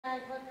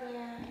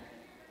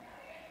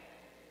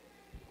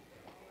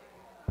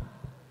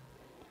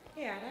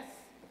Yeah, that's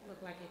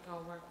look like it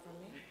gonna work for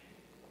me.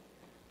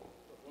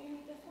 Do you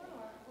need this one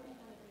or what are you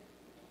gonna do?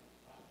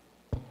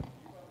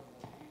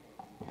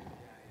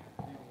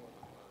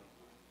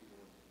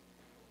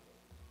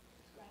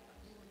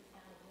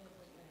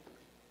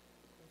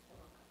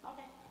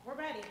 Okay, we're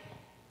ready.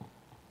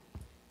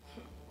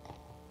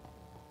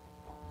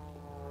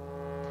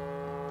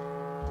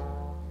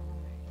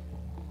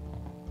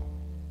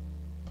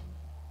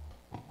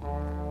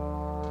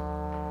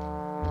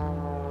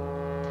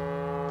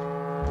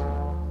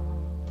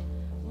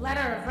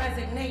 Letter of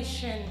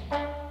resignation.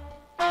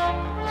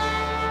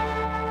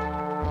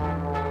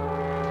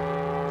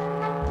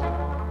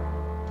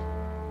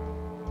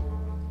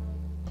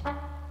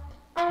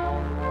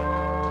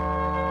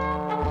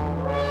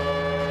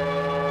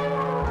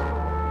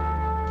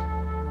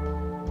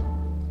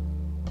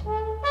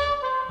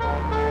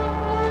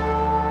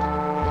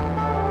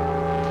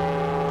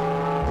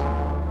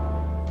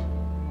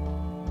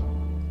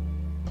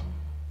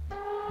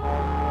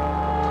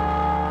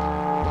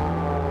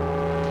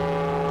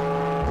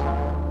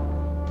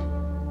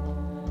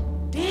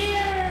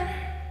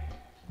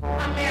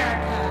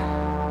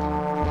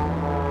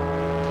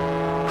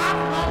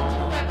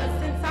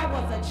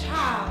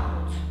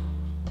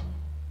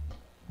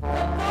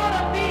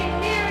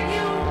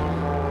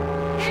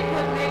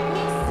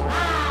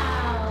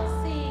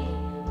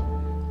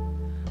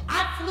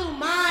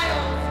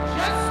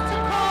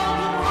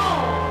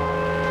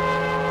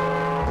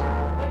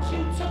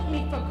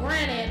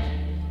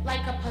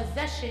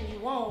 You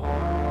won't.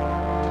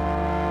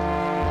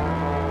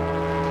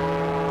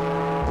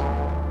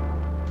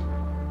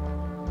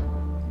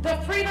 The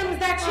freedoms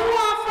that you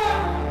offer,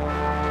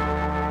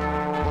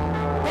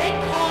 they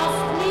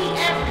cost me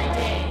every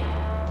day.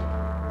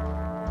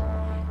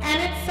 And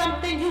it's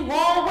something you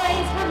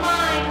always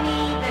remind me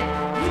that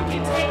you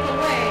can take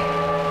away.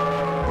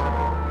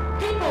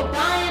 People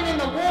dying in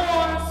the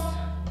wars,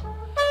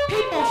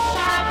 people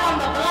shot up on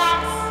the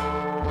blocks,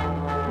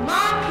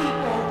 my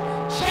people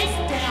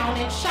chased down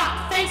and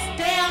shot face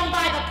down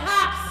by the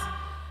cops.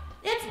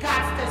 It's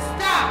got to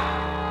stop.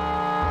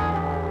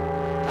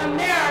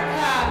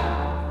 America,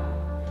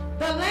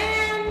 the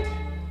land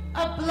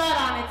of blood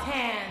on its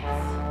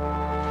hands,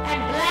 and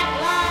black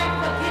lives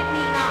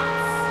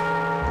forget-me-nots.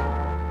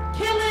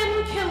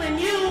 Killing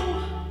you,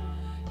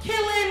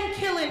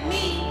 killing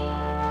me,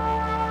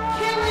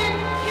 killing.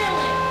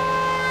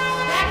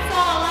 That's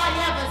all I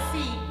ever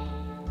see.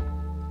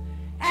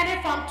 And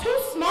if I'm too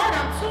smart,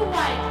 I'm too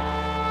white.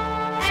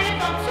 And if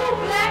I'm too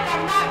black,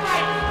 I'm not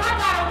right. I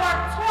gotta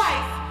work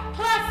twice.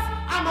 Plus,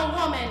 I'm a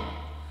woman,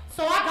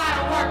 so I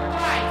gotta work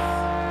thrice.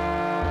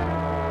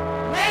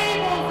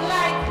 Labels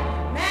like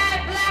mad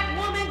black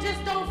woman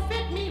just don't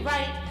fit me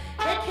right.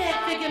 They can't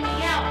figure me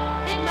out.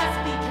 It must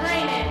be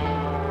draining.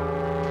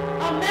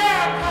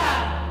 America,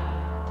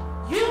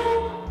 you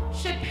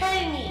should pay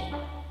me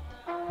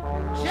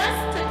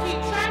just to keep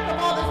track of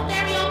all the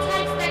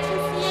stereotypes that you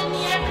see in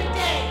me every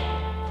day.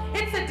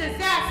 It's a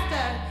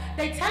disaster.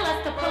 They tell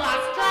us to pull our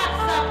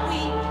straps up,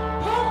 we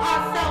pull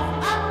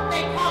ourselves up,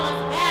 they call us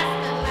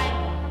faster, like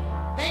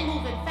they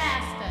moving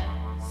faster,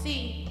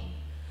 see,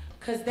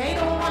 cause they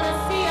don't want to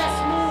see us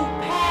move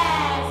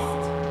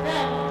past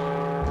them.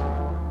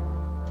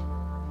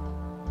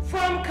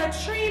 From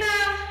Katrina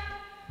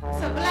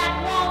to Black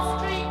Wall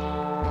Street,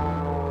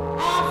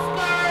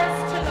 Oscars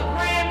to the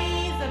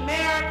Grammys,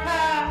 America,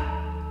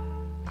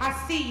 I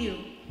see you.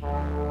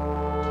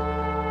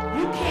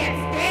 You can't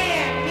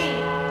stand me.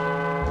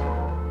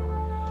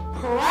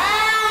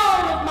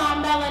 Proud of my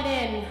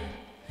melanin.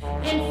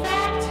 In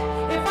fact,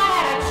 if I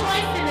had a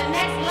choice in the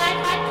next life,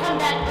 I'd come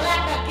back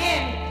black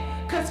again.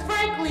 Cause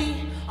frankly,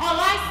 all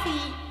I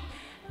see,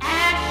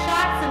 ass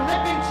shots and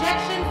lip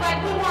injections like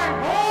we weren't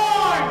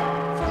born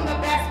from the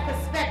best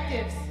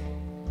perspectives.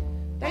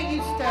 They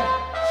used to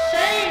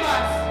shame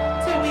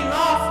us till we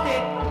lost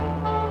it.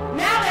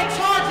 Now they're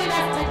charging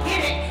us to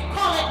get it,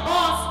 call it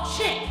boss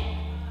chick.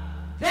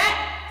 That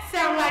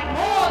sounds like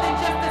more than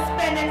just a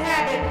spending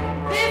habit.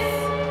 This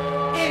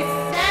is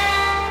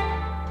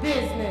sad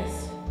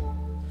business.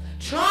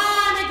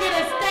 Trying to get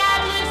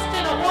established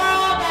in a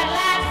world that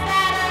laughs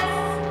at us.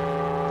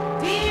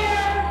 Dear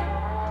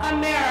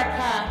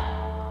America,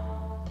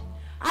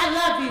 I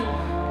love you,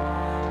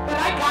 but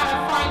I gotta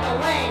find a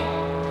way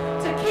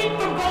to keep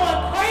from going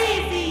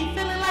crazy,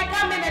 feeling like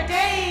I'm in a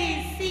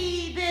daze.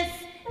 See this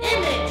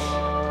image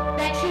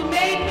that you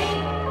made me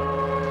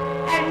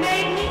and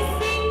made me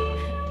see?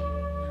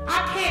 I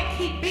can't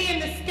keep being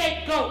the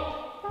scapegoat.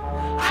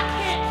 I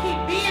can't keep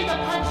being the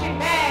punching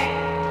bag.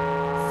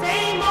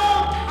 Same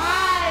old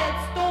tired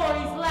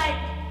stories like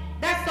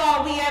that's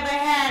all we ever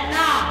had.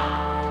 Nah,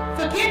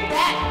 forget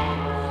that.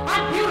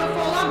 I'm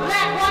beautiful, I'm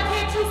black, why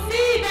can't you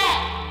see that?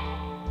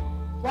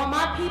 While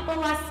my people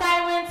are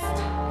silenced,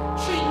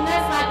 treating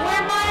us like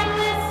we're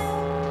mindless,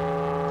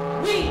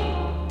 we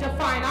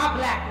define our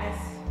blackness.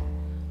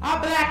 Our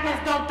blackness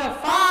don't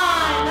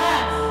define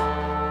us.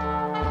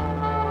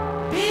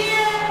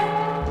 Dear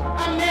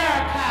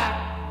America,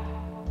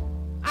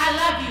 I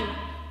love you,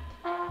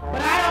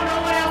 but I don't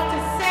know what else to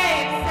say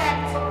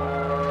except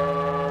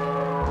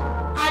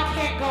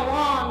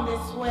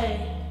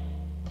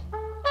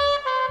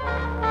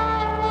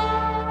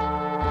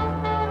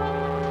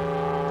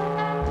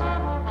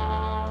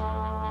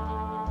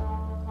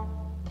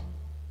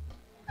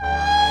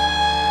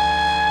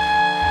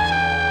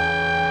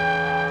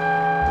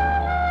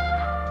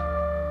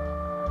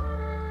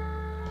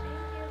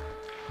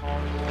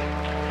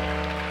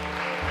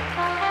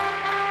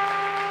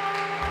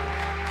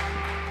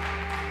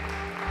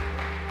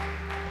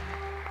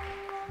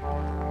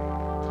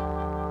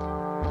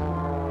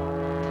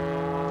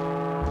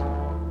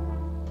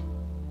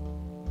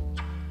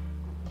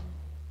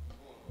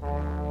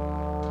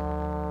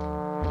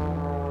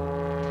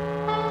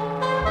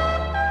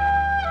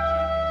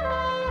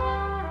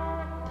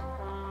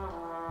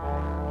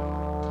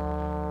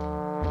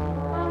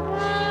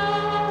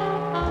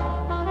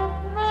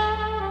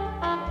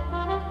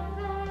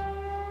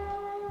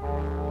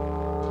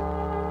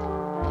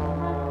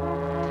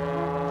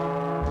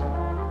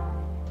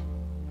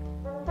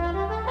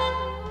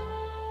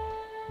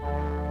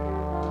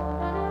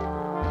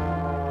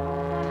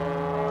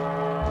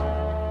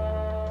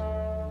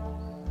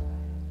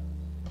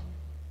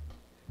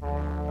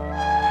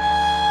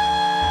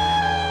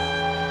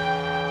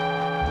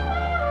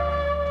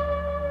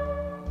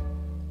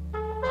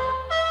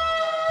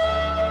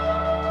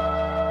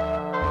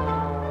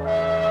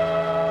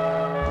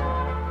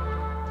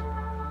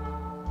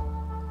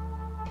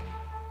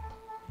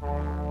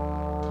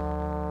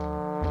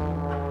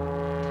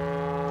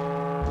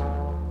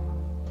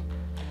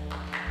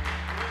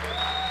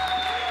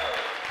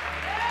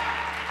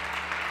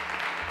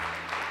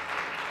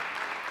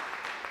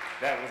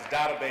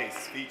Database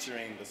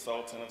featuring the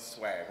Sultan of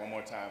Swag. One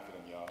more time for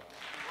them, y'all.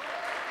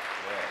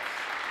 Yes.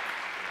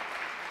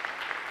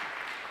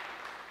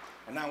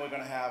 And now we're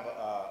going to have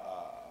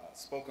a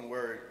spoken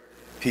word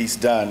piece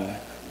done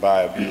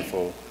by a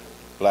beautiful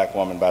black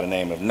woman by the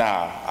name of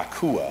Na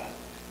Akua.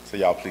 So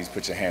y'all please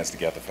put your hands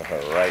together for her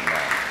right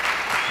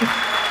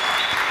now.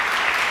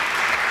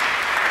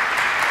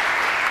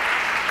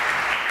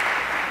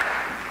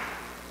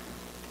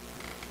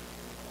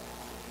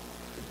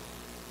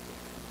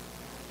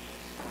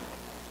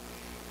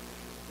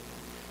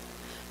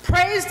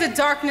 Praise the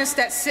darkness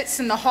that sits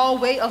in the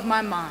hallway of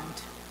my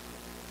mind.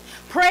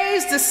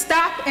 Praise the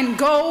stop and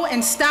go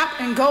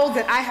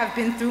that I have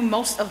been through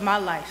most of my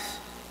life.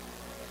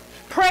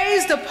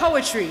 Praise the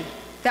poetry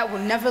that will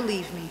never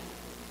leave me.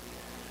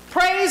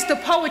 Praise the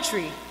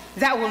poetry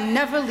that will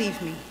never leave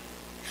me.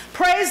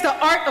 Praise the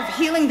art of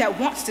healing that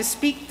wants to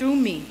speak through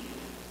me.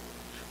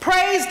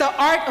 Praise the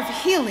art of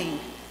healing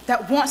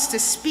that wants to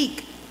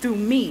speak through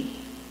me.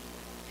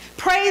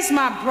 Praise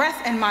my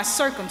breath and my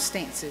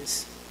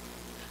circumstances.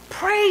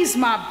 Praise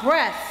my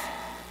breath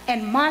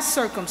and my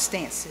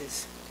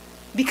circumstances,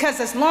 because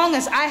as long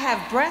as I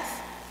have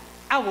breath,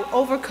 I will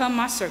overcome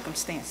my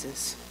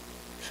circumstances.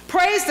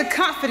 Praise the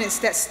confidence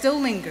that still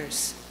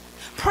lingers.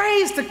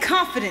 Praise the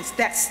confidence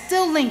that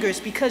still lingers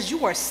because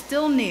you are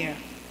still near.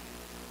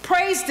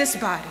 Praise this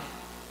body.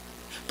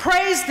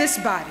 Praise this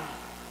body.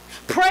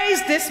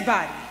 Praise this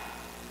body.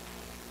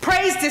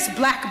 Praise this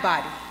black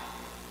body.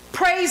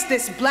 Praise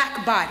this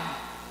black body.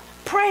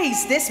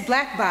 Praise this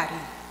black body.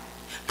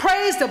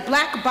 Praise the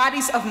black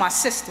bodies of my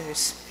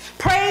sisters.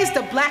 Praise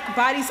the black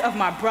bodies of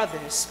my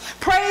brothers.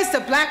 Praise the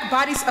black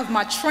bodies of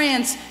my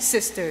trans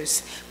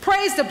sisters.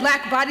 Praise the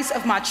black bodies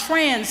of my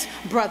trans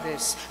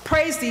brothers.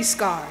 Praise these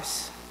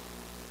scars.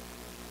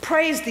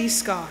 Praise these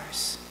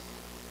scars.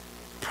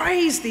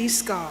 Praise these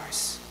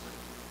scars.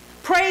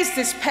 Praise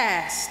this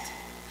past.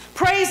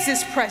 Praise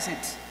this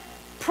present.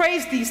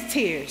 Praise these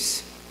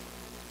tears,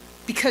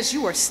 because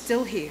you are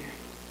still here.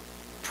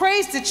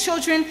 Praise the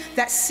children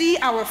that see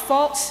our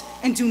faults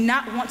and do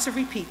not want to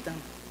repeat them.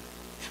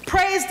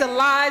 Praise the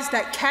lies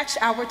that catch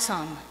our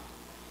tongue.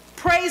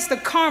 Praise the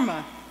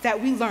karma that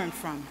we learn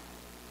from.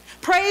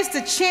 Praise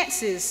the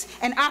chances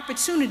and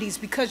opportunities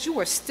because you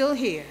are still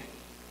here.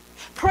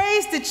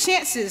 Praise the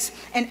chances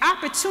and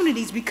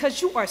opportunities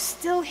because you are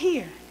still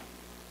here.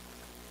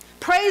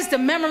 Praise the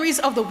memories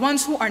of the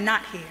ones who are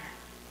not here.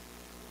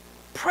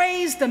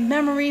 Praise the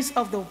memories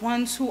of the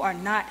ones who are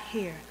not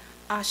here.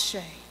 Ashe.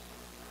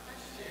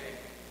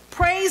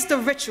 Praise the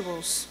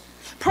rituals.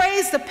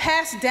 Praise the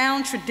passed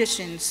down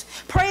traditions.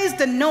 Praise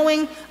the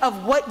knowing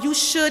of what you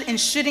should and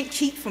shouldn't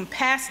keep from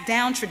passed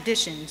down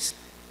traditions.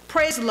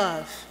 Praise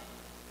love.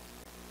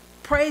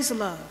 Praise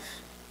love.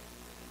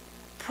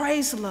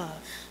 Praise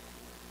love.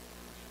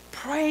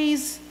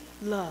 Praise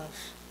love.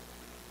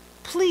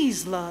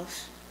 Please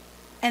love,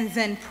 and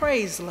then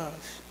praise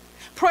love.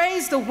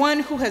 Praise the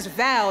one who has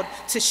vowed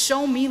to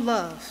show me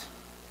love.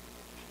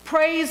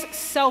 Praise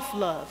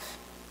self-love.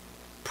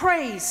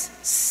 Praise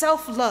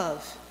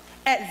self-love.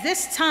 At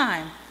this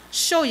time,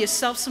 show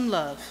yourself some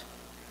love.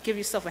 Give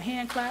yourself a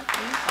hand clap,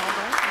 please. All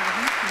right.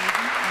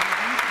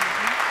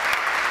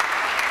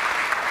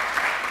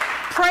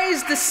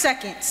 Praise the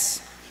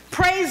seconds.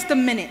 Praise the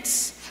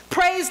minutes.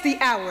 Praise the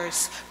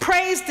hours.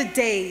 Praise the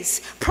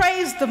days.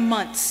 Praise the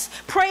months.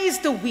 Praise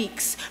the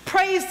weeks.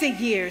 Praise the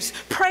years.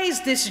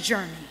 Praise this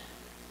journey.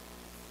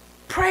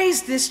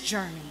 Praise this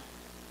journey.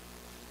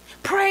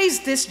 Praise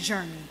this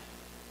journey.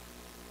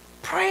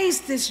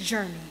 Praise this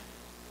journey.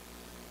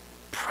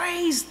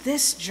 Praise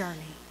this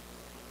journey.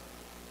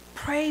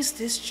 Praise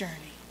this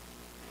journey.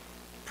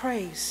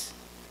 Praise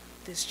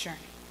this journey.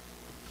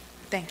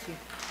 Thank you.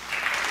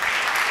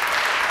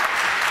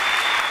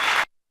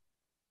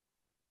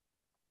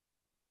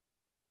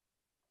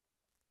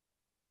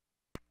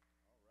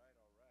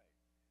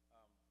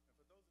 And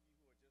for those of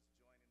you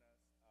who are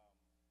just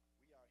joining us,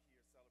 we are here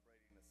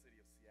celebrating the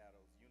city of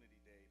Seattle's Unity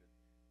Day, the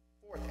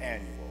 4th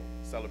annual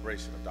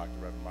celebration of Dr.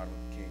 Reverend Martin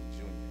Luther King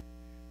Jr.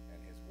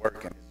 and his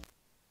work and his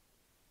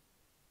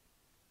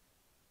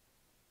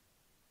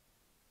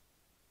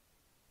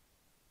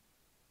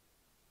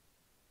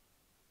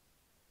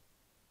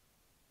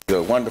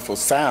the wonderful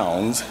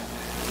sounds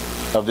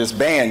of this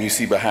band you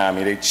see behind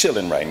me. They're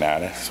chilling right now.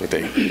 That's what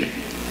they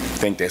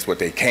think that's what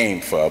they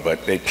came for,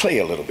 but they play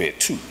a little bit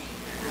too.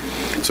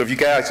 So if you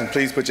guys can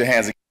please put your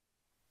hands together.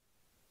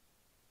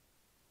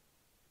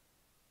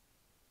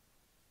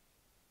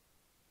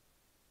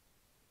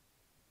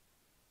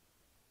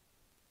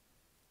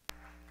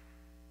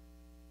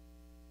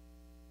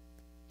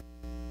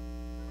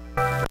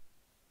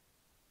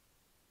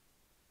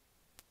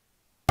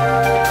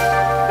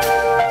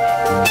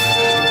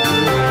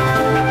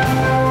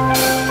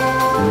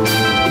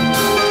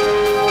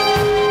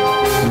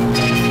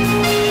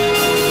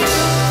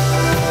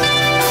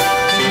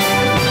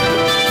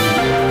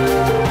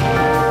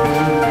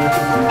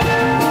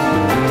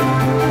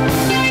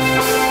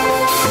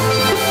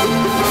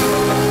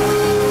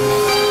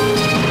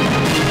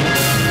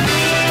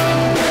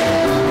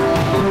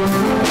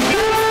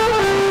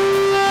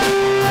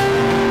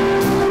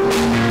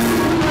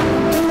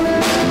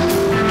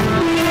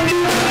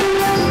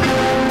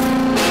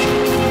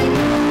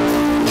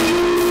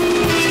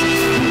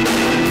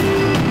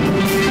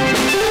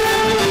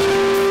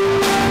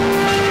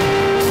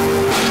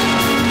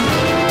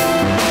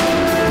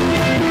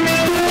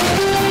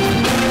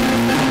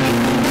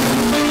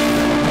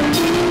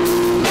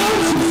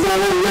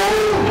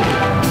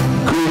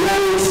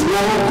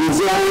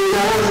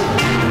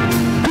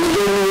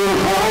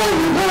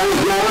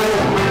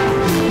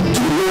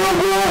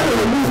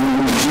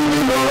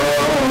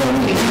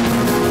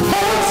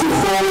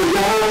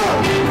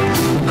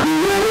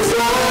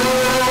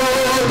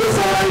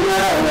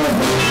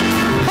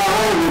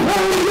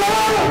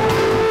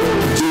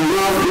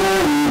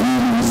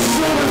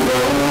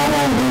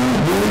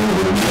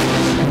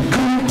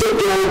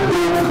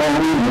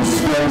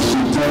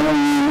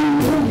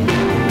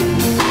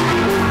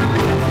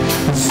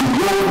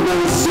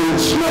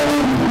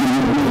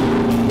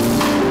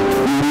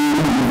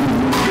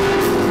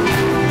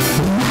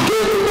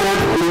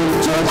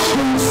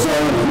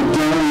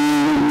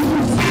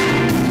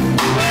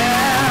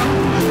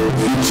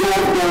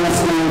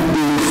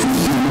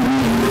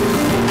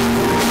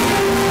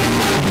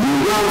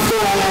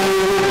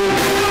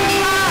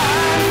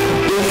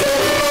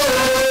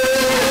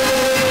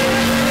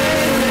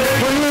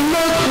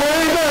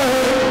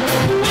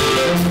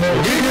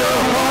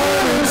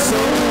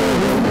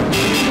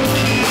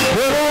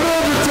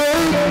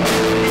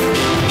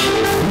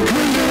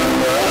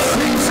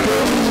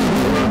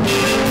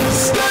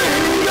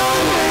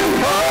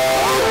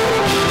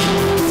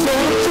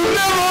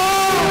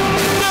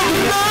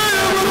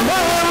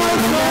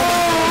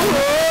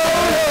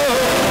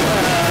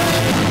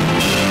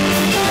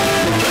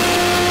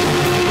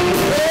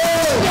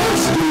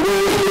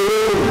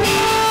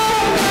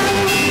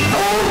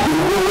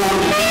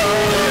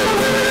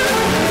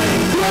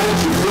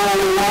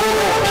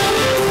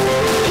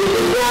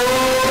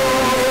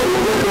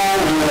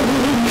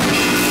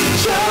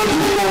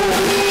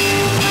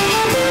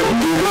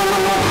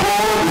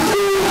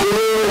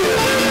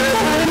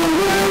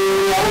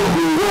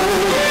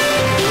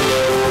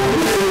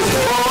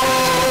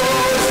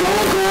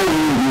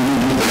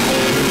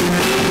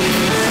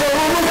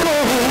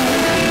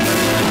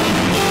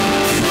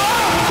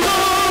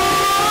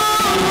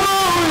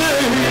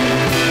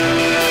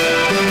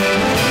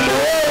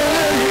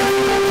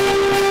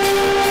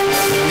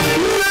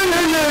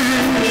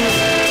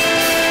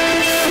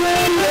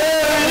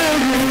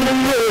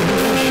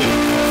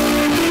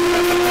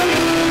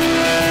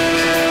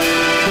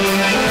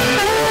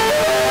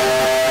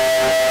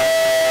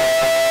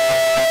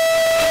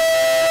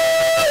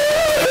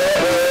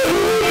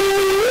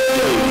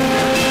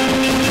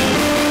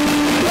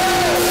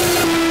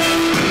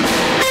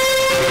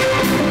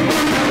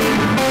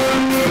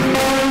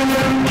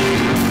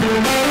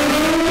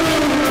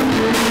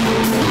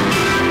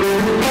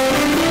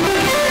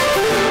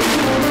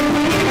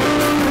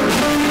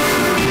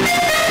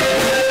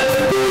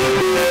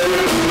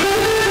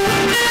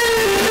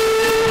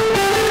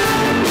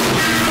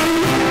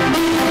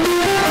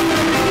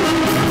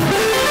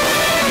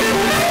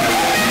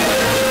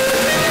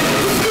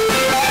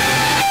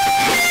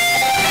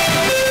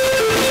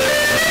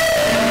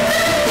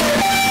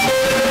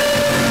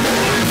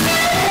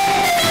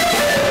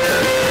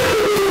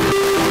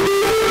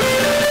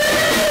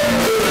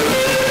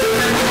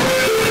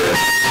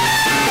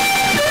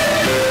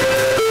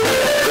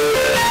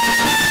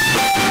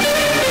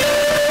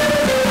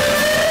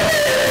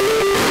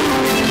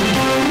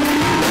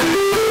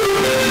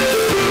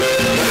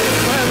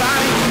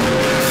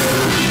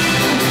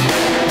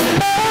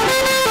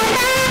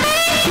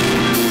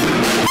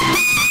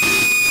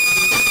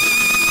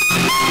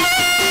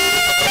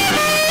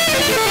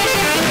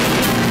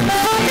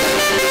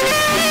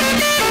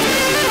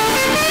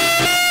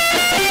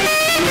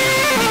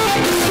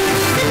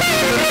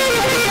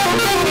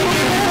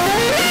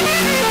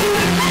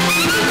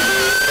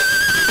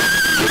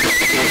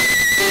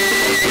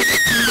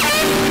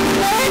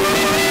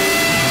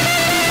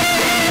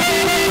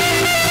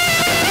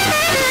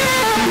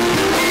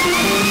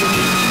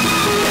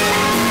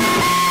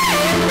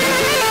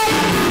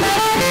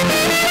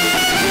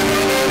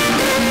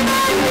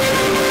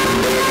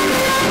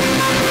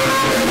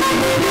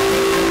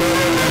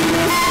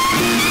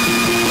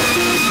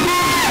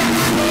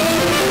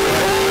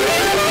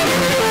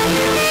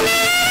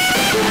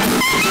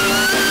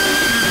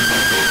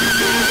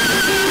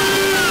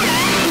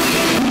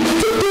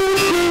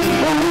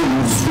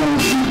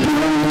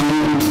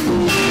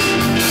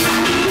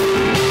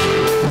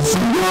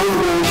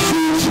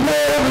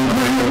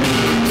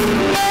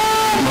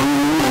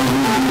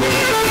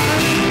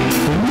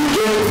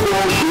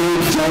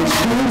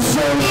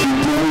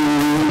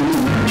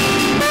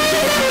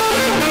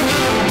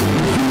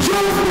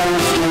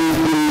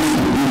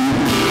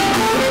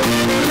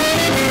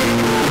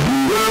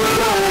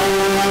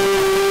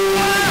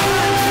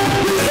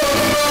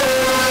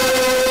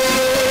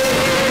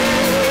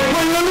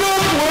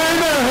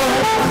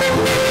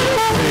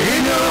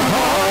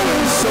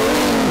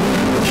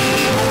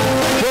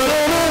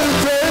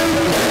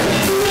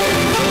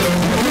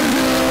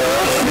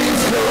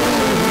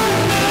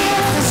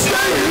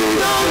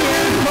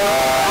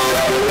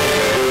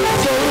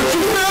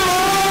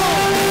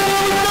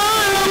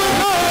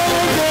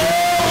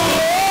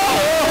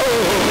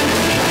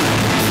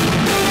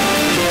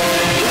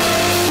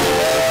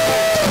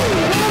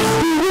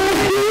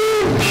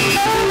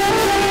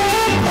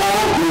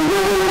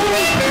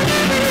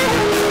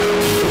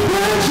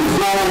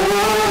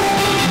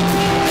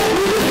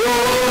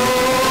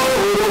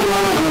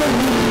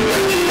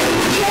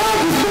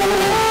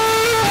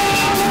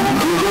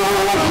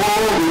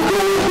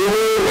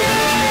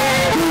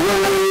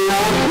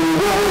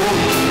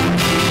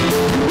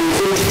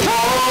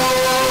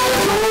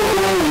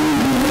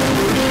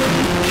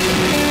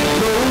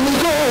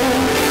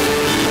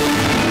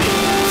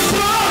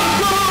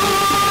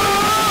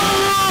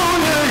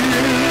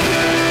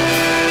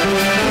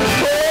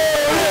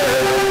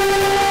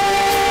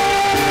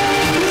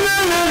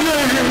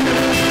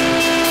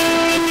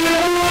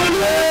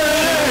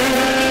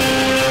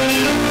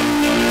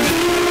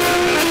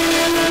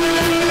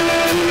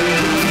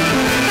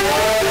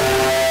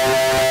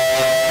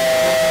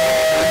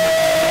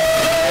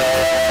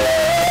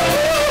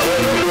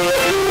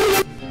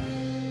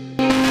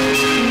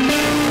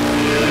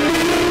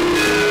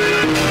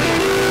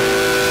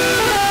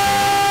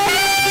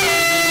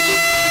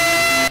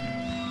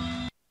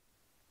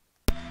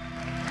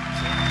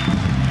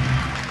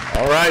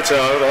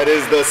 Y'all, that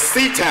is the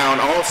C-Town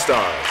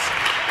All-Stars.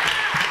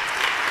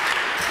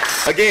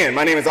 Again,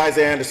 my name is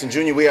Isaiah Anderson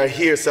Jr. We are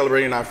here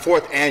celebrating our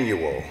fourth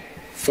annual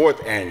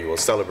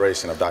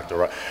celebration of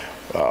Dr.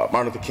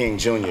 Martin Luther King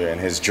Jr. and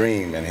his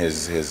dream and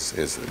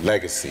his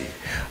legacy.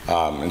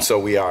 And so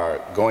we are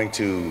going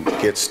to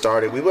get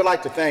started. We would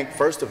like to thank,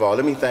 first of all,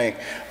 let me thank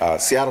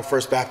Seattle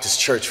First Baptist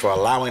Church for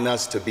allowing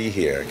us to be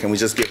here. Can we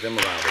just give them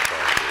a round of applause?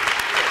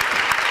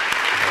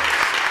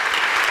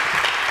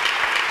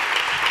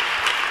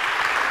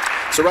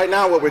 So right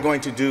now what we're going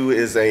to do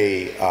is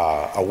a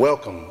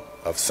welcome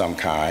of some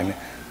kind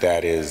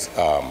that is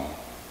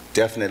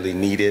definitely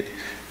needed,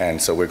 and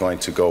so we're going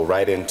to go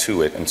right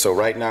into it. And so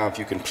right now, if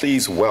you can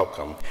please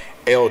welcome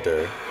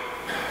Elder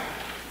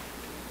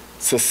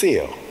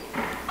Cecile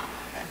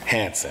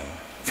Hanson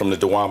from the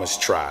Duwamish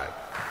tribe.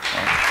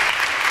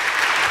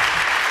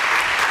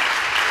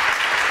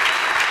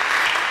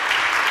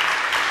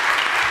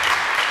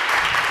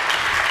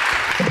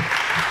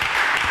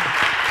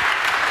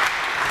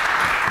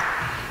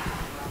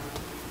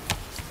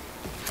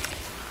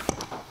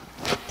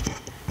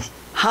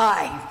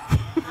 Hi.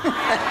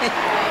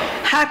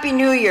 Happy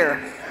New Year.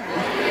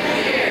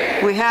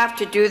 We have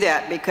to do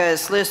that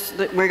because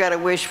we got to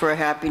wish for a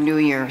Happy New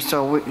Year,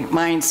 so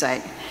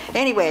mindset.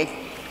 Anyway,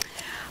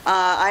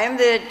 I am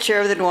the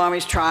chair of the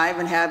Duwamish tribe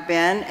and have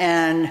been,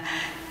 and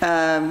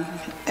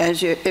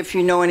if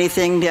you know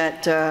anything,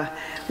 that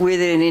we're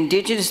the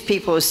indigenous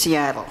people of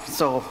Seattle,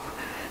 so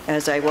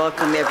as I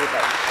welcome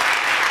everybody.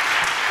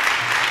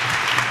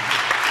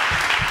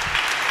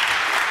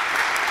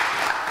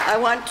 I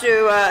want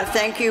to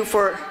thank you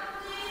for...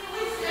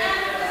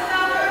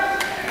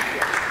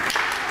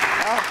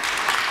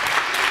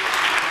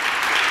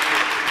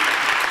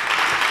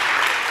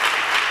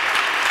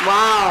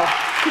 Wow.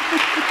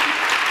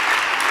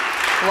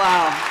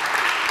 Wow.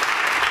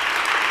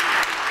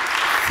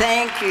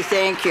 Thank you,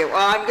 thank you.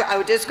 Well, I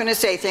was just going to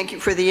say thank you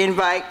for the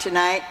invite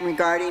tonight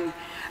regarding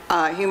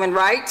human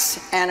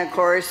rights and, of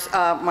course,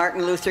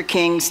 Martin Luther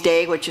King's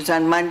Day, which is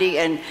on Monday,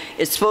 and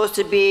it's supposed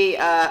to be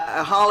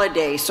a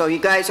holiday, so you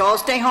guys all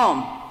stay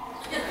home.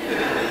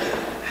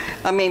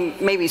 I mean,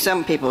 maybe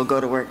some people will go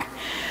to work.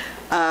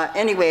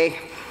 Anyway,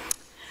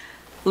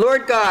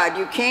 Lord God,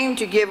 you came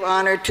to give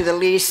honor to the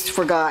least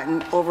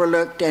forgotten,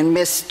 overlooked, and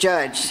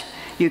misjudged.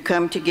 You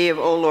come to give,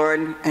 O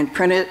Lord, and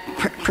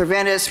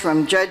prevent us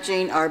from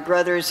judging our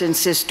brothers and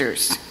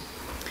sisters.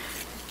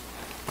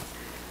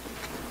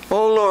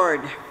 O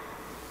Lord,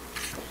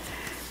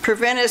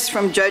 prevent us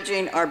from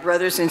judging our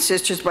brothers and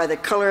sisters by the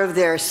color of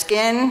their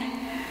skin,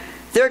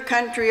 their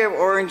country of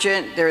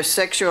origin, their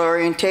sexual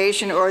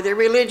orientation, or their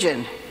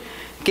religion.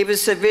 Give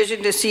us a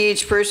vision to see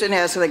each person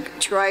as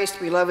like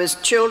Christ we love his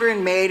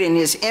children, made in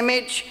his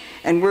image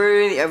and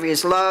worthy of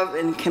his love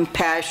and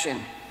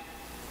compassion.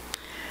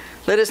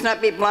 Let us not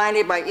be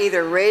blinded by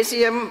either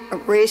racism,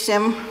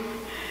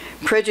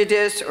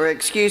 prejudice, or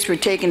excuse for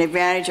taking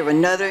advantage of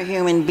another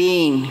human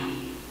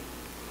being.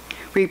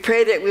 We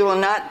pray that we will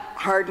not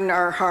harden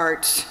our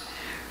hearts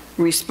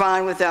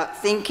respond without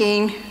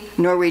thinking,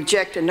 nor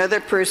reject another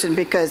person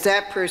because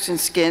that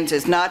person's skin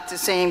is not the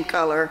same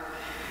color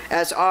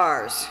as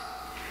ours.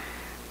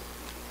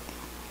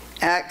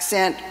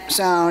 Accent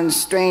sounds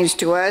strange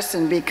to us,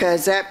 and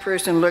because that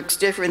person looks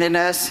different than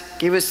us,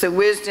 give us the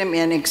wisdom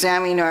in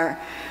examining our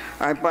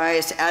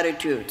biased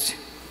attitudes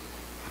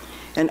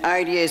and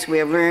ideas we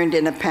have learned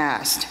in the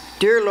past.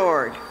 Dear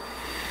Lord,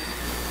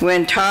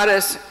 who taught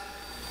us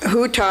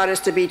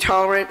to be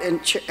tolerant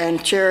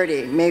and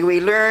charity, may we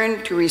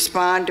learn to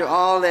respond to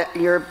all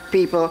your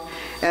people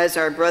as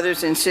our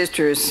brothers and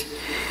sisters.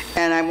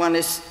 And I want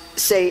to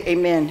say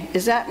amen.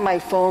 Is that my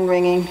phone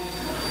ringing?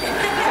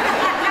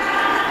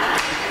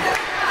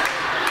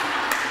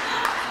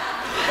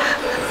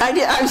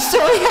 I'm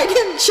sorry I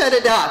didn't shut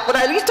it off, but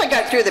at least I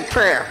got through the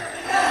prayer.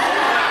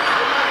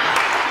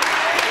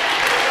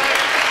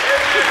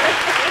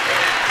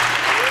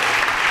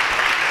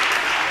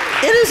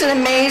 It is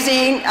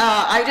amazing.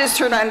 I just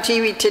heard on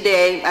TV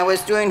today, I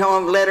was doing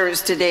home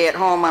letters today at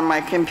home on my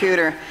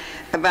computer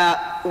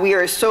about we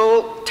are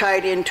so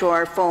tied into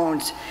our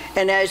phones.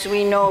 And as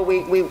we know,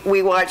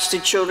 we watch the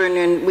children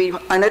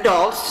and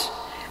adults,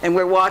 and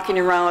we're walking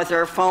around with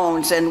our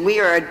phones, and we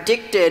are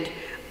addicted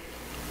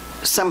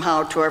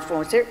somehow to our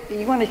phones.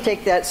 You want to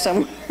take that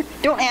somewhere?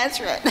 Don't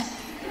answer it.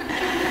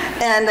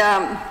 And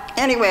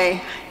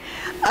anyway,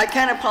 I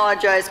kind of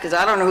apologize because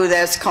I don't know who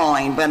that's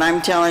calling, but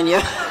I'm telling you.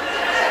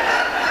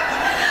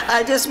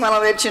 I just want to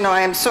let you know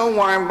I am so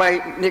warmed by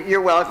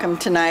your welcome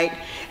tonight,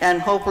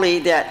 and hopefully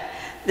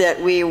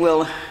that we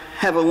will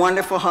have a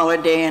wonderful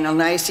holiday and a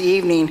nice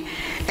evening.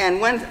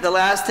 And the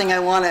last thing I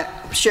want to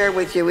share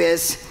with you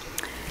is,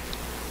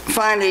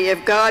 finally,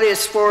 if God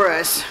is for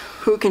us,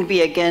 who can be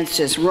against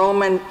us?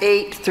 Romans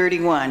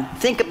 8:31.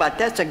 Think about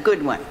that's a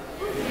good one.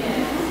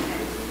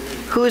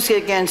 Who's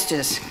against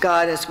us?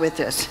 God is with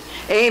us.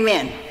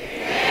 Amen.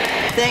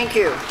 Amen. Thank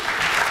you.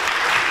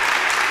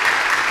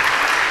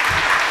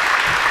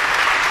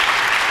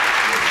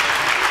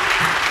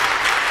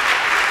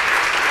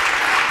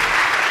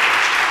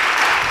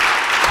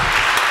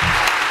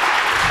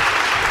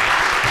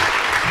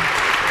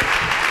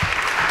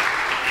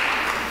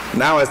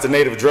 Now, as the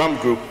Native Drum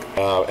Group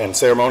and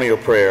ceremonial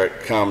prayer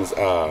comes,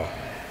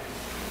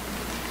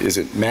 is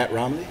it Matt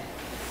Romney?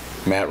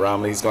 Matt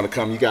Romney's going to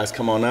come. You guys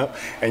come on up.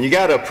 And you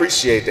got to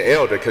appreciate the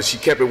elder because she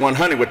kept it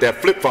 100 with that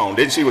flip phone,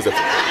 didn't she? Y'all didn't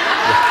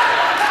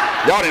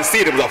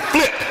see it. It was a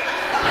flip.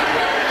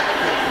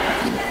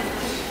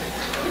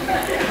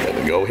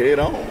 Go ahead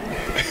on.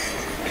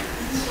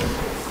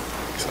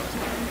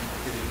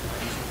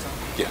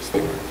 Yes,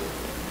 they were.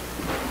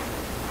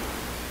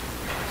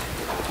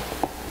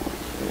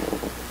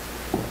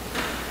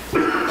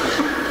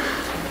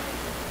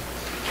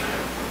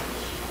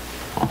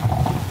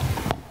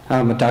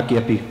 Mataki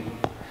api,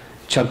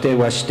 chante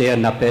washtea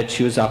nape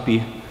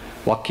chuzapi,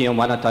 wakiam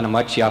wanatana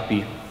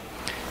machiapi,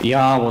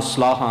 ya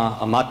waslaha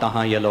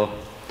amataha yellow,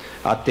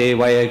 ate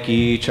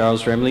wayagi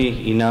Charles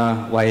Remley,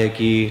 ina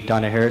wayagi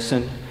Donna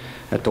Harrison,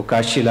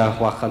 tokashila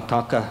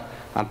wakantaka,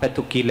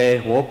 ampetukile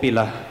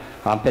wopila,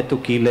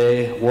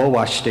 ampetukile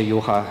wowashte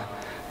yuha,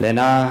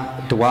 lena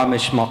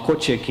duamish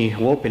makoche ki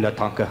wopila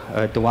tanka,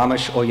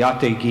 duamish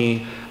oyate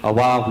gi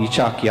awa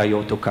wichak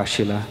yayo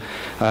tokashila.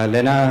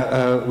 Lena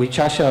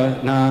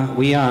wichasha na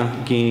wia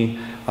ki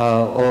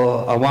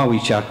o awa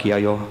wichak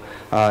yayo,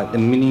 the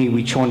mini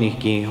wichoni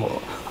ki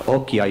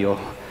okiayo.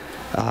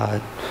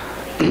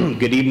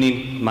 Good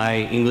evening. My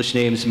English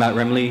name is Matt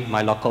Remley.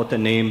 My Lakota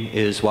name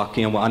is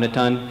Wakiam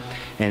Waanatan,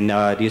 and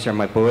these are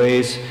my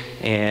boys.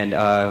 And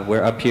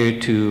we're up here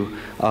to,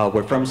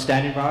 we're from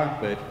Standing Rock,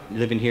 but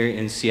living here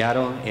in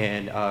Seattle.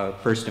 And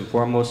first and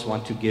foremost,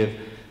 want to give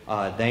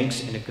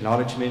thanks and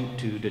acknowledgement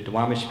to the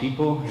Duwamish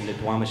people and the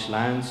Duwamish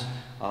lands.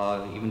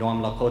 Even though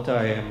I'm Lakota,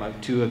 I am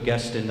too a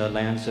guest in the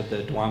lands of the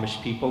Duwamish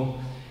people.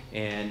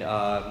 And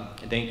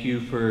thank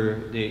you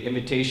for the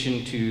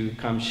invitation to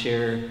come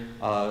share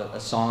a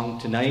song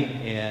tonight.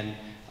 And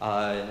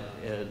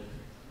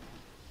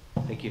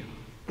thank you.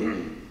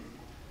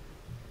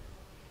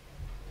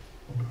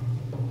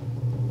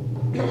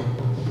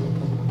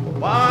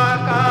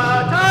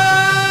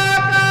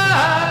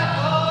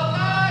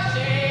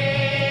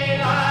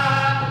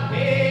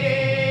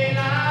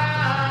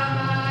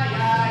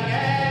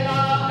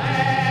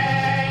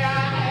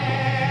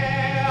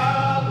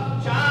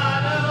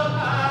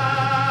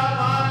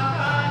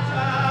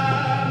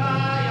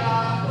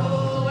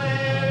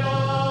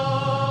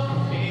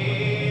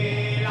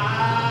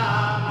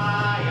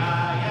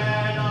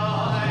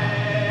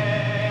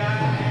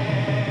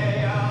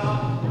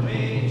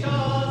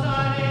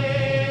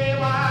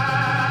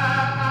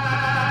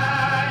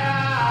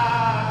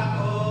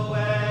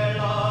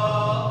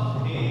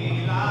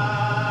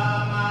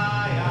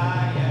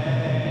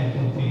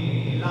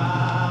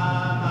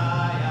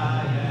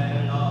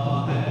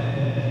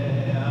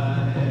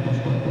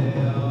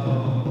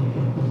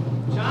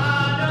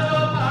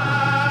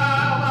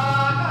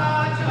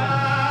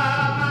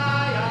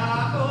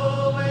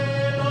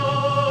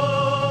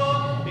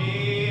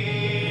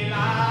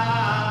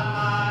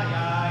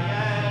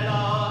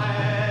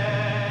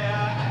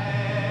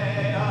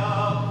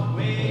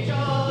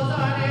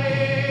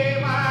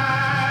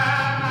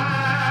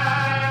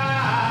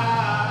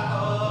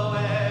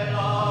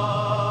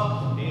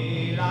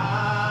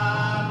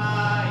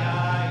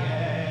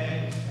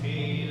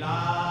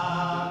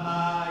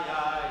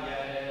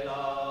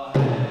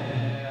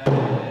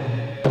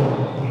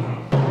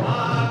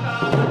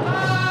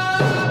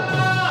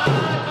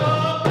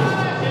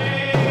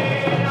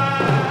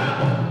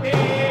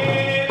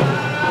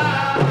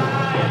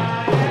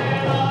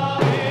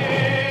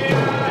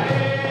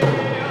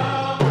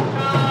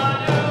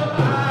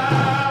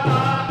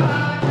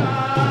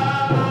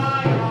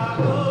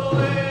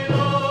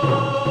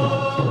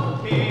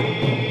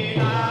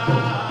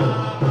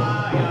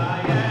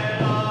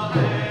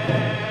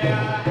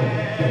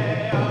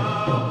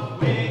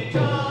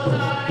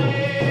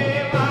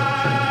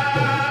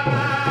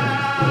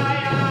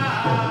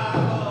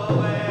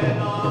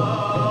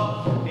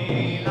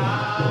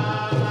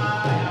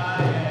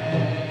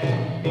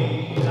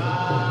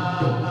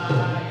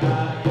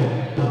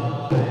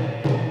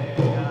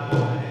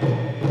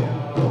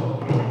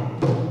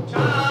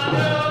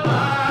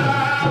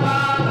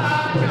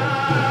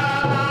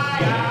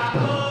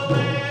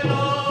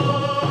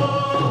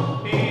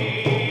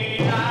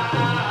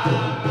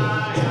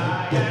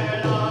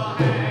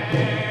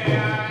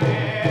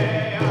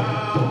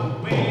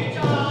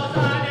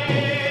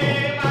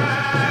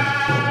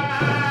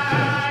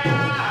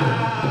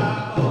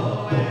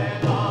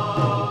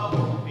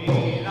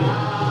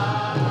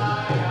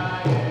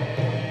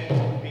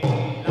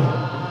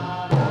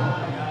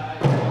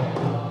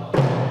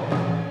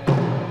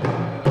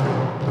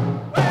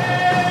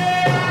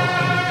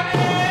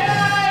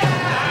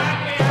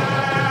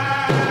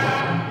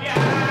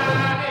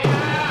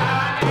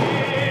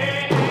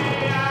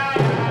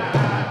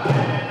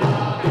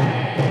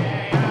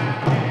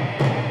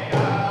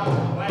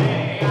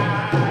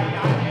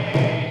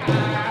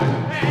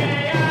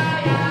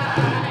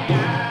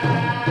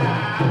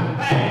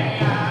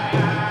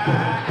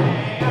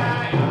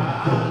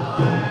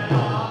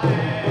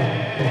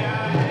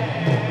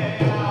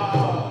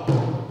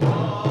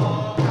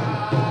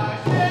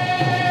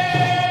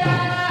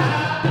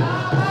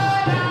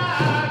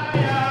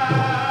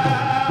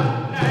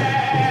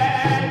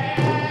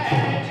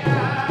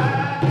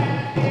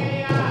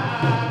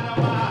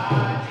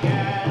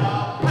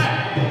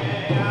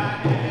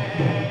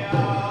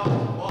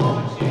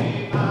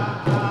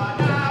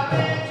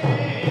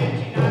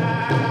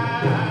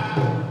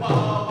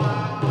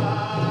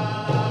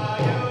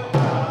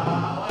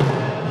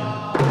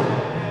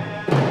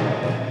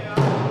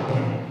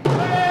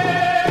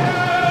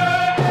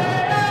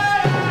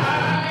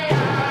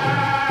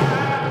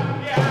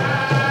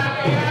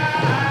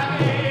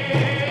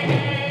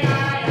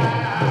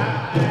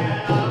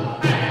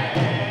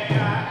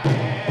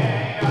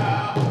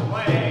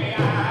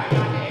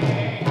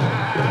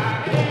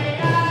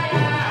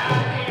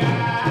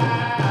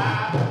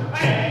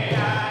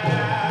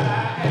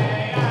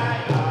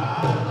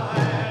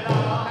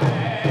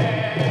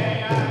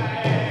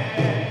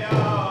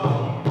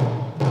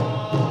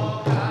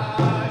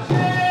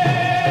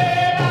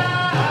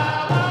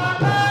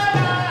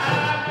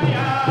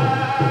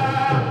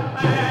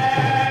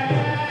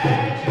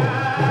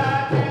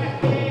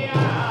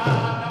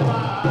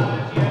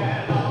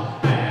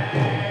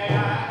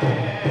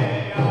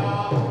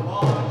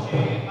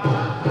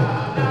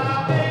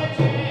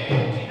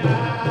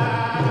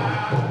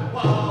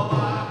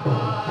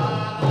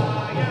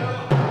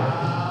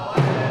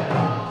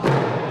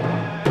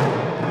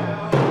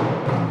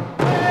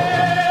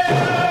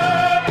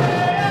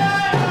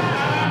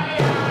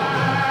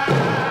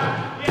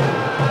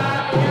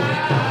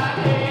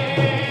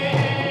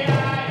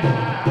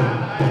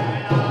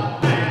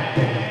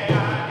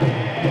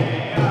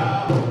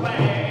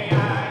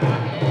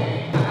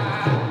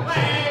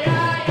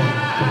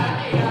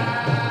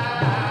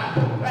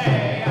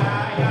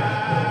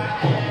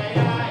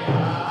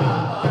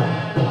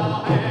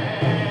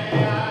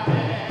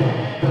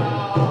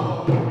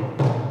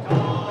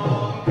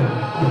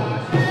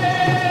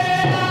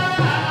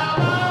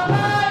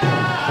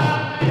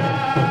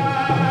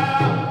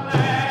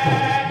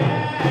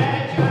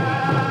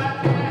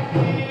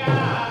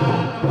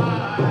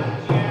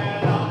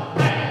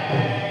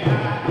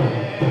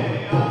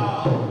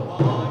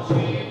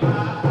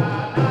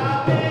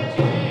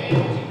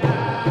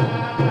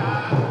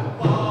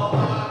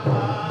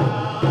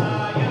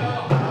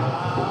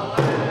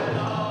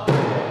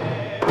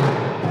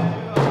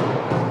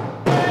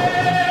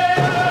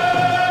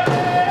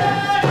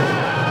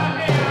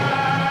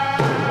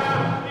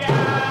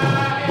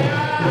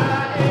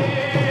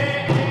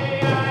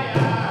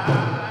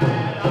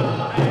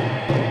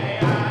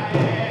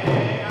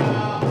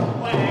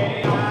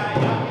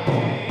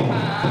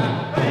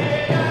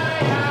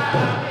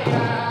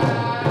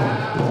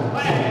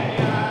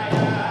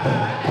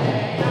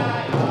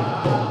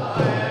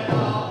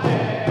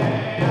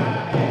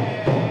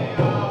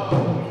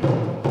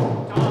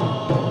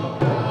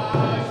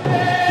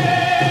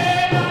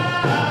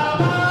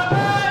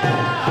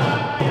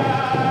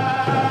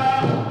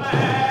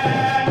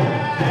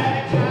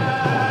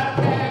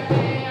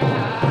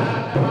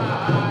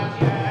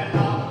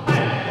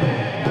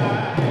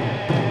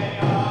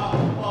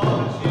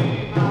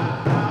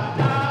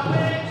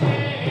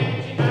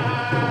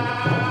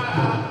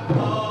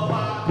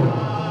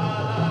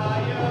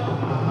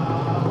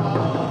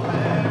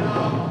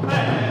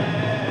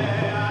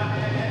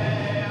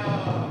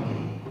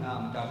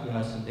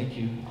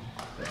 Thank you.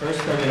 The first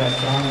part of that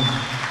song,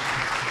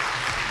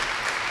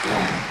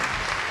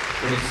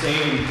 what it's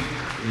saying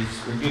is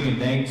we're giving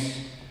thanks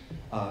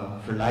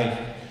for life.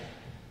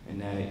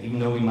 And even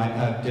though we might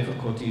have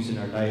difficulties in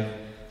our life,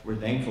 we're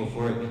thankful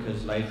for it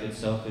because life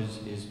itself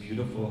is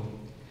beautiful.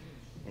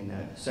 And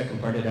the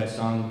second part of that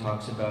song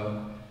talks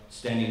about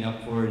standing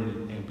up for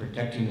and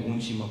protecting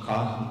Unchi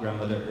Maka,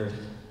 Grandmother Earth.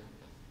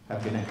 Have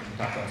a good night.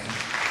 Talk about some.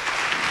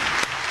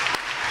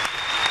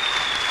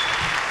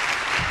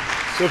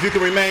 So if you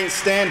can remain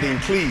standing,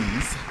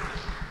 please.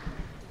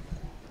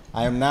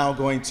 I am now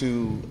going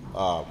to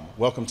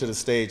welcome to the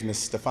stage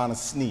Ms. Stefana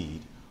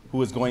Sneed,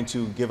 who is going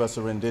to give us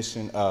a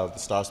rendition of the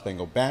Star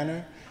Spangled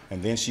Banner,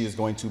 and then she is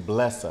going to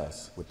bless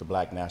us with the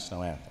Black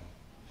National Anthem.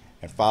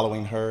 And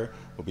following her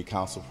will be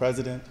Council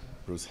President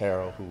Bruce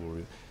Harrell, who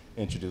will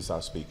introduce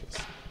our speakers.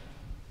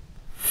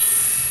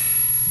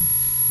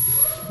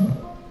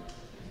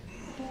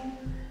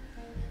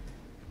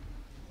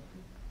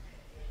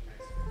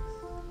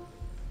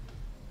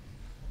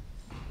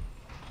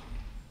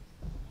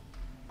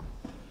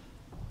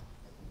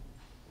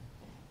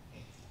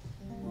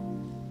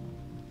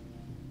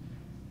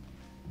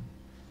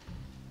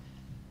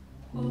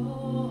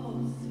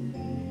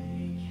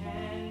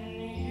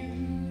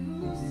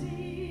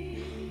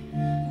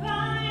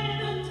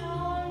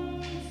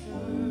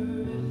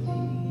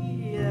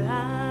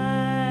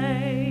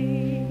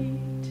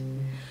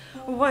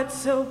 What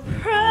so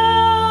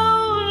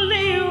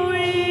proudly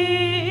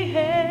we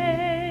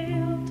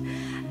hailed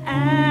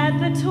at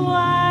the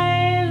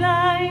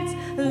twilight's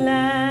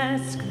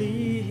last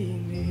gleaming,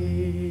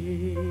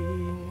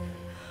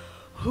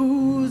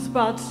 whose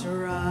broad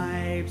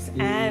stripes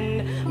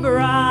and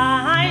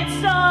bright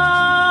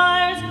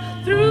stars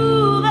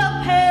through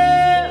the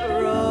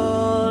perilous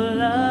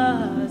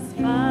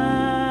fight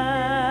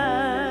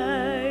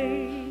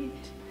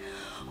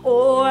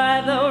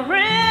o'er the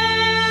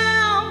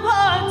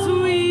ramparts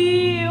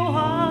we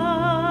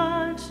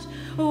watched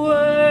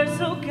were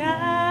so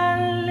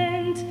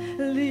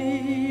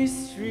gallantly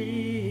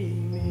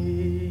streaming,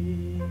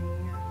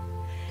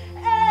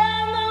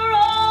 and the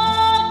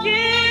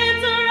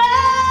rockets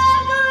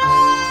red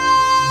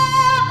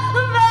glare,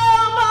 the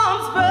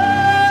bombs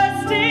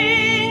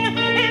bursting in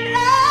air,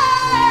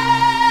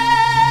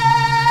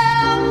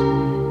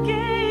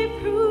 gave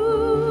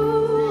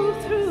proof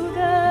through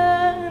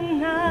the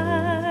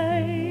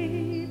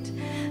night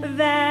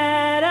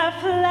that our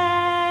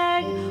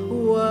flag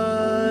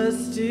was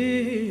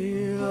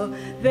still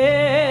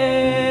there.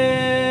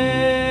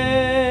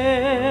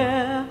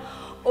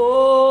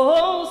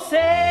 Oh,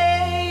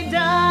 say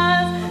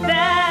does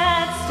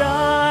that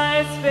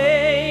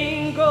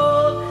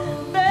star-spangled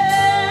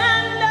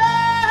banner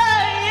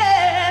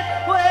yet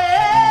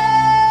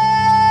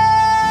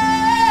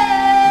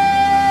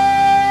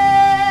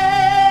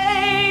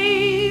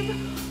wave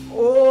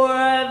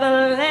o'er the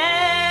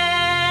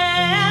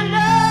land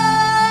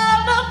of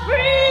the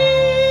free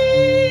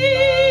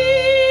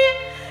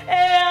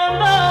and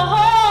the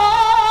home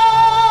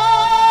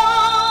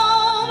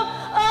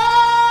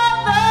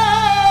of the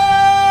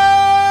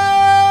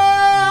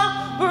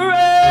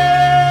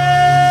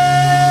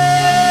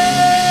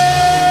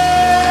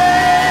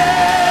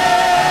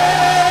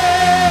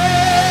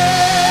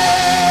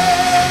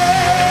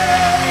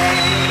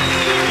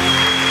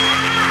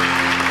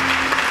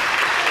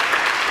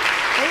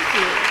Thank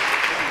you.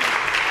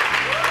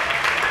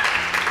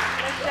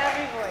 Lift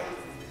every voice.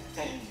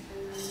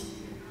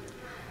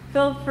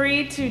 Feel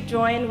free to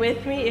join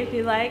with me if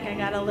you like. I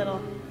got a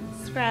little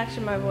scratch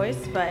in my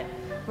voice, but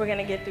we're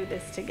gonna get through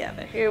this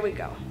together. Here we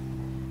go.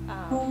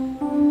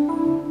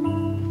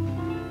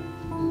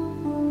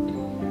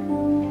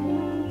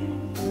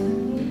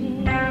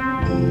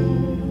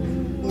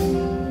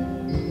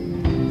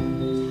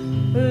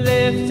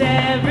 Lift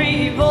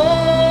every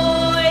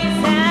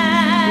voice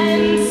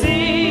and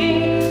sing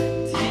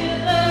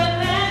till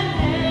earth and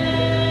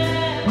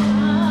heaven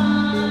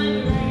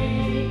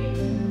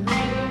ring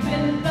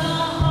with the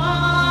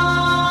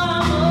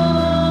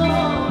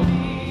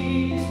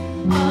harmonies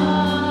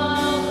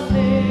of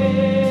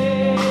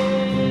liberty.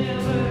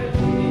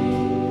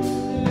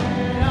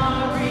 Let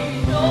our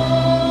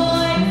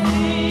rejoicing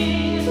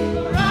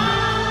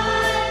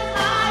rise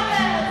high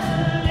as the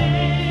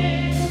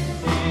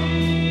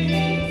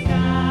lifting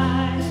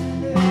sky.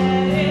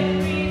 Let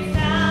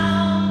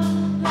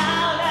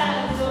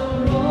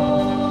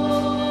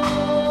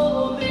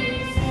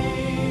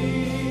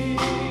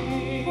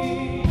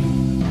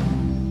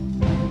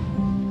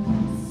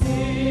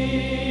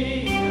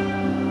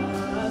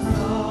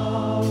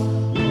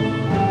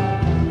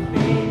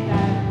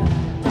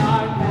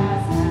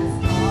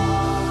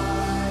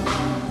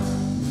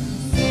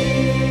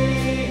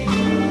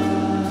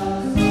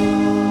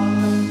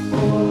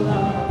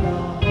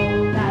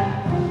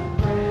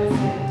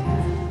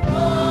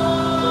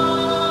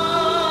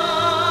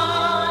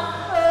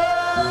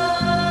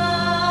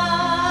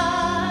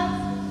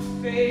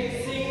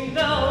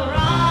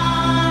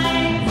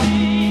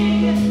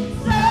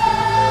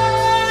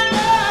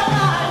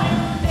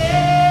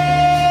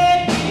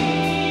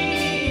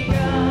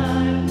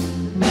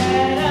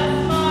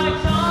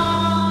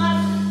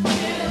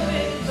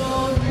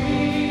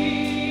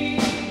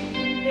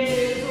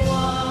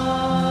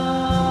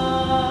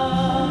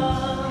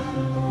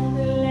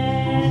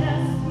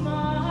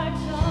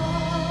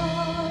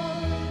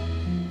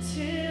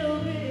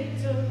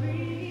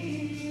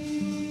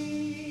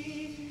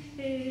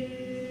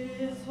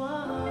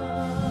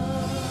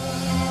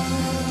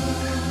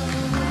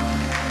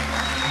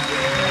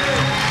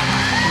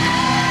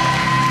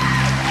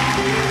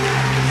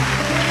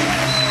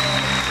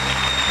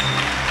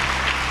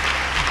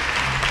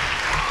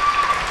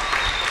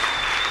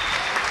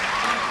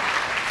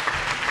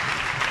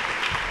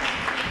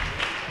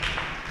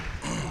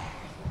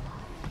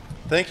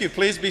Thank you.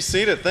 Please be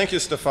seated. Thank you,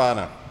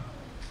 Stefana.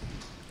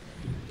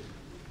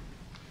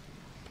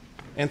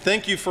 And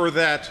thank you for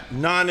that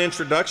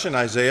non-introduction,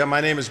 Isaiah.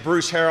 My name is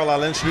Bruce Harrell.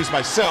 I'll introduce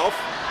myself.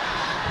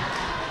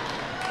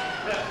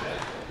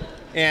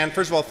 And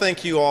first of all,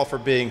 thank you all for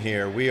being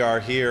here. We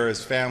are here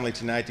as family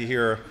tonight to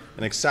hear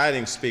an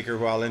exciting speaker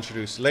who I'll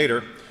introduce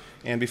later.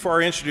 And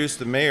before I introduce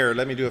the mayor,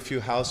 let me do a few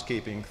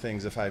housekeeping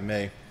things, if I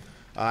may.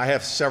 I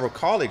have several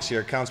colleagues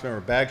here,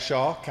 Councilmember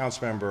Bagshaw,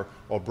 Councilmember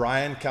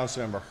O'Brien,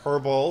 Councilmember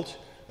Herbold.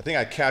 I think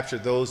I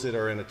captured those that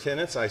are in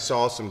attendance. I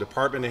saw some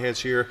department heads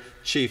here,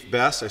 Chief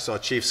Best, I saw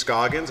Chief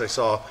Scoggins, I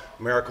saw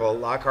Miracle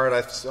Lockhart,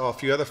 I saw a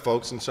few other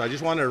folks, and so I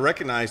just wanted to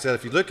recognize that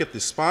if you look at the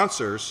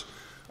sponsors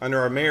under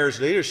our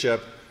mayor's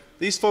leadership,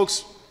 these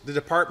folks, the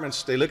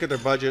departments, they look at their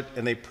budget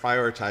and they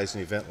prioritize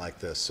an event like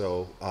this.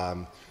 So,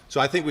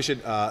 so I think we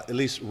should at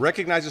least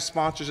recognize the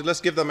sponsors and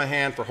let's give them a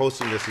hand for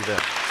hosting this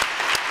event.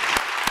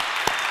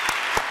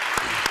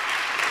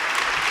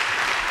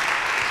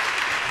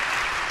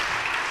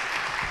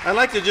 I'd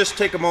like to just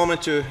take a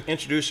moment to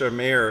introduce our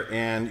mayor,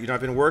 and you know,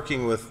 I've been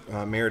working with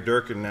Mayor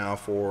Durkan now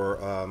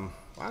for,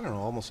 I don't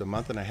know, almost a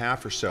month and a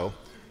half or so,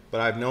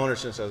 but I've known her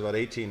since I was about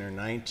 18 or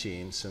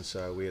 19, since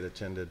we had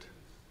attended,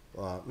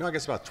 no, I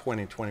guess about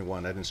 20,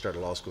 21. I didn't start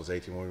law school at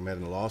 18 when we met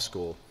in law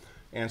school.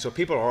 And so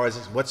people are always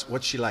asking,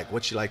 what's she like?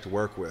 What's she like to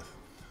work with?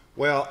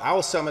 Well, I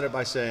will sum it up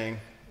by saying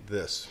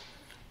this.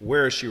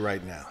 Where is she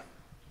right now?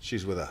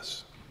 She's with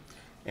us.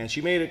 And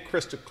she made it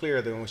crystal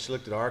clear that when she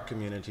looked at our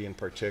community in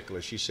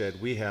particular, she said,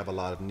 we have a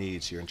lot of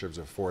needs here in terms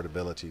of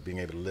affordability, being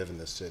able to live in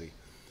this city,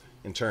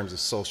 in terms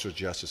of social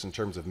justice, in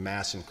terms of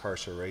mass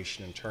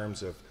incarceration, in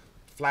terms of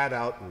flat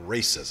out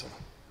racism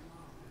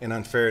and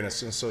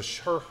unfairness. And so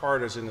her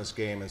heart is in this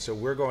game, and so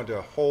we're going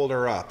to hold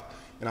her up.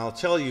 And I'll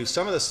tell you,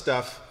 some of the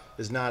stuff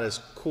is not as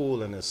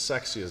cool and as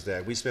sexy as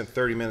that. We spent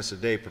 30 minutes a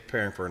day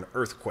preparing for an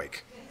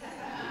earthquake.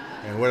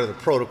 And what are the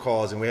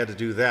protocols, and we had to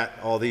do that,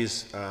 all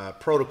these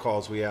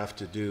protocols we have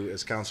to do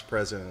as council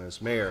president and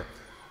as mayor.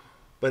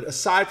 But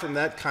aside from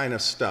that kind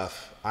of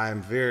stuff, I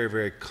am very,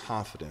 very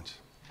confident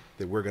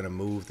that we're going to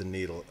move the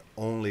needle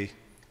only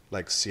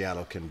like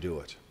Seattle can do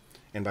it.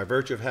 And by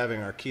virtue of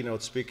having our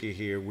keynote speaker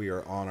here, we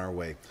are on our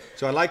way.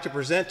 So I'd like to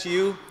present to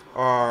you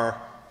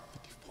our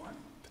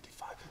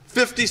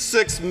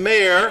 56th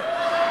mayor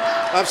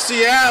of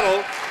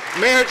Seattle,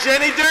 Mayor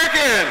Jenny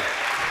Durkan.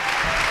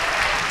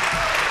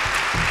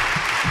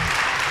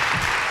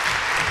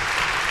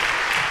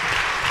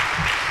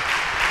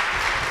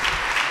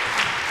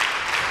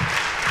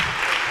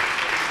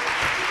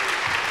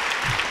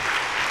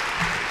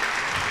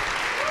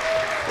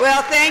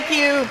 Well, thank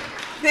you.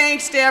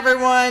 Thanks to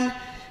everyone.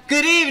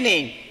 Good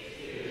evening.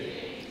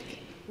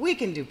 We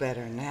can do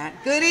better than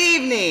that. Good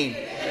evening.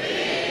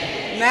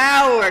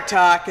 Now we're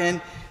talking.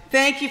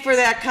 Thank you for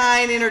that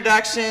kind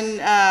introduction,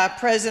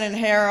 President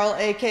Harrell,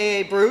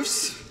 AKA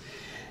Bruce.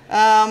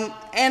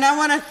 And I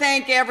want to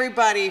thank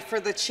everybody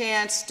for the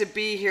chance to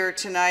be here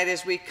tonight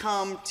as we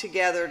come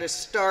together to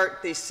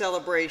start the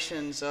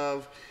celebrations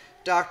of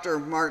Dr.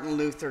 Martin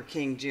Luther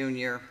King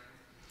Jr.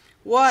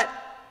 What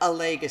a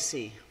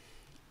legacy.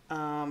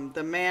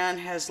 The man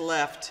has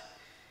left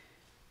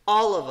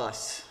all of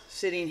us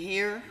sitting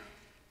here,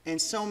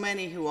 and so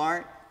many who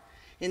aren't,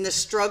 in the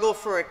struggle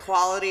for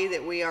equality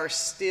that we are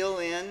still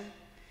in.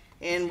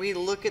 And we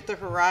look at the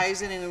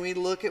horizon and we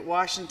look at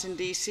Washington,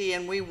 D.C.,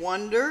 and we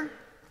wonder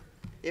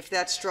if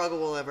that struggle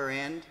will ever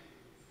end.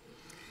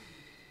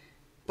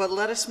 But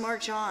let us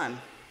march on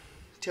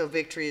till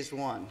victory is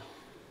won.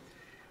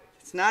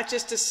 It's not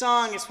just a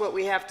song, it's what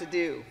we have to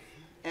do.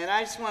 And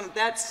I just want,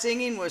 that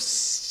singing was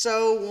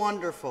so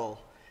wonderful.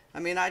 I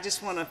mean, I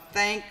just want to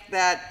thank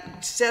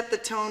that, set the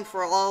tone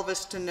for all of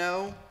us to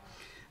know.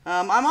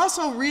 I'm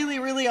also really,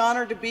 really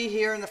honored to be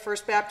here in the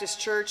First Baptist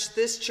Church.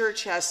 This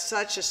church has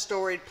such a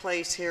storied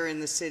place here in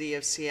the city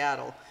of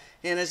Seattle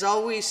and has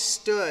always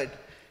stood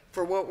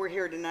for what we're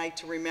here tonight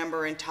to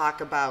remember and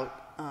talk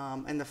about,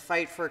 and the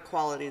fight for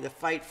equality, the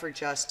fight for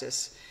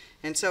justice.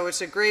 And so it's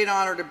a great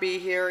honor to be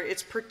here.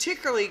 It's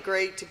particularly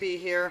great to be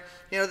here.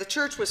 You know, the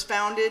church was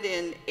founded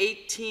in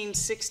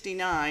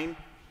 1869.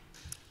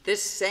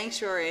 This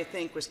sanctuary, I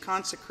think, was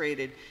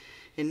consecrated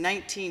in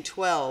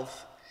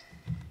 1912.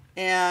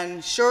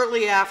 And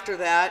shortly after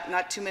that,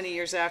 not too many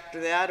years after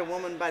that, a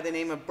woman by the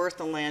name of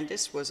Bertha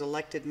Landis was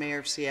elected mayor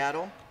of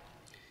Seattle.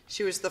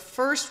 She was the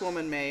first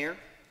woman mayor,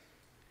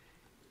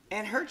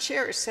 and her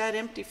chair sat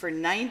empty for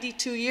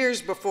 92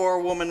 years before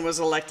a woman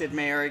was elected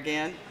mayor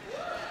again.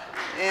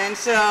 And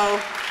so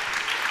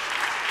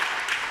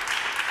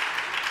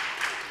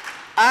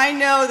I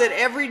know that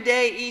every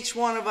day each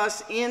one of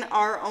us in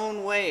our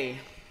own way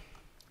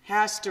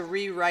has to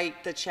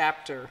rewrite the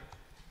chapter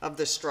of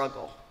the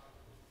struggle.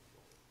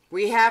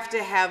 We have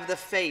to have the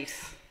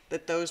faith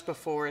that those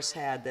before us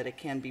had, that it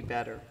can be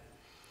better.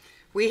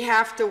 We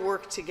have to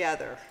work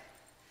together,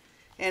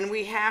 and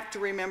we have to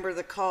remember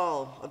the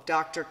call of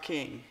Dr.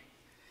 King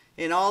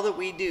in all that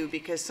we do,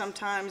 because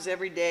sometimes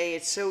every day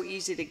it's so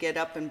easy to get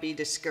up and be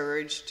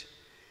discouraged,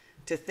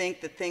 to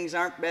think that things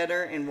aren't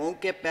better and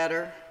won't get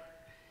better.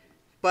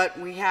 But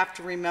we have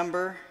to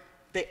remember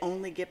they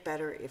only get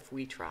better if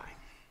we try,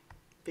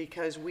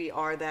 because we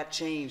are that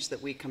change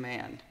that we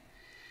command.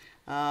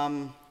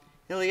 Ilyasah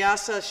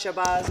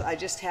Shabazz, I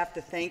just have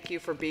to thank you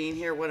for being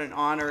here. What an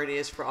honor it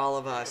is for all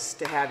of us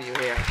to have you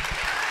here.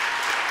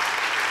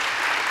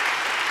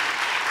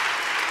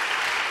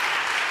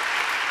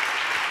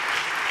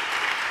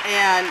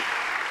 And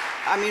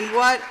I mean,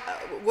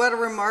 what a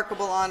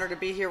remarkable honor to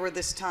be here with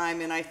this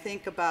time. And I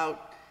think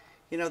about,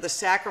 you know, the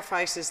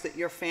sacrifices that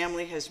your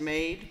family has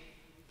made.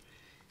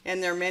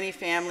 And there are many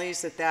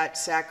families that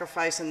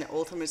sacrifice and the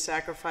ultimate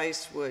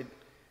sacrifice would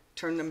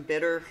turn them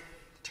bitter,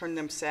 turn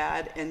them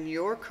sad. And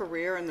your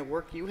career and the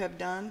work you have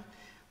done,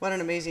 what an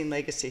amazing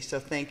legacy. So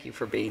thank you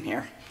for being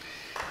here.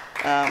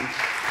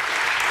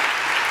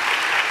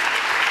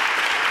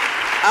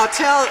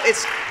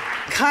 It's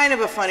kind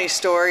of a funny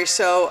story.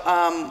 So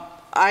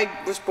I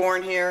was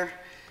born here,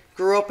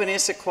 grew up in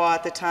Issaquah.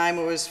 At the time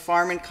it was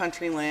farm and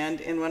country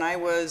land. And when I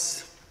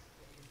was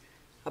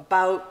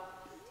about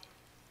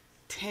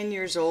 10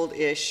 years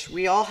old-ish,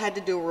 we all had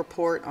to do a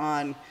report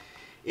on,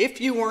 if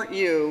you weren't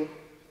you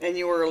and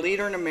you were a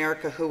leader in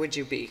America, who would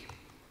you be?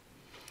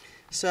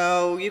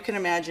 So you can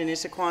imagine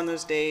Issaquah in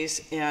those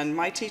days, and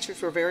my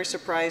teachers were very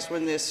surprised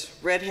when this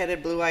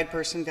red-headed, blue-eyed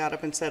person got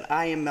up and said,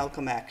 I am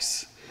Malcolm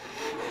X.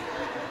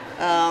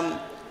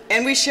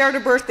 And we shared a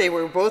birthday.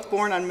 We were both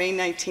born on May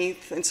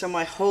 19th, and so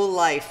my whole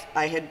life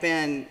I had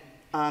been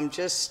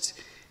just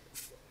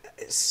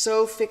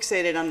so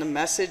fixated on the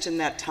message in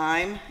that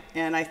time.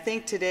 And I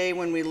think today,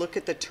 when we look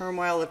at the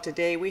turmoil of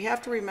today, we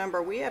have to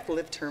remember we have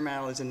lived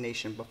turmoil as a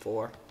nation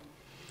before.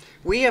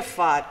 We have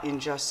fought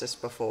injustice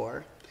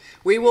before.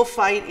 We will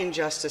fight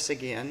injustice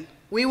again.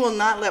 We will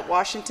not let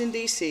Washington,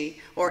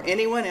 D.C. or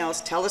anyone else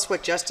tell us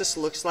what justice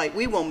looks like.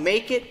 We will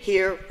make it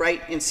here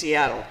right in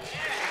Seattle.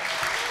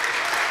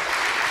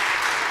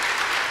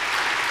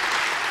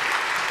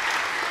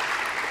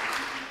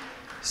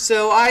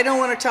 So I don't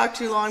want to talk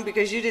too long,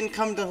 because you didn't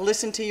come to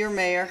listen to your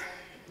mayor.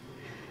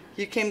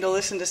 You came to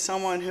listen to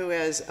someone who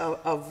has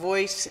a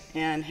voice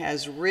and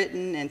has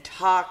written and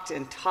talked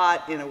and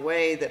taught in a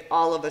way that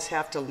all of us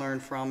have to learn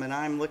from, and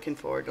I'm looking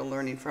forward to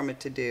learning from it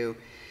to do.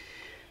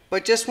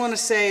 But just want to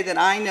say that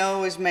I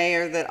know as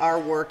mayor that our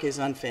work is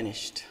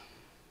unfinished.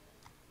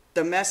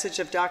 The message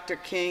of Dr.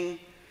 King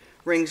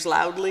rings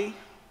loudly,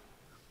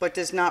 but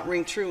does not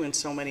ring true in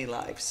so many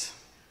lives.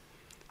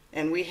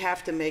 And we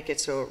have to make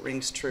it so it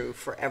rings true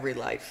for every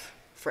life,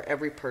 for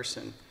every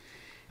person.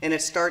 And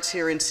it starts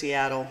here in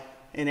Seattle,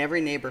 in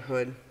every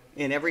neighborhood,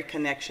 in every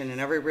connection,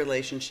 in every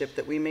relationship,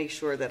 that we make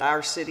sure that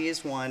our city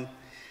is one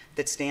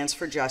that stands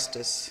for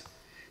justice,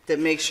 that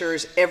makes sure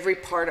every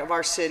part of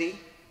our city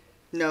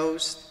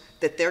knows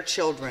that their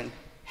children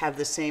have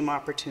the same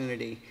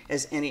opportunity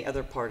as any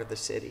other part of the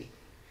city,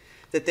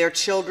 that their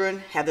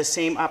children have the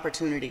same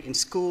opportunity in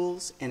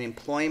schools and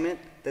employment,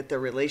 that their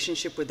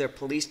relationship with their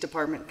police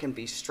department can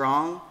be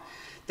strong,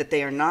 that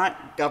they are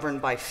not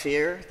governed by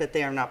fear, that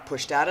they are not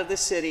pushed out of the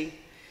city.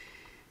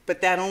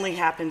 But that only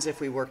happens if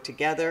we work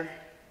together.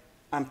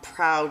 I'm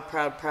proud,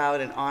 proud,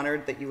 proud and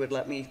honored that you would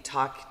let me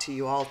talk to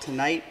you all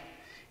tonight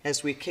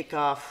as we kick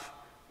off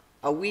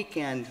a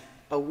weekend,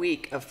 a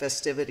week of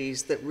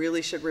festivities that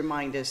really should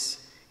remind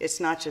us it's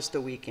not just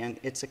a weekend,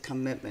 it's a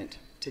commitment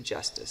to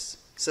justice.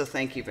 So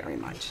thank you very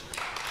much.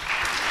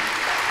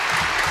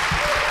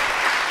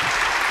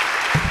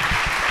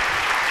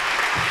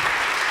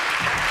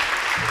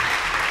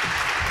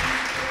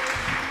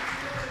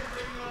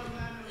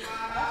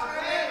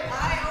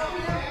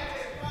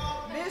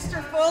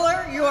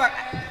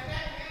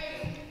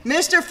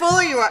 Mr.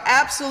 Fuller, you are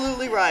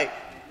absolutely right.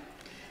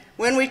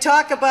 When we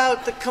talk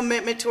about the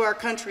commitment to our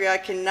country, I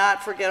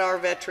cannot forget our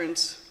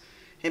veterans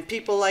and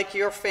people like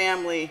your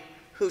family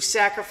who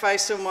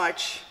sacrifice so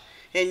much,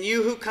 and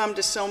you who come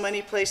to so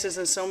many places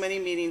and so many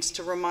meetings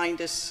to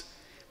remind us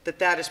that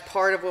that is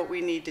part of what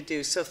we need to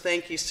do. So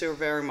thank you so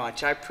very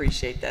much. I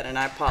appreciate that, and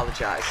I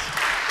apologize.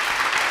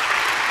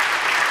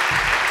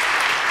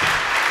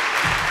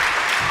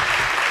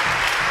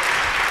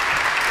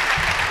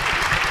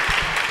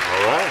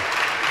 All right.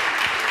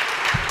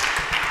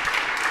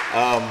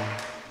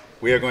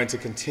 We are going to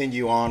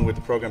continue on with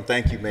the program.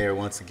 Thank you, Mayor,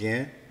 once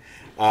again.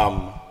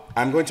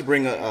 I'm going to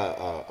bring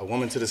a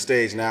woman to the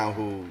stage now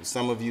who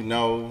some of you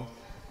know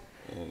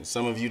and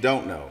some of you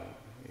don't know.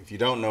 If you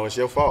don't know, it's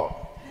your fault.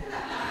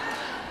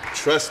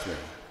 Trust me,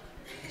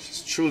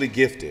 she's truly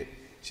gifted.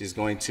 She's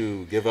going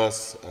to give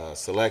us a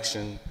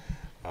selection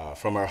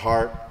from her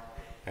heart,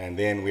 and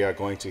then we are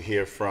going to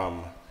hear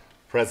from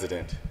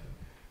President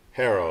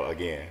Harrell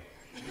again,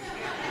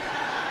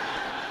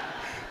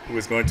 who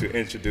is going to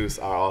introduce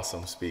our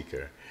awesome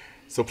speaker.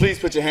 So please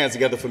put your hands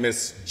together for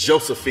Miss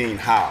Josephine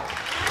Howe.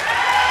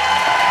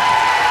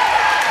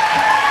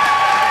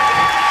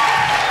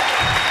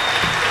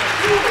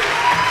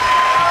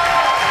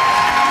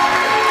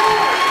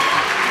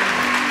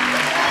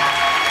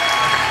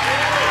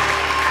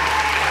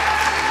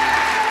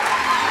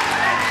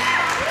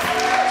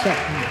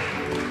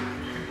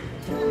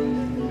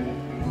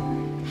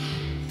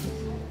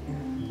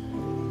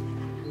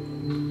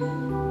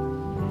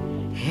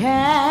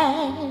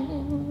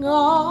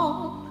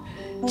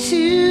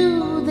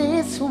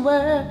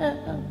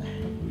 world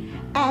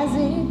as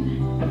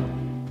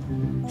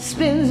it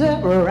spins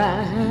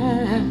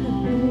around.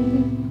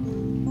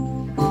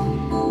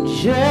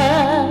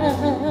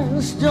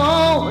 Just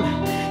don't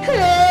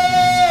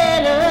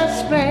let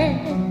us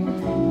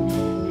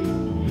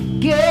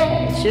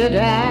get you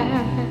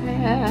down.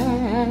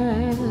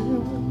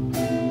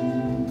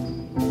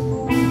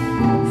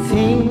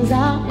 Things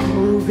are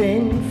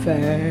moving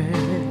fast.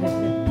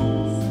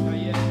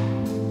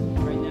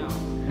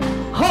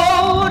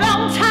 Hold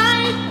on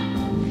tight,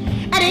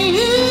 and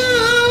you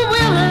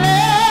will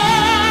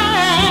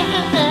last.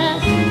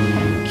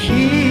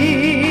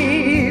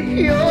 Keep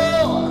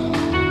your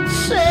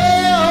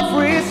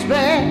self-respect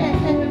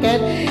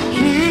and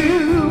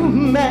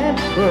human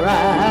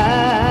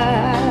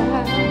pride.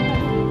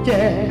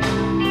 Yeah.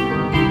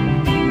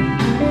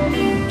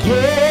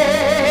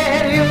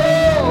 Get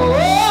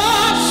yourself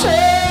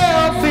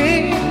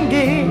in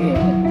gear.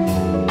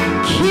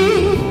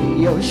 Keep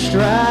your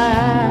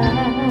stride.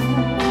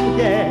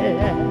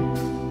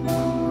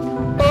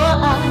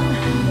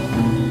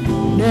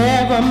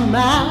 Never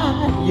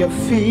mind your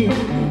fear.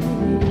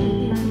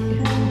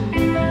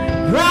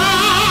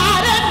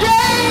 Brighter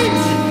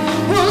days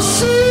will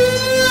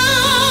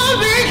soon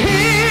be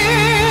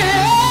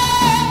here.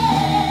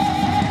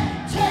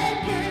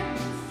 Take it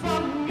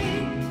from me,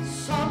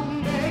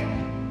 someday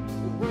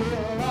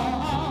we'll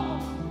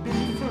all be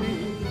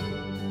free.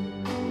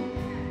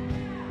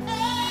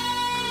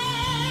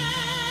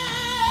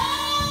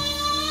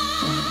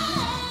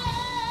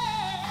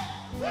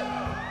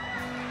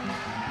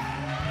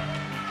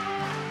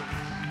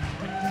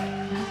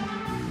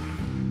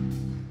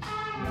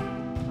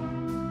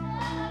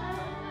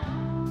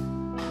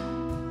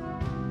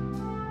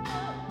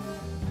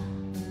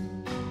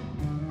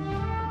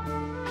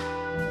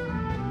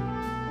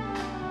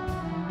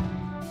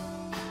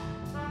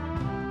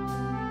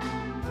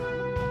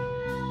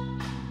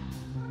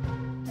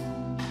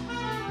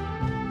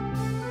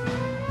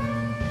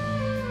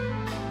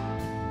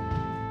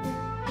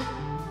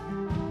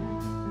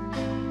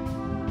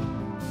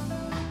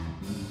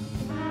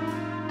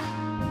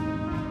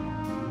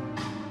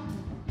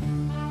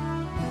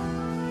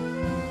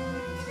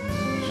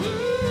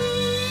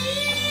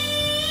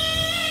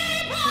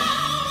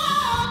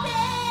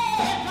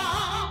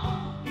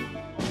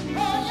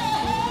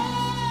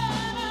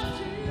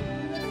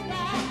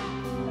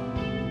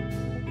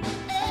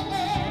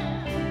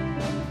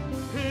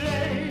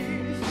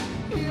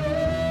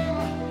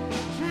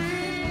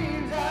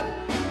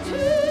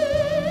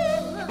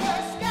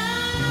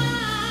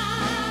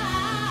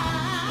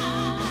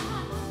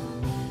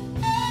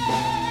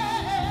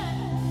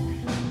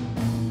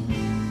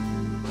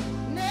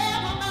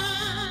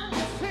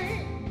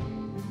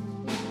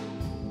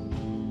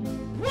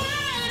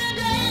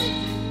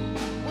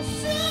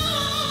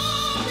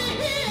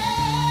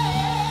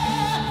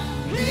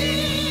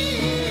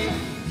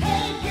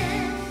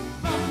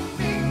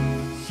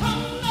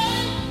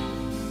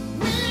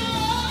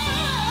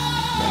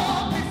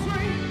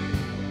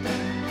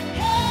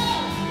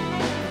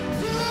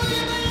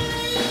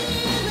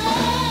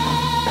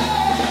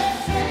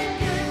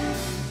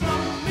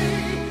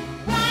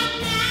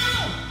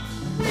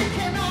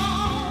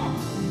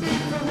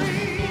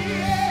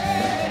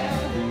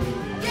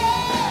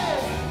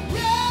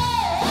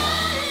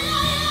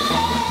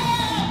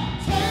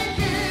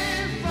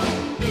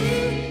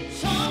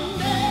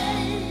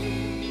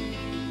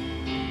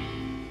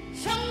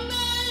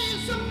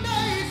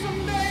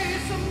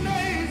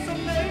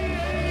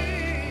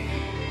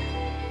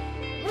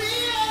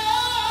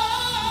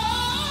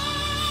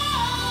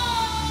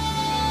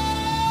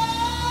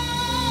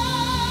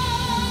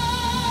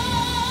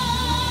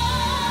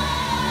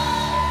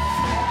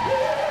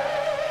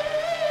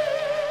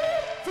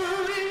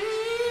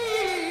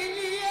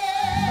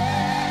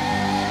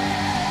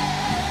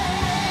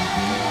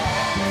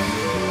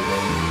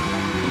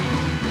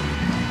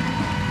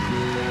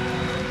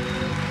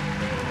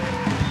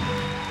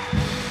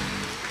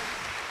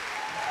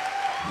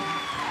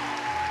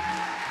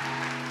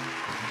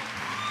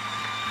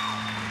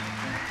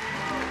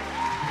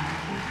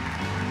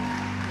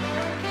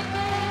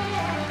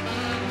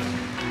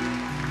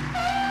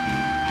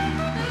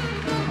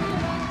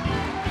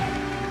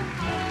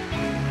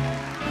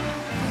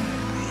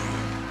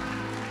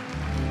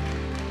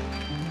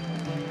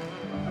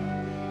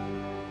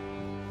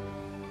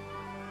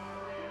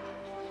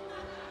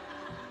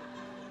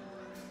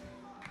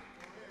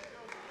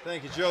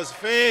 Thank you,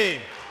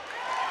 Josephine.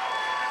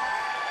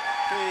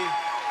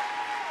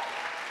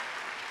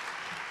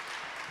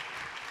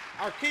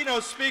 Our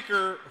keynote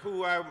speaker,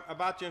 who I'm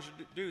about to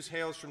introduce,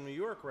 hails from New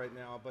York right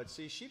now, but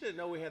see, she didn't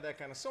know we had that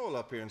kind of soul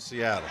up here in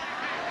Seattle.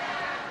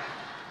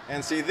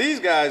 And see, these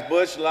guys,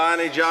 Butch,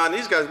 Lonnie, John,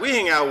 these guys, we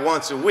hang out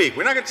once a week.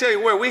 We're not going to tell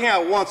you where, we hang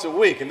out once a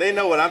week, and they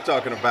know what I'm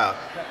talking about.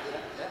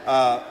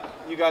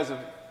 You guys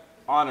have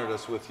honored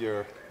us with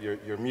your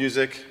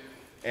music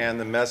and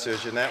the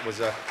message, and that was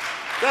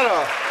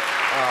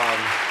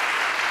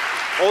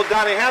old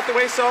Donny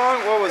Hathaway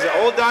song? What was it?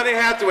 Old Donny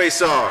Hathaway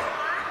song.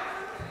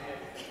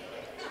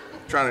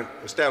 trying to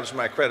establish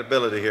my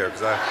credibility here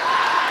because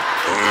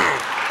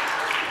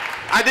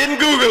I didn't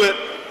Google it.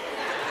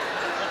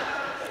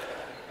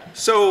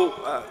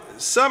 So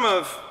some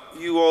of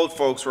you old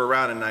folks were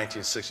around in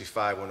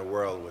 1965 when the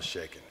world was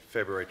shaken.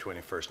 February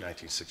 21st,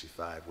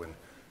 1965, when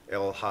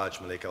Malek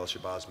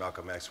Shabazz,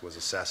 Malcolm X, was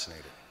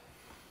assassinated.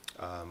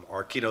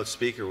 Our keynote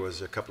speaker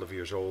was a couple of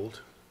years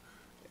old,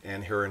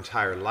 and her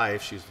entire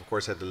life, she's of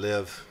course had to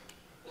live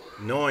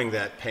knowing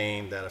that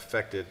pain that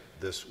affected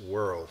this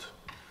world,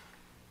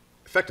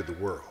 affected the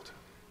world.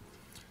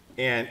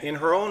 And in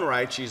her own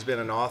right, she's been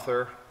an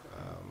author,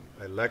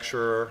 a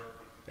lecturer,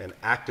 an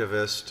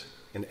activist,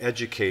 an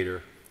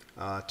educator,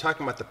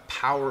 talking about the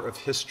power of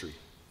history,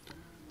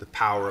 the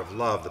power of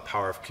love, the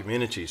power of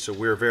community. So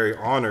we're very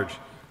honored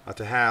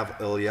to have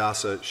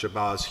Ilyasah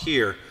Shabazz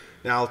here.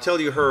 Now I'll tell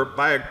you her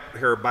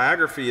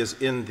biography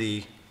is in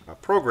the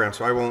program,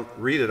 so I won't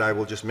read it. I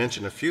will just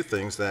mention a few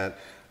things that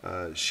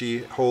she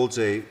holds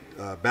a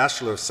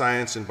Bachelor of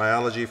Science in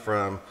Biology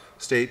from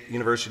State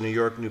University of New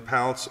York, New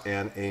Paltz,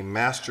 and a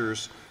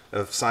Master's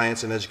of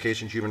Science in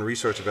Education Human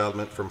Resource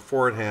Development from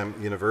Fordham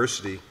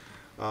University.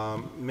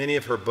 Many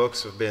of her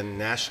books have been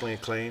nationally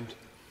acclaimed.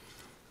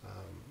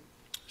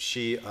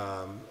 She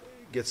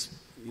gets,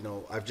 you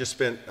know, I've just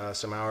spent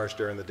some hours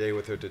during the day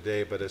with her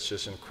today, but it's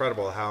just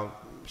incredible how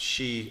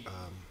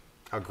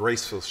how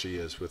graceful she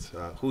is with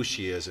who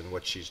she is and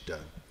what she's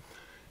done.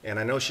 And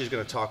I know she's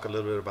going to talk a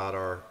little bit about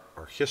our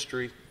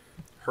history,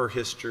 her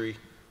history,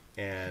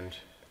 and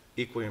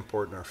equally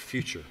important, our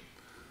future.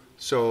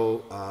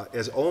 So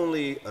as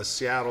only a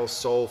Seattle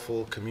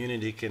soulful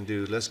community can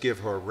do, let's give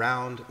her a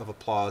round of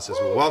applause as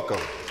we welcome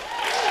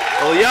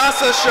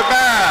Ilyasah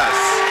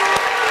Shabazz.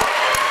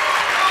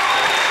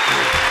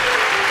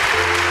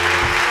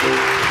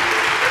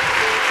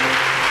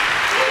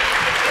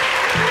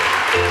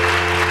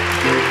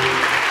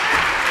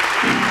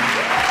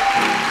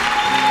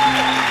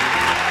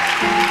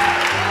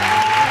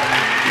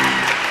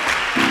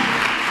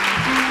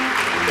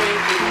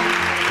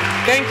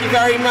 Thank you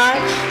very much.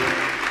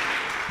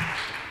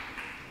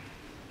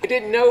 I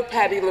didn't know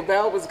Patti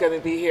LaBelle was going to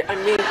be here. I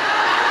mean,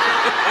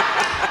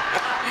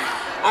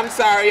 I'm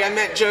sorry, I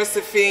meant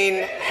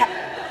Josephine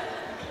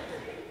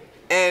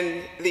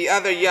and the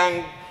other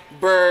young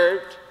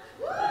bird.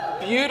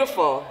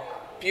 Beautiful,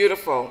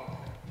 beautiful.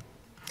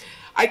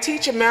 I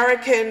teach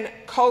American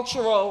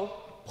cultural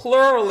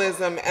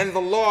pluralism and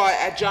the law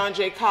at John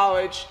Jay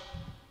College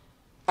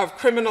of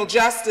Criminal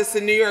Justice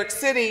in New York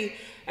City.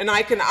 And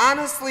I can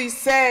honestly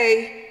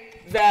say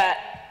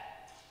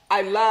that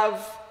I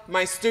love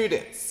my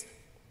students.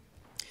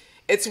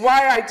 It's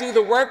why I do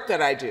the work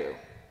that I do.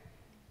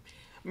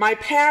 My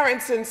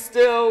parents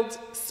instilled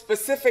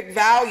specific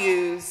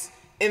values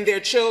in their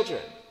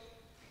children.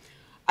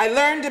 I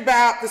learned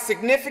about the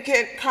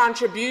significant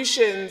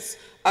contributions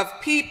of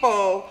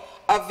people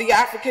of the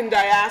African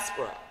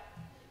diaspora.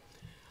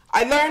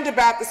 I learned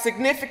about the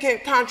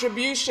significant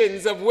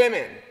contributions of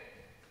women.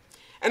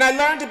 And I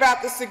learned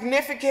about the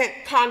significant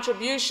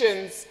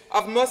contributions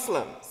of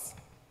Muslims.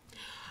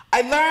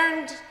 I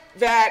learned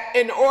that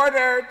in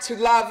order to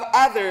love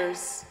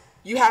others,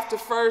 you have to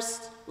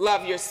first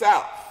love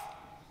yourself.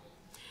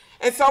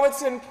 And so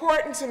it's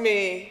important to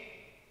me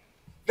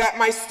that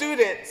my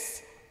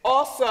students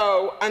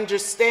also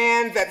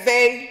understand that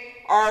they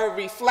are a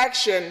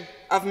reflection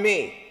of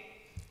me,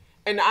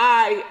 and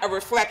I a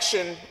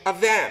reflection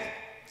of them,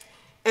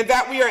 and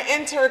that we are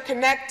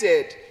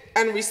interconnected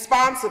and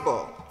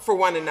responsible for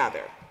one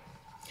another.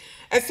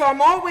 And so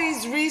I'm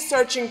always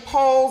researching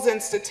polls and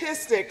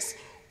statistics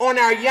on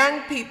our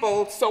young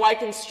people so I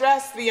can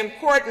stress the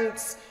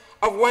importance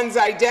of one's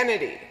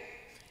identity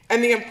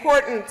and the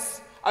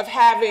importance of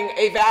having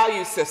a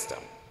value system.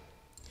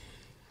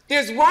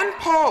 There's one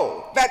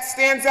poll that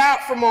stands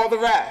out from all the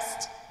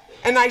rest,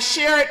 and I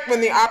share it when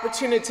the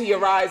opportunity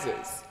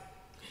arises.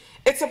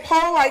 It's a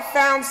poll I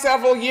found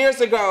several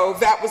years ago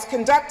that was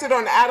conducted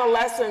on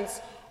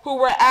adolescents who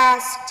were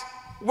asked,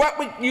 "What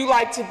would you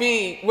like to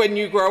be when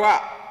you grow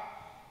up?"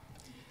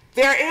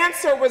 Their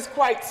answer was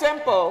quite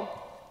simple,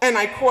 and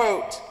I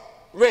quote,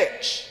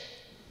 "Rich."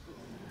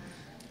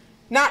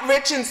 Not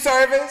rich in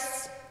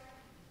service,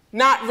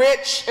 not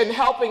rich in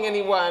helping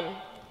anyone,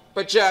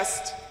 but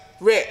just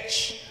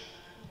rich.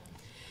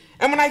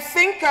 And when I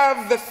think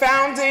of the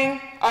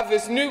founding of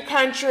this new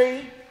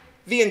country,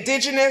 the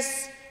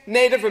indigenous,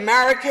 Native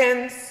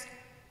Americans,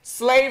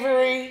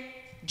 slavery,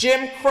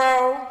 Jim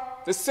Crow,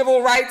 the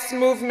civil rights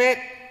movement,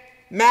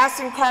 mass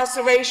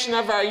incarceration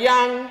of our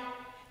young,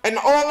 and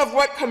all of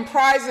what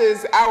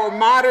comprises our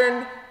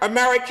modern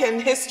American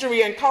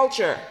history and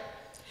culture,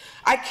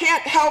 I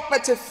can't help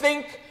but to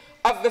think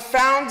of the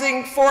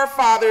founding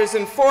forefathers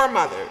and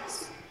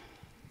foremothers.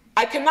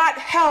 I cannot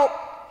help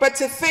but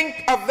to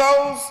think of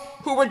those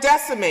who were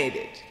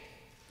decimated,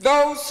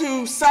 those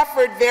who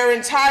suffered their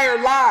entire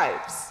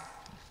lives,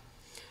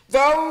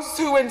 those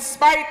who, in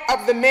spite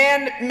of the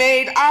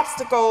man-made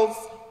obstacles,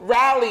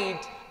 rallied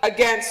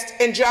against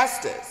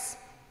injustice,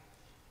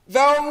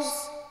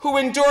 those who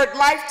endured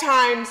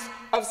lifetimes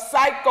of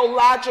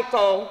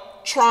psychological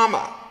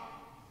trauma.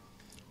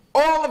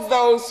 all of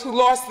those who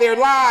lost their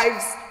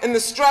lives in the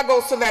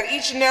struggle so that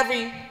each and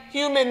every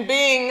human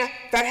being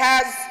that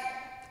has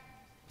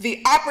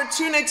the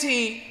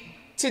opportunity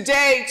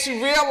today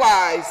to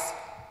realize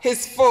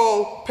his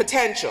full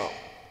potential.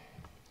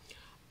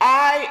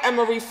 I am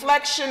a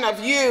reflection of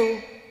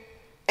you,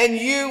 and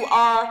you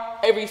are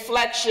a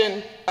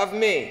reflection of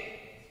me.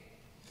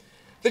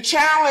 The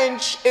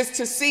challenge is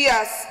to see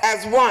us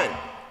as one,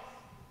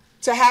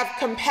 to have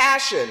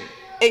compassion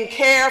and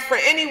care for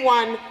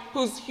anyone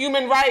whose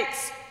human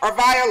rights are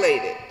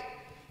violated,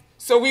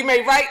 so we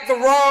may right the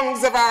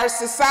wrongs of our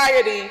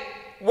society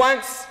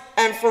once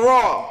and for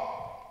all.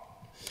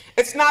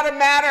 It's not a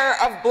matter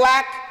of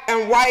black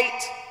and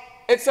white,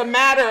 it's a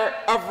matter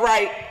of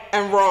right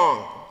and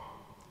wrong.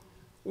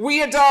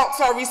 We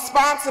adults are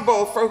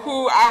responsible for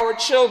who our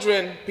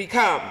children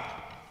become.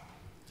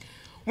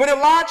 When a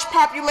large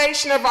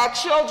population of our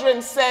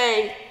children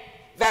say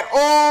that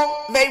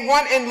all they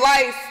want in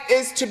life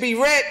is to be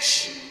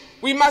rich,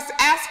 we must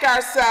ask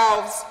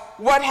ourselves,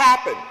 what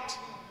happened?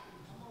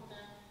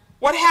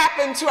 What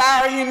happened to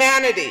our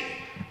humanity,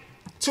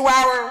 to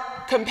our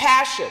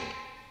compassion?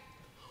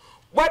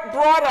 What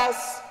brought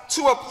us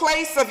to a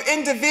place of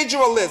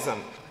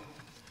individualism,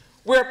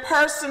 where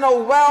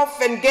personal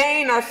wealth and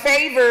gain are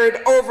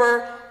favored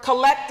over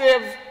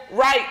collective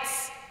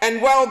rights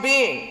and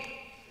well-being,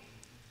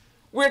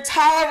 where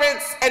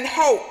tolerance and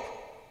hope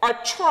are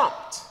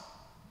trumped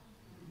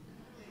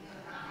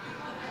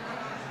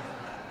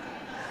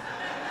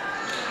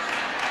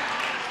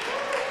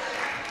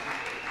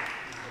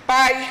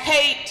by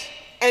hate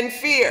and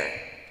fear?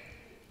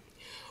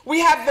 We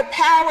have the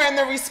power and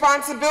the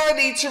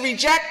responsibility to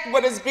reject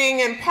what is being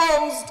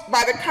imposed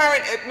by the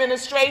current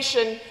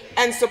administration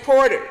and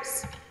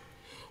supporters.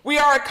 We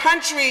are a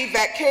country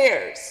that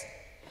cares,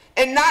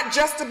 and not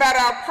just about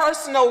our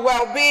personal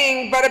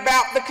well-being, but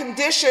about the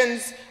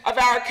conditions of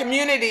our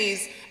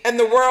communities and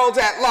the world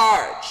at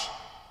large.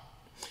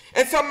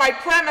 And so my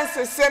premise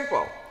is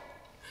simple.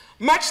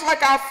 Much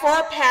like our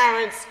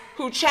foreparents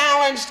who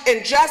challenged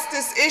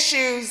injustice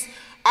issues,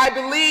 I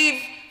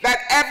believe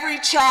that every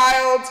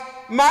child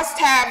must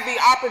have the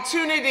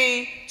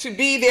opportunity to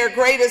be their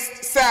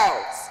greatest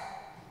selves,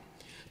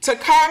 to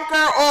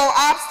conquer all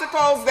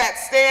obstacles that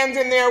stand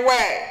in their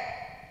way,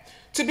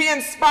 to be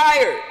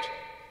inspired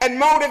and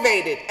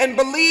motivated and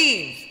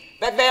believe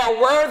that they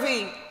are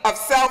worthy of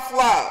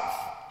self-love,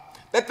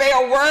 that they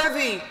are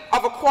worthy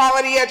of a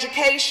quality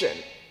education,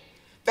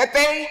 that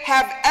they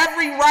have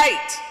every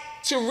right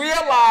to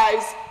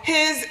realize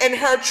his and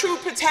her true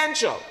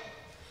potential,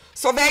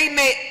 so they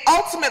may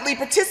ultimately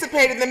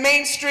participate in the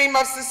mainstream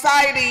of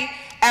society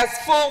as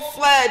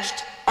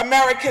full-fledged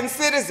American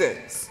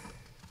citizens.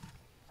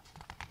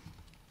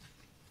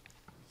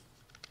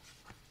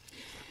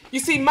 You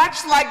see,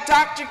 much like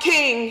Dr.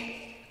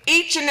 King,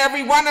 each and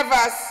every one of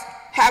us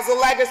has a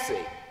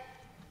legacy.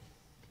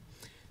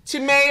 To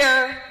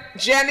Mayor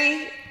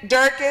Jenny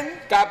Durkan,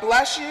 God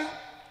bless you.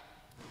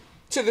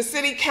 To the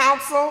City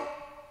Council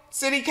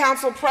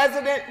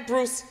President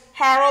Bruce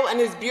Harrell and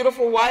his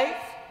beautiful wife.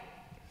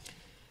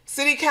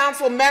 City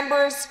Council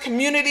members,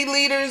 community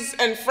leaders,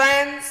 and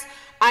friends,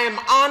 I am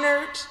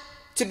honored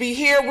to be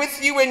here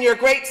with you in your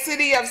great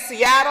city of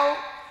Seattle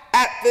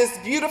at this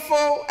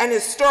beautiful and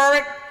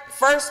historic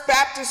First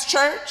Baptist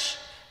Church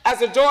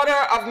as a daughter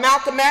of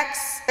Malcolm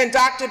X and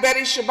Dr.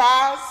 Betty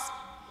Shabazz,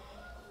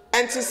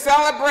 and to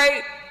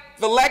celebrate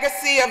the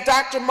legacy of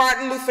Dr.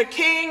 Martin Luther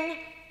King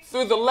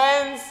through the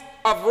lens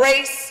of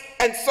race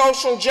and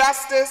social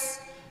justice,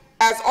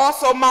 as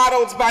also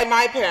modeled by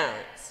my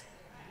parents.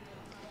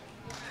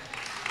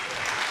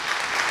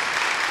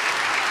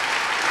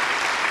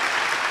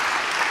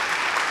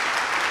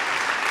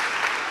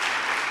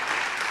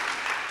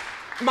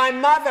 My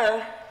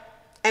mother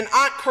and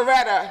Aunt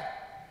Coretta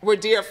were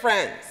dear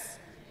friends.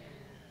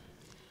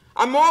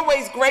 I'm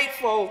always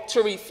grateful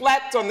to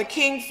reflect on the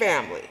King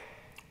family,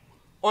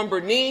 on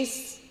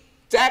Bernice,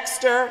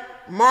 Dexter,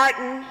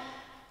 Martin,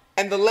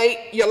 and the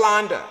late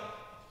Yolanda,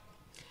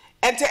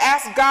 and to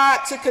ask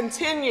God to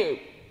continue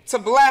to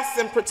bless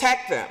and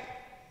protect them.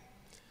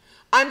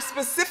 I'm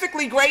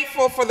specifically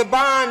grateful for the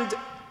bond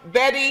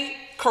Betty,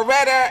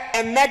 Coretta,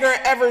 and Medgar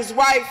Evers'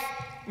 wife,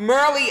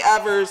 Merle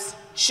Evers,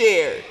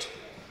 shared,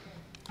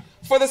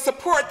 for the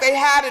support they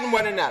had in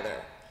one another.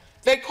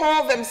 They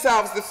called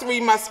themselves the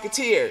Three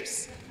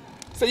Musketeers.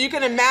 So you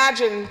can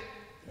imagine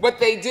what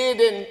they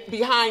did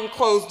behind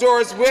closed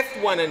doors with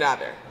one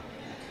another.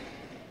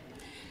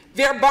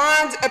 Their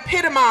bond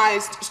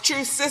epitomized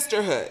true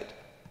sisterhood.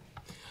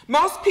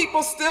 Most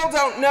people still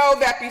don't know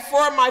that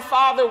before my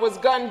father was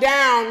gunned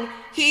down,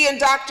 he and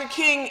Dr.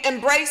 King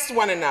embraced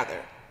one another.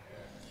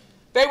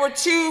 They were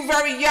two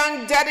very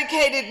young,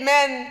 dedicated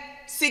men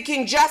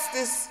seeking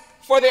justice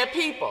for their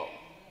people,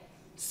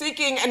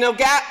 seeking an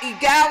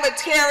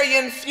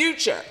egalitarian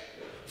future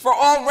for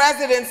all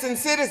residents and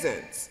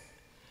citizens.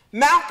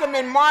 Malcolm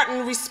and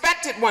Martin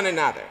respected one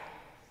another.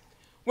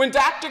 When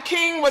Dr.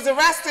 King was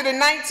arrested in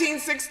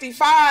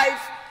 1965,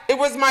 it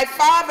was my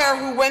father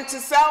who went to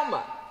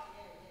Selma.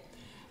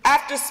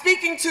 After After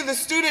speaking to the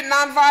Student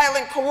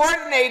Nonviolent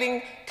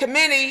Coordinating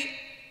Committee,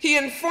 he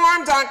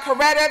informed Aunt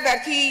Coretta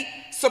that he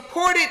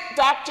supported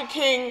Dr.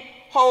 King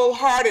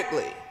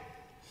wholeheartedly.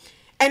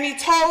 And he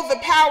told the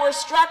power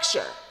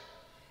structure,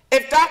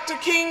 if Dr.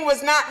 King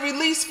was not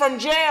released from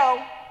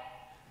jail,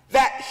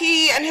 that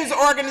he and his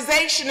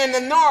organization in the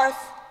North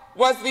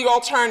was the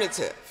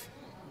alternative.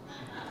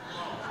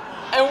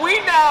 And we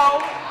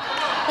know,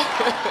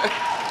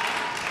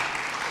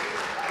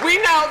 we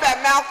know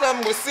that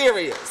Malcolm was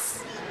serious.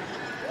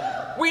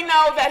 We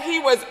know that he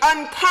was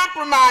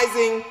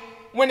uncompromising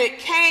when it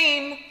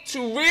came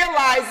to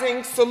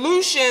realizing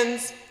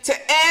solutions to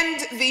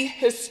end the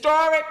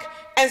historic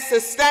and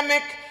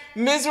systemic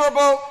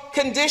miserable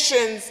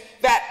conditions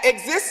that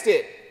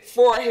existed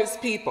for his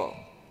people.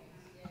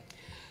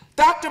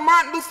 Dr.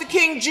 Martin Luther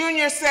King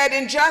Jr. said,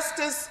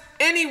 injustice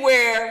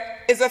anywhere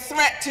is a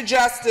threat to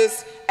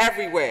justice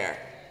everywhere.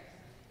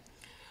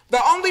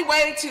 The only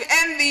way to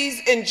end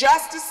these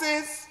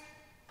injustices,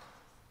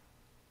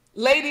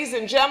 ladies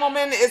and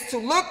gentlemen, is to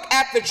look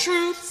at the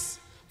truths,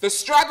 the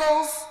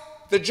struggles,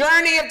 the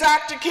journey of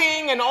Dr.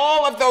 King and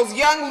all of those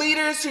young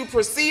leaders who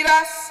precede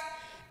us,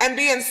 and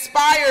be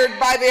inspired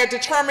by their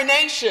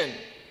determination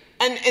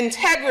and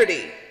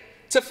integrity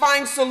to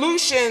find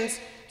solutions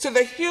to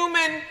the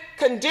human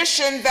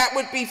condition that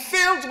would be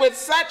filled with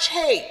such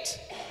hate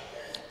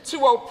to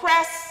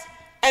oppress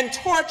and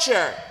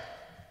torture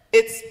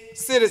its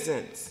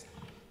citizens.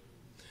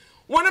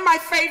 One of my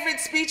favorite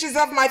speeches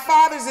of my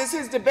father's is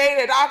his debate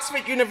at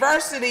Oxford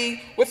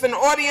University with an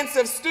audience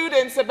of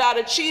students about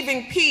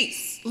achieving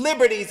peace,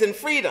 liberties, and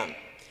freedom.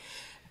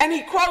 And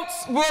he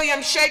quotes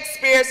William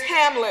Shakespeare's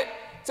Hamlet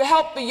to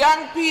help the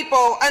young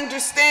people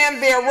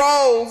understand their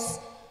roles,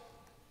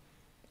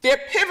 their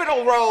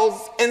pivotal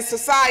roles in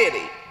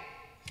society.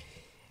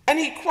 And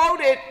he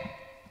quoted,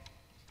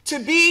 "To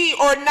be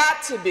or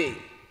not to be,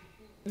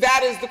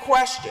 that is the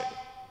question.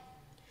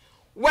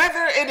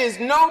 Whether it is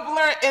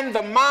nobler in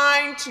the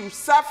mind to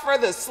suffer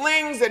the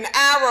slings and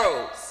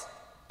arrows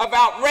of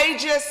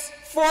outrageous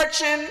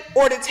fortune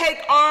or to take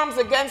arms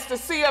against a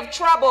sea of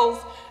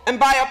troubles and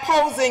by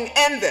opposing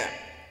end them.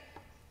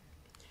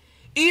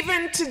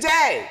 Even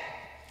today,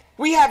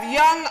 we have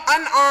young,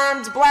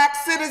 unarmed black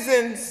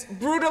citizens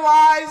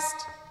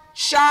brutalized,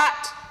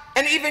 shot,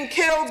 and even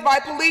killed by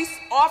police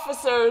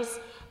officers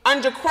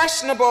under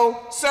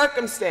questionable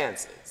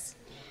circumstances.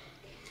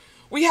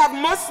 We have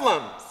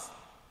Muslims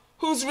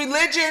whose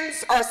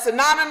religions are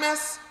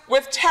synonymous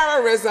with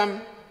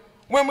terrorism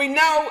when we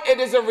know it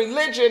is a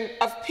religion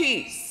of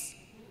peace.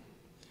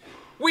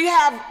 We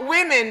have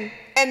women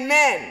and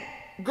men,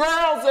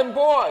 girls and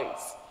boys,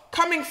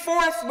 coming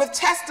forth with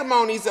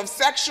testimonies of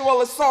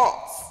sexual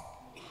assaults.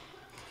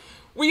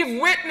 We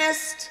have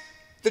witnessed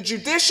the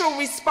judicial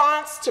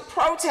response to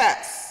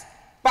protests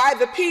by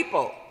the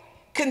people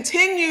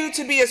continue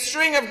to be a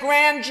string of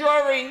grand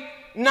jury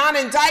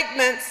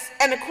non-indictments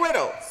and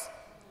acquittals.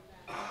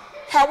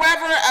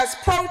 However, as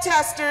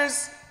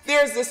protesters,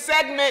 there's a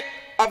segment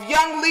of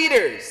young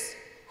leaders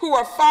who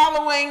are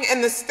following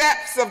in the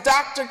steps of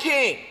Dr.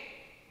 King,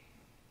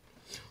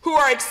 who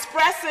are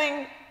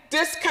expressing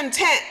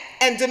discontent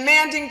and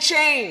demanding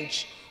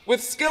change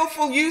with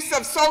skillful use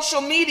of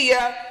social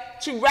media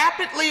to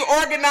rapidly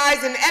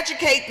organize and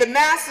educate the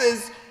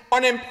masses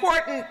on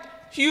important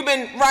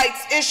human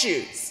rights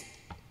issues.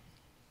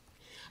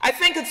 I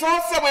think it's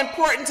also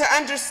important to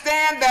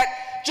understand that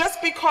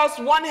just because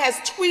one has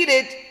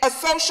tweeted a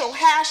social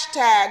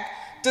hashtag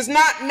does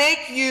not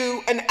make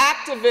you an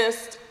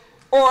activist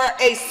or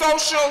a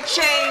social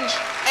change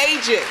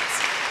agent.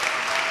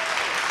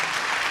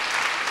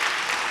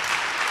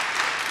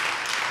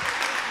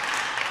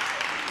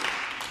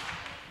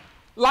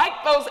 Like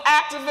those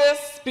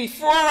activists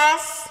before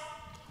us,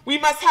 we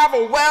must have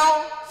a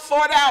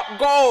well-thought-out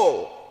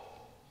goal,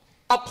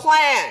 a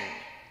plan,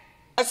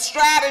 a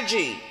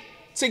strategy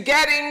to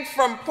getting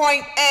from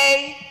point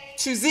A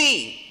to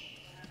Z.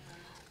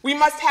 We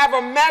must have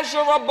a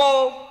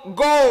measurable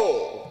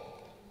goal,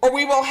 or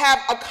we will have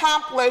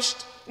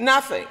accomplished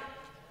nothing.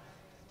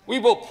 We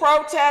will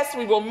protest,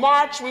 we will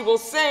march, we will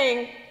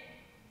sing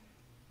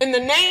in the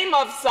name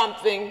of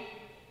something,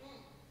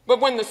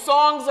 but when the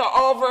songs are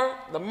over,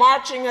 the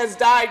marching has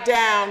died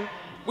down,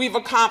 we've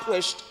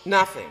accomplished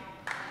nothing.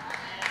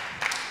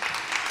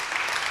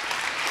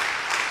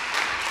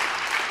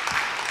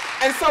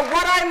 And so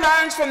what I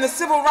learned from the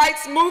civil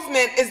rights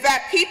movement is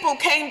that people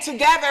came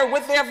together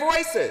with their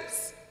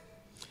voices.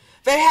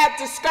 They had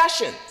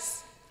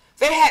discussions.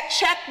 They had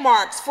check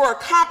marks for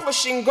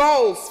accomplishing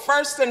goals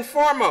first and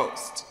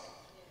foremost.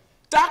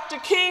 Dr.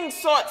 King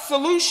sought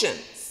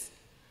solutions.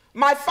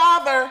 My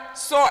father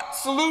sought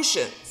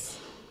solutions.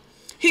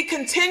 He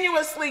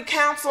continuously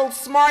counseled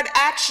smart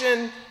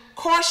action,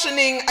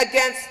 cautioning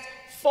against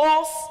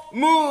false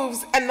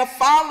moves and the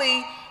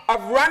folly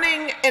of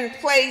running in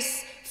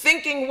place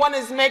thinking one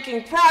is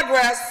making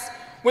progress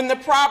when the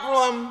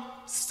problem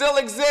still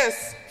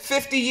exists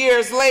 50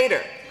 years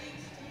later.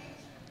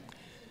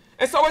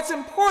 And so it's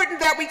important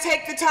that we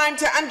take the time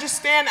to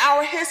understand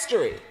our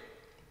history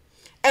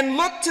and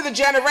look to the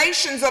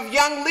generations of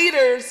young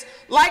leaders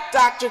like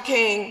Dr.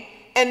 King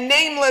and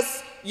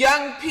nameless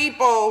young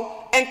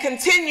people and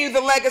continue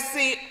the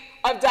legacy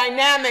of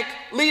dynamic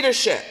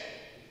leadership.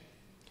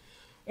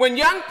 When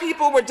young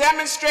people were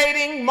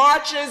demonstrating,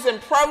 marches,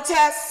 and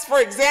protests, for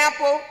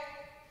example,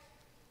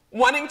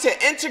 wanting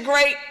to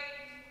integrate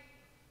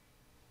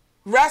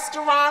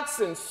restaurants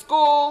and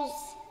schools,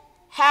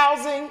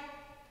 housing,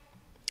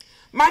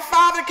 my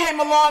father came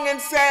along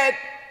and said,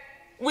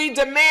 "We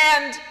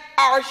demand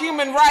our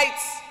human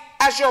rights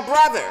as your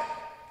brother."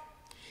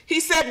 He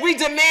said, "We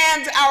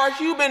demand our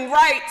human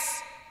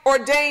rights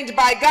ordained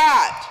by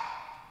God."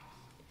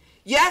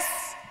 Yes,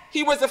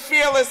 he was a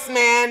fearless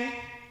man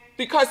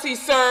because he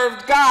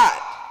served God.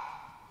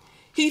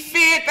 He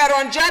feared that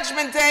on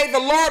Judgment Day, the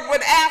Lord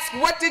would ask,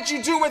 "What did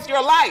you do with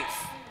your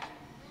life?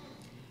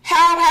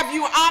 How have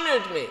you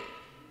honored me?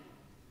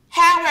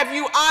 How have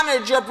you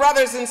honored your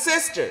brothers and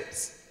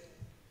sisters?"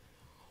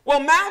 Well,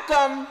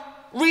 Malcolm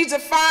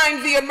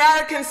redefined the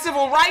American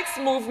civil rights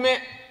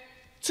movement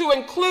to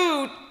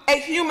include a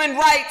human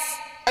rights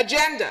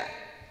agenda.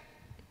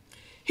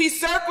 He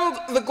circled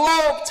the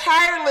globe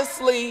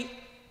tirelessly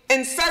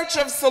in search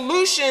of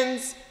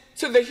solutions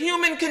to the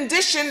human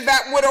condition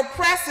that would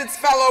oppress its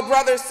fellow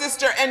brother,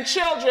 sister, and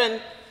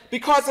children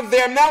because of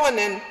their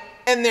melanin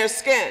and their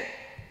skin,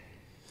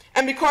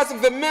 and because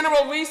of the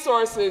mineral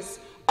resources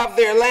of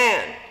their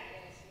land.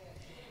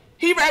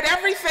 He read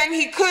everything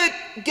he could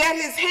get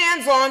his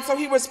hands on so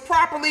he was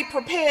properly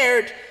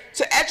prepared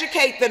to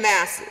educate the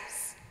masses.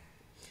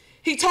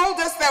 He told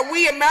us that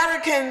we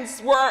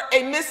Americans were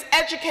a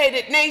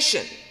miseducated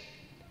nation,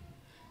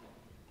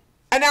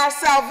 and our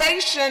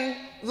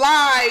salvation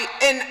lie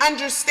in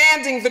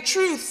understanding the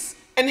truths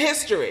in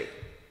history.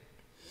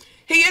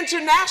 He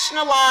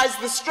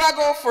internationalized the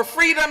struggle for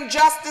freedom,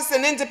 justice,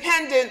 and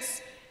independence,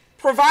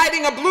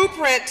 providing a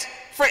blueprint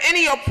for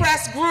any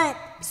oppressed group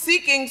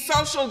seeking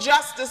social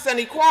justice and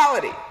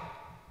equality.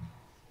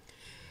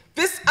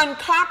 This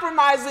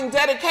uncompromising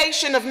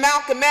dedication of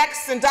Malcolm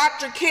X and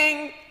Dr.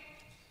 King,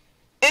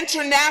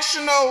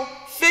 international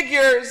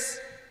figures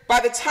by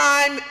the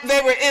time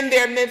they were in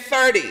their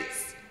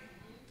mid-30s.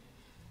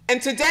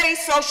 And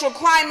today's social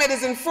climate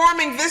is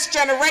informing this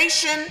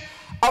generation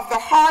of the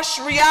harsh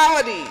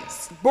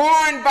realities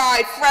borne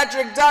by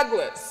Frederick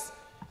Douglass,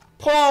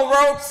 Paul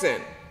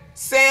Robeson,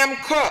 Sam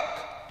Cooke,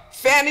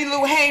 Fannie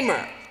Lou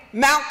Hamer,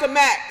 Malcolm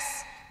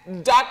X,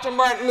 Dr.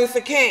 Martin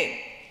Luther King.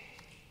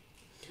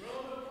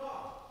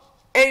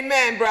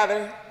 Amen,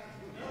 brother.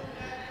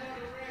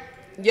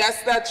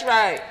 Yes, that's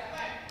right.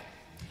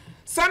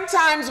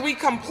 Sometimes we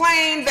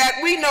complain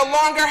that we no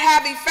longer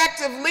have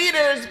effective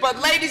leaders, but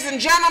ladies and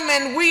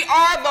gentlemen, we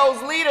are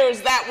those leaders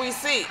that we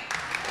seek.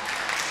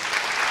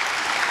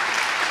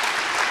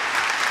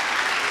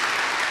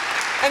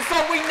 And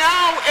so we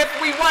know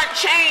if we want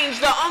change,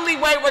 the only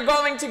way we're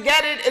going to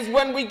get it is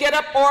when we get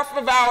up off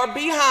of our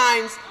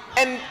behinds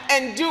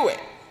and do it.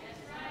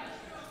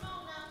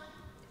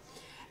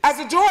 As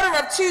a daughter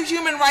of two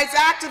human rights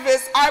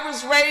activists, I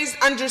was raised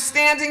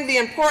understanding the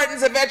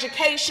importance of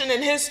education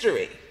and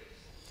history,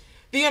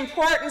 the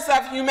importance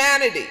of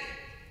humanity,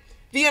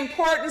 the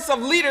importance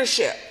of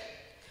leadership,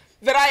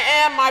 that I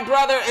am my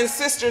brother and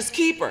sister's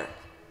keeper.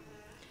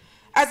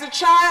 As a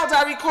child,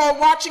 I recall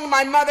watching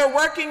my mother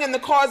working in the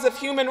cause of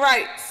human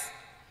rights.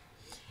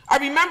 I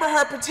remember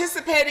her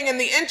participating in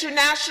the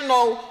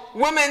International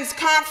Women's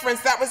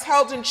Conference that was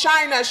held in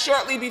China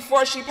shortly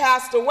before she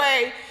passed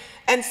away,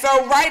 and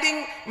so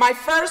writing my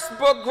first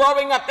book,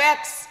 Growing Up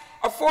X,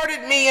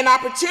 afforded me an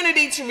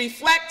opportunity to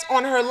reflect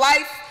on her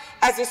life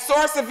as a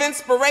source of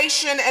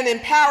inspiration and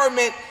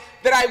empowerment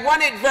that I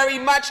wanted very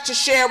much to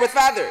share with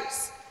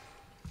others.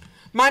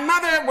 My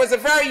mother was a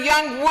very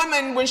young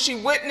woman when she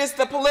witnessed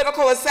the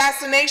political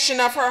assassination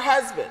of her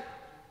husband.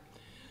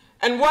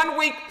 And 1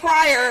 week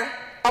prior,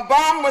 a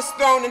bomb was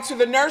thrown into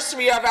the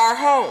nursery of our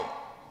home,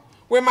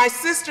 where my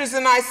sisters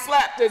and I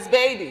slept as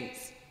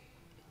babies.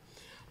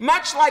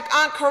 Much like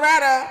Aunt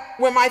Coretta,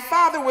 when my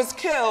father was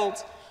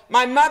killed,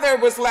 my mother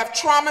was left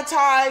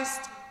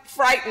traumatized,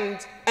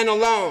 frightened, and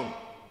alone.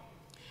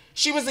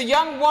 She was a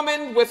young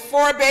woman with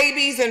 4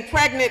 babies and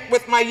pregnant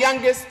with my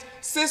youngest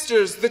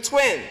sisters, the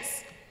twins.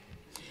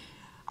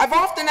 I've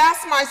often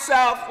asked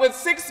myself, with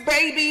 6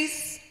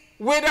 babies,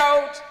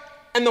 widowed,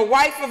 and the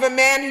wife of a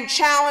man who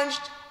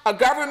challenged a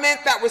government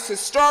that was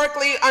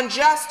historically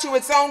unjust to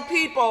its own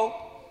people,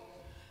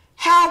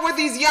 how were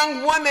these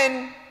young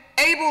women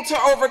able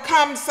to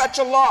overcome such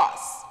a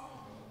loss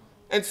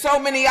and so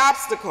many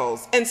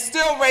obstacles and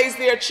still raise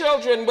their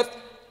children with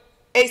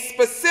a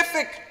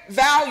specific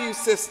value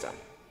system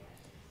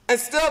and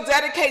still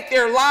dedicate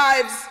their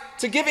lives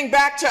to giving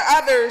back to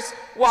others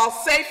while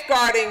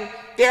safeguarding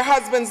their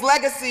husbands'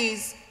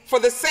 legacies for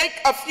the sake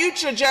of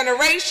future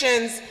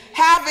generations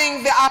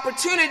having the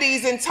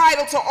opportunities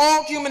entitled to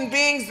all human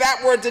beings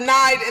that were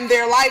denied in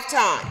their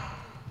lifetime.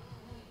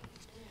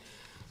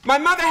 My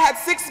mother had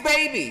 6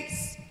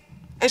 babies,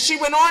 and she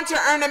went on to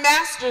earn a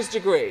master's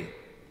degree.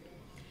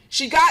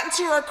 She got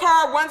into her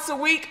car once a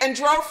week and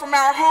drove from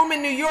our home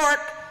in New York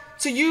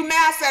to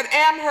UMass at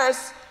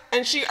Amherst,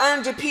 and she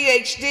earned a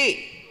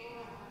PhD.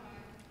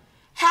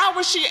 How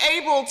was she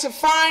able to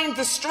find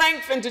the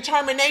strength and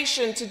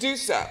determination to do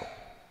so?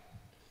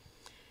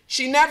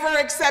 She never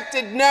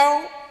accepted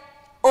no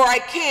or I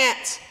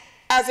can't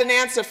as an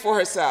answer for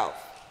herself.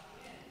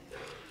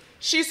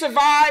 She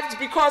survived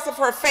because of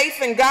her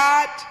faith in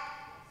God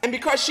and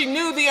because she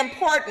knew the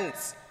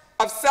importance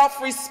of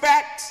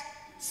self-respect,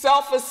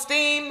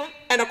 self-esteem,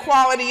 and a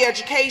quality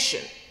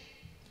education.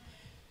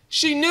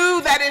 She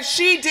knew that if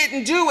she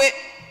didn't do it,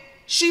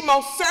 she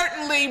most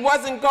certainly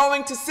wasn't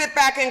going to sit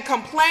back and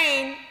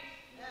complain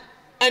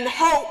and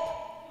hope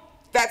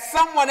that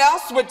someone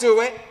else would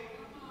do it.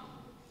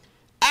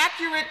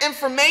 Accurate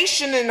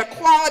information and a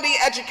quality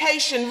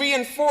education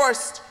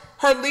reinforced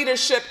her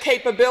leadership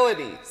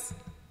capabilities.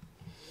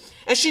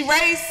 And she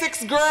raised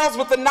 6 girls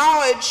with the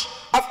knowledge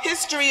of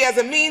history as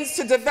a means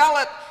to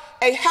develop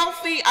a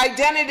healthy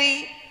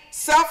identity,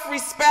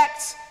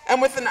 self-respect,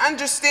 and with an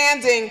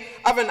understanding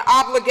of an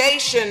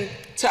obligation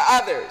to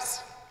others.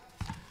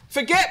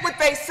 Forget what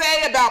they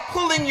say about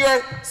pulling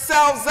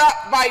yourselves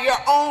up by your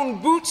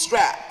own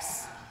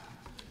bootstraps.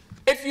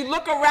 If you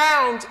look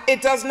around,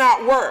 it does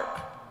not work.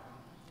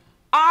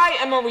 I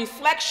am a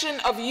reflection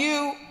of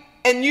you,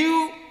 and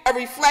you a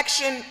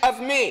reflection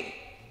of me.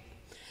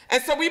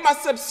 And so we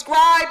must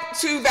subscribe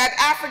to that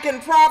African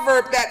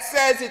proverb that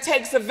says it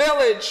takes a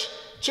village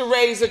to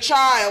raise a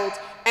child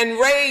and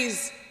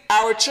raise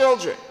our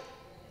children.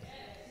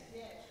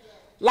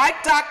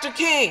 Like Dr.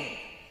 King,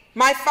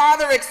 my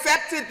father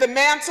accepted the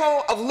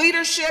mantle of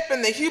leadership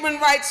in the human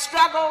rights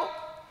struggle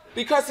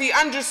because he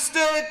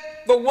understood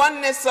the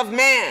oneness of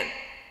man,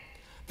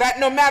 that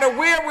no matter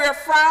where we're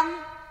from,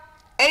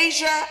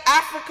 Asia,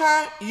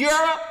 Africa,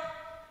 Europe,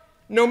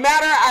 no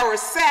matter our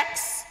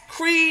sex,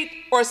 creed,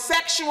 or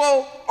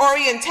sexual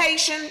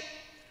orientation,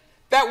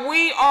 that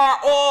we are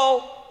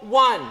all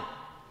one,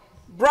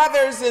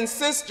 brothers and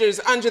sisters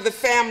under the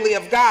family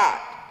of God.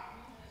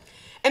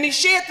 And he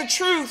shared the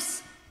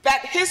truths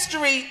that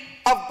history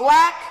of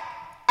Black,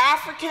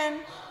 African,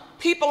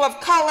 people of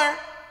color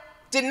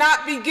did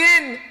not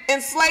begin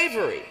in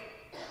slavery,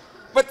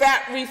 but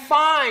that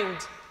refined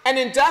and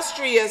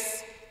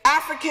industrious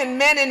African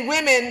men and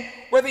women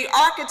were the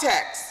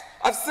architects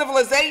of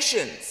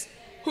civilizations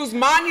whose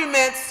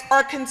monuments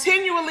are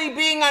continually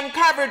being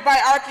uncovered by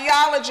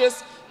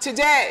archaeologists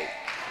today.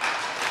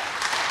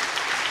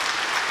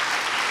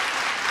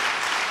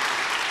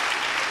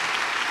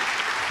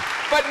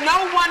 But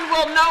no one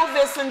will know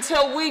this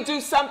until we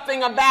do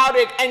something about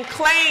it and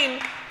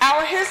claim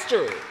our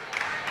history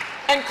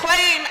and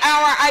claim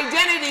our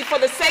identity for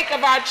the sake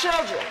of our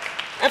children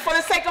and for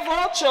the sake of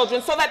all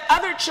children, so that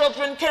other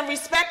children can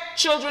respect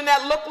children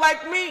that look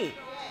like me.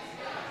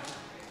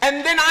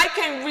 And then I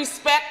can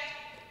respect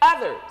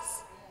others.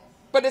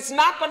 But it's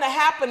not going to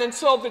happen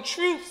until the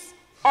truths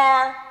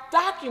are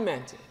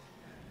documented.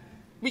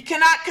 We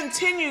cannot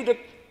continue to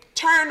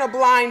turn a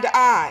blind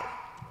eye.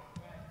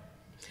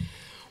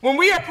 When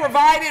we are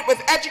provided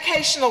with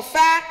educational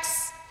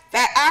facts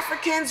that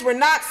Africans were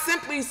not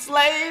simply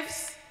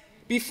slaves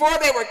before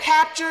they were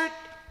captured,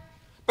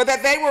 but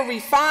that they were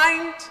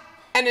refined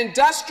and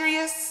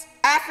industrious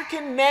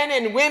African men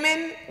and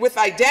women with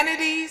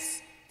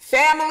identities,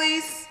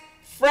 families,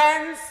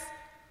 friends,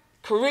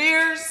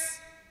 careers,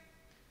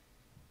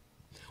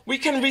 we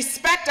can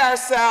respect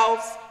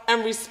ourselves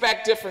and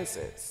respect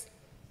differences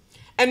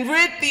and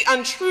rid the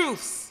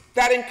untruths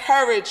that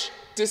encourage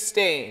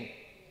disdain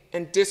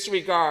and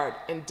disregard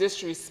and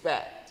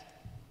disrespect.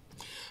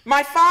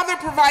 My father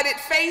provided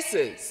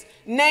faces,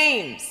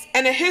 names,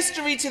 and a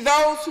history to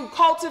those who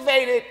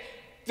cultivated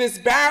this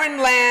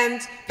barren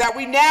land that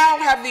we now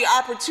have the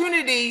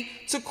opportunity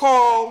to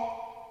call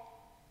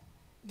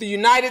the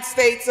United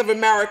States of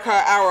America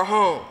our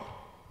home.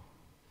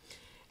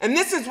 And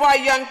this is why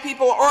young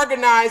people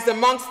organized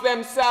amongst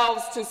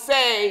themselves to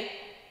say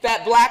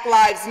that Black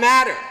lives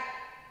matter.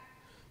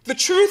 The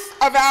truth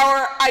of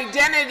our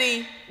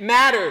identity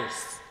matters.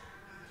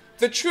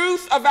 The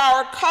truth of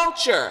our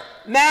culture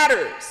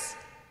matters.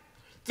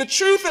 The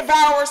truth of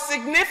our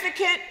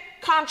significant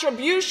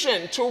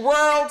contribution to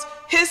world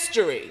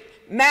history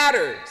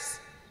matters.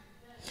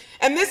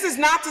 And this is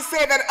not to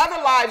say that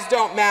other lives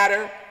don't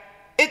matter.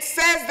 It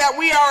says that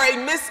we are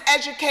a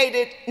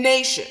miseducated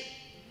nation,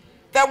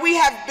 that we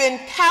have been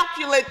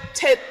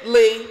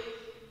calculatively,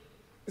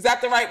 is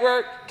that the right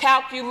word?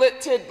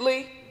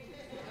 Calculatively?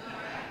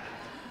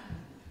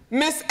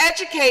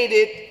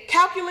 Miseducated,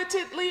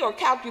 calculatively or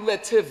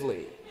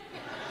calculatively?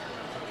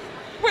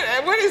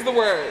 What is the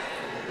word?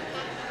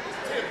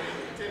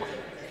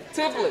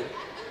 Tively.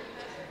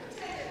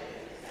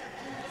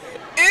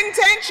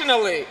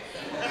 Intentionally.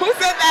 Who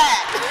said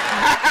that?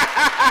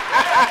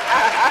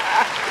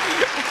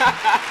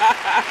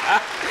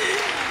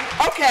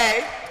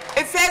 Okay.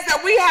 It says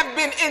that we have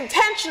been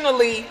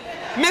intentionally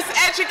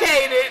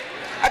miseducated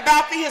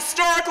about the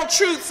historical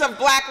truths of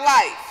Black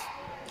life.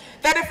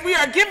 That if we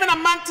are given a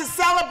month to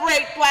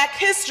celebrate Black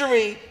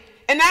history,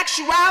 in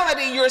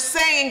actuality, you're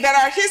saying that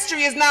our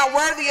history is not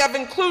worthy of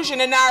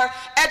inclusion in our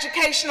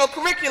educational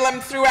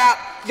curriculum throughout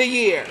the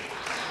year.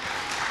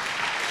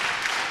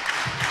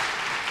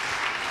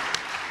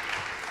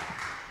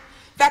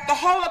 That the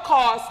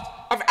Holocaust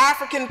of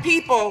African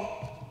people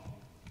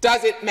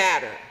doesn't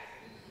matter,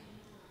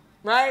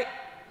 right?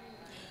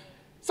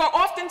 So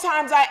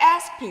oftentimes I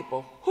ask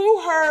people,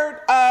 who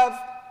heard of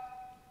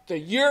the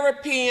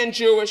European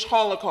Jewish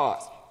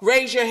Holocaust?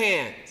 Raise your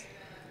hand.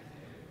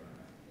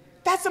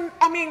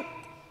 I mean,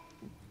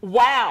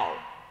 wow.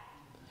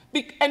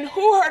 And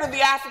who heard of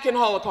the African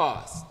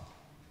Holocaust?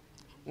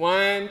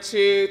 1,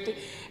 2, 3.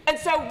 And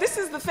so this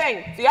is the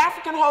thing. The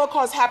African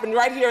Holocaust happened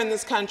right here in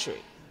this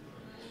country.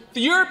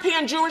 The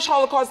European Jewish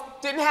Holocaust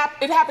didn't happen,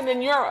 it happened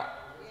in Europe.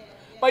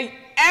 But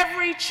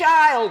every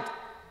child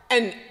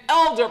and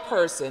elder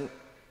person,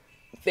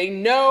 they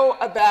know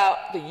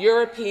about the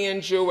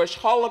European Jewish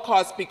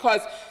Holocaust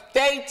because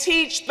they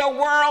teach the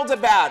world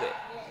about it.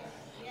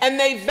 And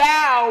they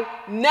vow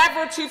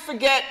never to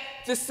forget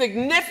the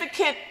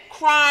significant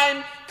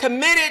crime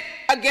committed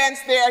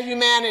against their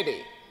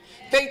humanity.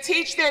 They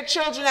teach their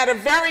children at a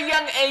very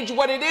young age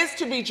what it is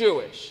to be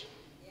Jewish.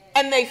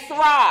 And they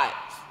thrive.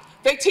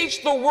 They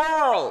teach the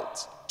world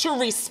to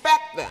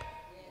respect them.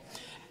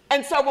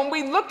 And so when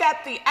we look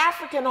at the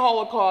African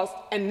Holocaust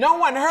and no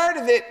one heard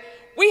of it,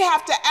 we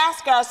have to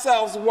ask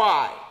ourselves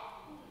why.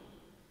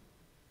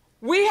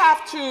 We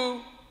have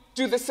to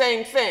do the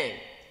same thing.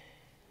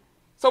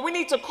 So we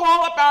need to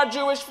call up our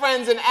Jewish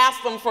friends and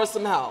ask them for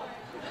some help.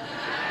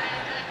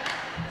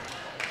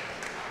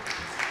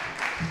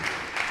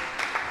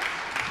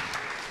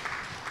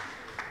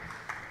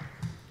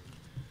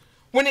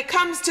 When it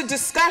comes to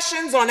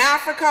discussions on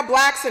Africa,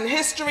 blacks, and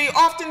history,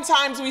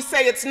 oftentimes we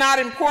say it's not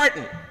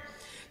important.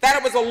 That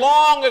it was a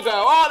long ago.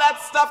 Oh,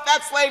 that stuff,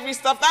 that slavery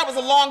stuff, that was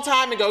a long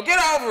time ago. Get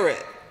over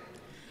it.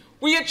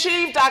 We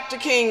achieved Dr.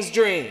 King's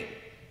dream.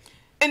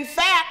 In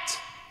fact,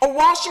 a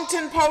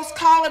Washington Post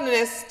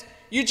columnist,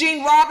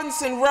 Eugene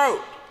Robinson,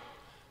 wrote,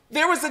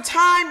 "There was a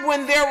time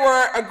when there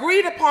were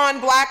agreed upon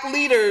black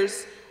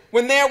leaders,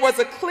 when there was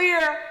a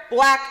clear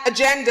black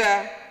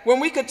agenda, when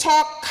we could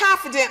talk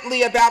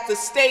confidently about the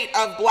state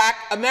of black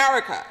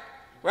America,"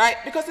 right?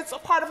 Because it's a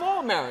part of all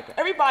America.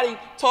 Everybody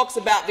talks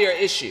about their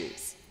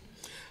issues,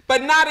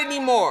 but not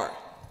anymore.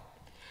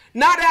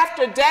 Not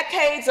after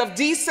decades of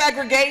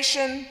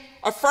desegregation,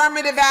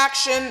 affirmative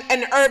action,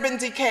 and urban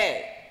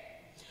decay.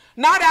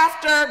 Not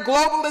after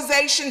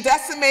globalization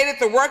decimated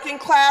the working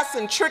class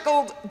and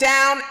trickled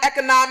down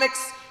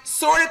economics,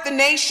 sorted the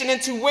nation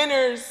into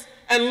winners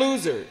and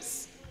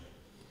losers.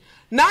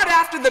 Not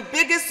after the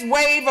biggest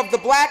wave of the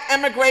black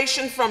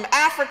emigration from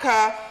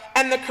Africa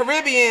and the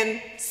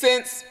Caribbean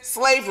since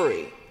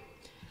slavery.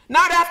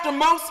 Not after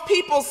most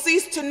people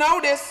ceased to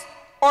notice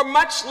or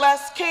much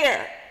less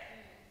care.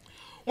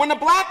 When a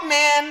black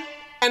man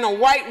and a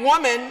white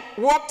woman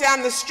walk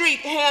down the street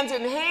hand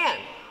in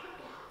hand,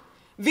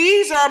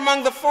 these are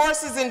among the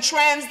forces and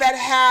trends that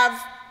had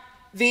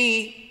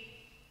the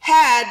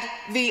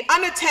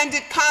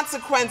unattended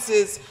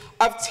consequences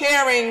of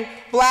tearing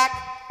black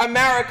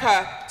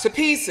America to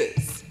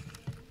pieces.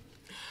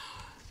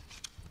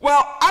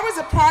 Well, I was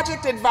a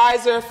project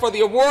advisor for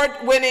the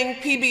award-winning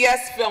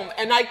PBS film,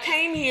 and I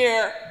came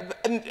here,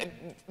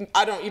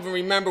 I don't even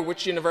remember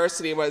which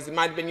university it was. It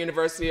might have been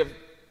University of,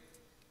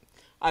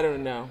 I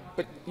don't know,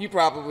 but you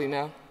probably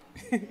know.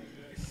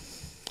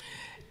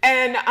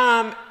 And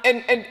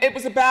it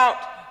was about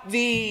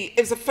it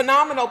was a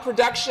phenomenal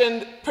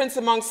production, Prince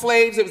Among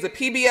Slaves. It was a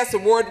PBS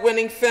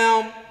award-winning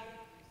film.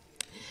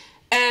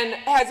 And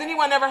has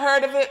anyone ever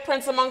heard of it,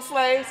 Prince Among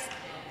Slaves?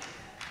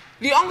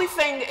 The only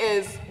thing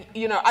is,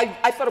 you know,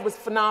 I thought it was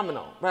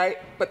phenomenal, right?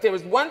 But there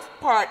was one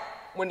part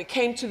when it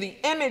came to the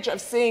image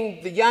of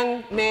seeing the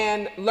young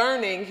man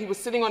learning, he was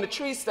sitting on a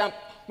tree stump,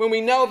 when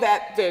we know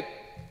that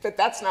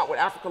that's not what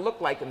Africa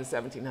looked like in the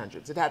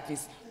 1700s. It had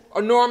these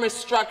enormous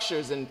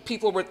structures and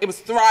it was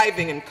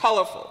thriving and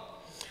colorful.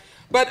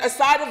 But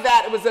aside of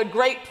that, it was a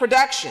great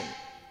production.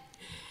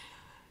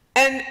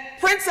 And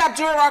Prince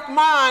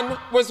Abdul-Rahman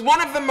was one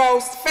of the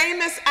most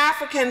famous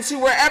Africans who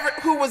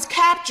was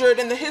captured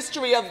in the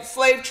history of the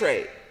slave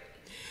trade.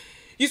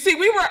 You see,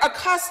 we were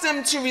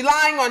accustomed to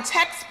relying on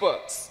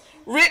textbooks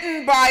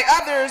written by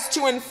others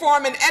to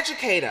inform and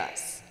educate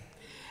us.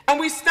 And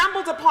we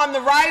stumbled upon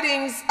the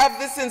writings of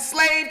this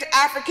enslaved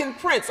African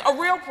prince, a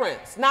real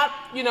prince, not,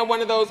 you know,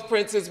 one of those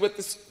princes with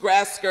the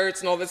grass skirts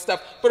and all this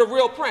stuff, but a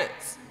real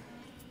prince.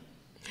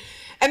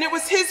 And it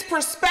was his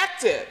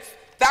perspective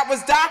that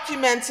was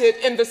documented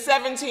in the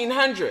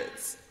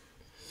 1700s.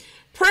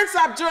 Prince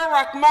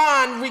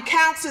Abdul-Rahman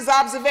recounts his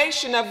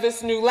observation of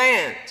this new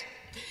land.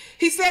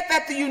 He said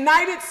that the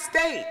United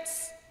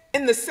States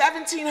in the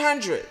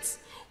 1700s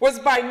was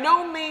by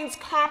no means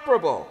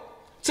comparable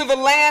to the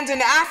land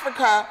in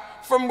Africa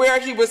from where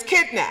he was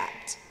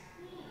kidnapped.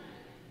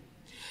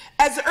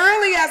 As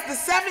early as the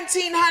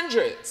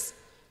 1700s,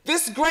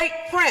 this great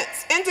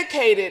prince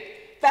indicated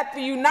that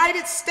the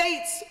United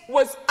States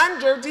was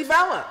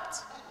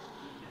underdeveloped.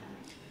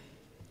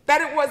 that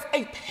it was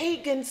a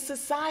pagan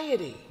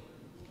society,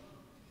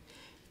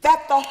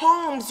 that the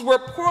homes were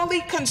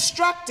poorly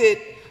constructed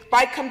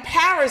by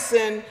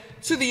comparison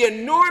to the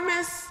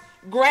enormous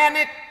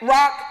granite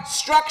rock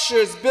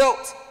structures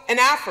built in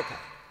Africa.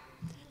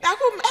 Now,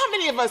 how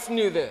many of us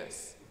knew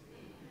this?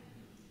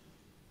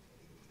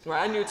 Well,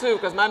 I knew too,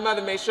 because my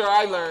mother made sure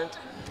I learned.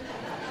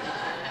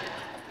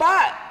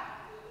 But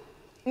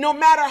no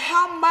matter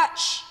how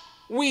much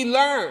we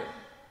learn,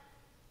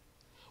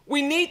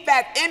 we need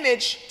that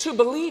image to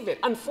believe it,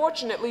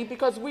 unfortunately,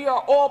 because we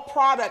are all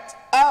product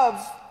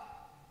of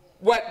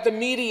what the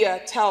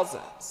media tells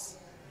us.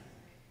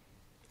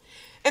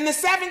 In the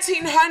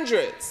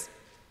 1700s,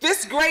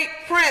 this great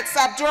prince,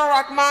 Abdur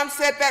Rahman,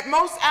 said that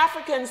most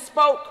Africans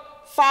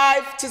spoke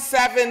 5 to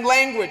 7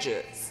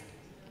 languages.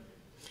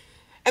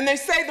 And they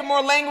say the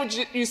more language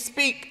you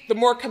speak, the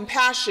more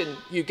compassion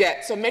you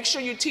get. So make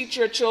sure you teach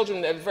your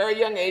children at a very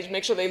young age,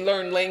 make sure they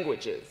learn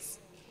languages.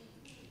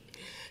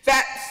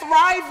 That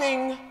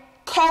thriving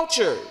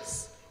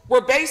cultures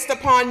were based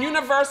upon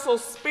universal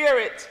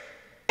spirit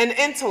and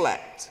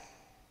intellect,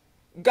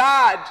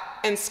 God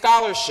and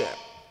scholarship,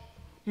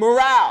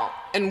 morale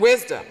and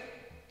wisdom.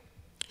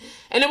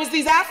 And it was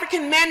these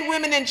African men,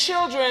 women, and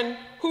children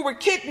who were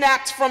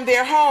kidnapped from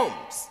their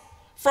homes,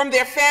 from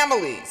their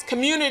families,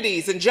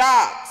 communities, and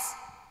jobs.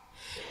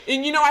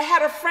 And you know, I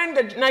had a friend,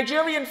 a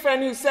Nigerian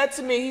friend, who said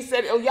to me, he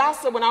said,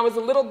 Ilyasah, when I was a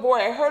little boy,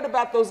 I heard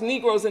about those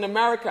Negroes in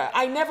America.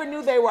 I never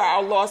knew they were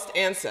our lost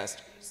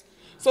ancestors.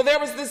 So there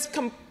was this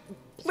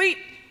complete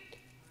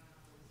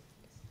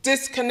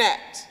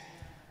disconnect.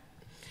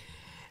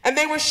 And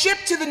they were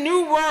shipped to the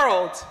New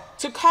World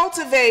to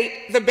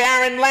cultivate the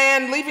barren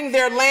land, leaving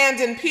their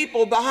land and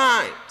people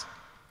behind.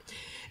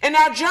 In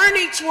our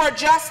journey toward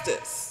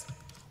justice,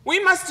 we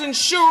must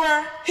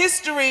ensure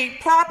history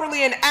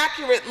properly and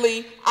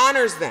accurately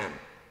honors them.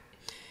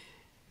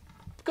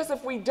 Because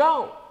if we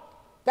don't,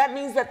 that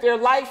means that their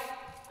life,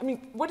 I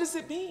mean, what does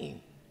it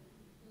mean?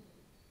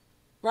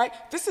 Right?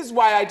 This is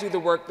why I do the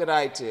work that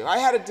I do.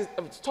 I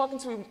was talking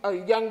to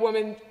a young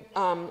woman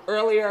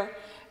earlier,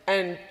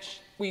 and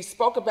we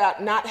spoke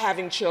about not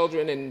having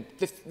children and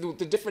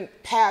the different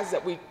paths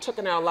that we took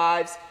in our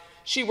lives.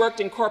 She worked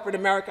in corporate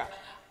America.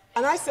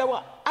 And I said,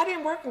 well, I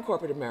didn't work in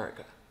corporate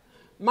America.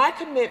 My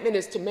commitment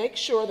is to make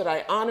sure that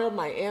I honor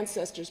my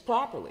ancestors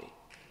properly.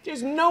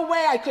 There's no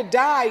way I could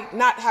die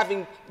not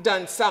having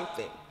done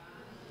something.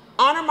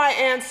 Honor my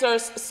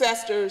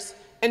ancestors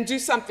and do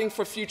something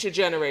for future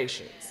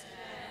generations.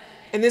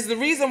 And there's the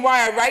reason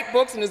why I write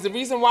books, and there's the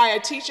reason why I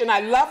teach, and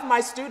I love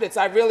my students,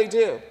 I really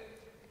do.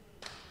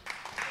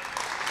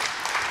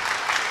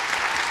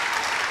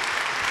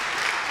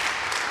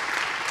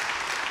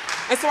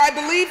 And so I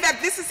believe that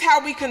this is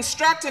how we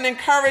construct and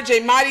encourage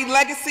a mighty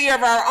legacy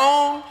of our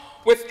own,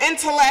 with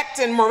intellect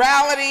and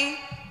morality,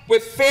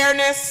 with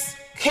fairness,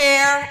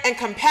 care, and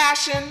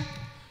compassion,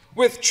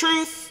 with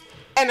truth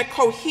and a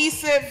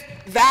cohesive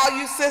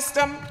value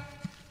system.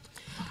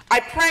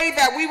 I pray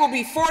that we will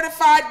be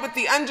fortified with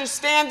the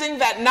understanding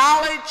that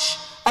knowledge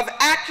of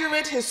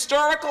accurate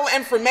historical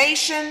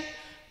information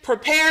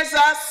prepares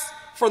us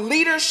for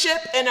leadership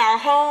in our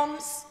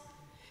homes.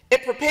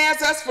 It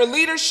prepares us for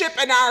leadership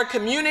in our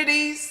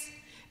communities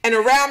and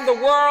around the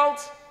world.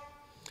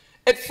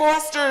 It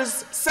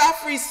fosters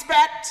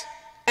self-respect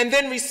and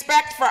then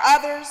respect for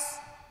others.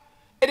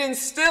 It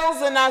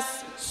instills in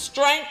us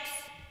strength,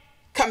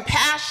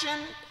 compassion,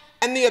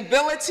 and the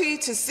ability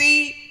to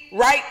see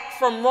right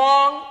from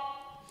wrong.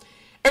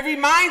 It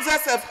reminds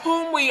us of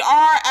whom we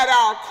are at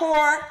our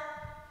core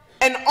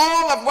and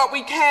all of what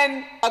we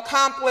can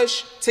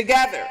accomplish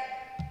together.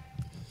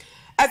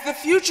 As the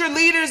future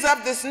leaders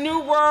of this new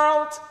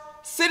world,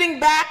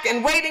 sitting back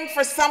and waiting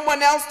for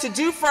someone else to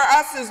do for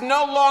us is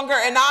no longer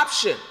an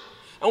option.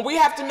 And we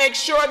have to make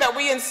sure that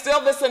we instill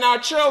this in our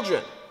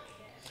children.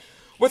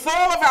 With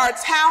all of our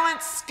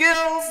talents,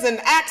 skills, and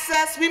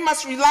access, we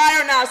must rely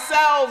on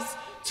ourselves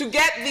to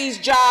get these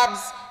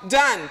jobs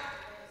done.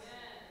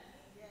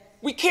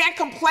 We can't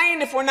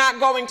complain if we're not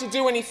going to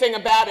do anything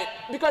about it,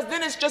 because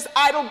then it's just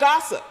idle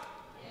gossip,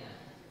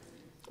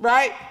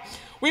 right?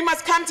 We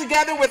must come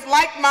together with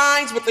like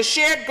minds with the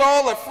shared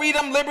goal of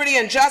freedom, liberty,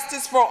 and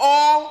justice for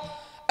all,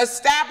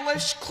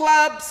 establish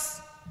clubs,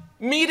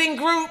 meeting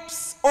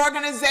groups,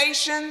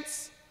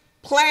 organizations,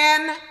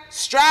 plan,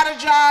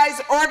 strategize,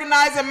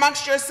 organize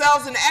amongst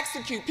yourselves, and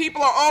execute.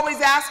 People are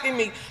always asking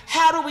me,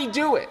 how do we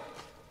do it?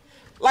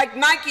 Like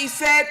Nike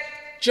said,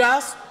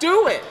 just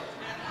do it,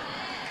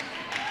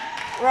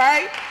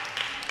 right?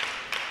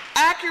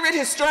 Accurate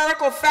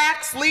historical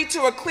facts lead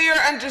to a clear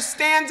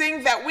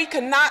understanding that we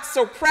cannot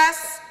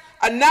suppress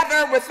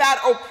another without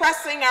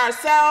oppressing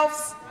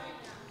ourselves,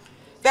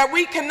 that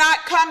we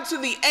cannot come to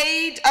the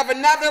aid of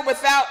another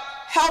without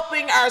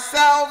helping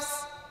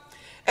ourselves.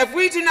 If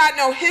we do not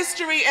know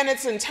history in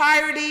its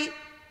entirety,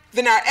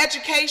 then our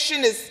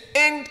education is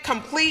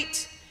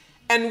incomplete,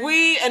 and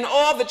we and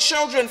all the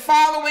children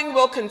following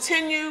will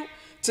continue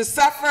to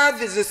suffer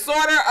the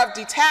disorder of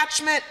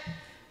detachment,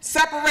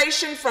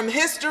 separation from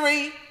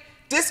history,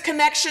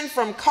 disconnection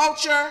from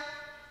culture,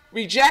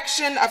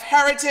 rejection of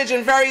heritage,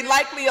 and very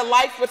likely a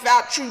life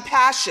without true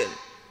passion,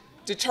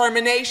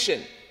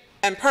 determination,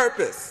 and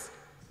purpose.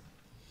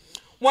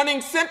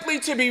 Wanting simply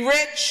to be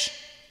rich,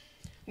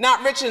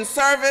 not rich in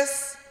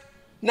service,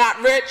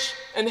 not rich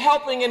in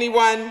helping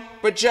anyone,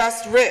 but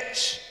just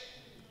rich.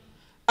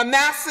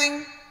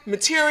 Amassing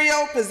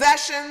material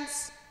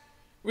possessions,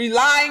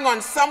 relying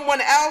on someone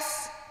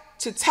else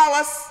to tell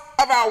us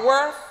of our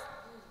worth.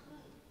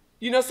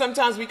 You know,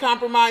 sometimes we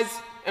compromise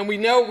and we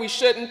know we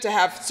shouldn't, to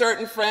have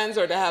certain friends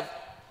or to have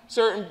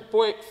certain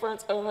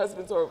boyfriends or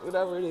husbands or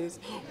whatever it is.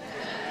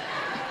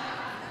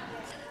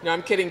 No,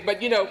 I'm kidding,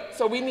 but you know,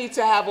 so we need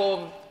to have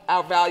all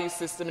our value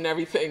system and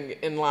everything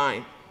in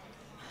line.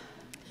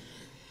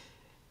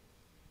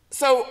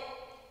 So,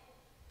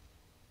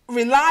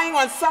 relying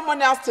on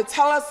someone else to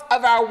tell us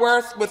of our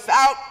worth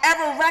without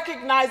ever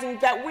recognizing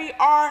that we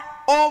are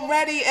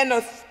already an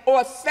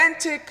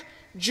authentic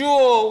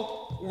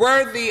jewel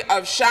worthy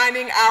of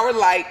shining our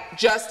light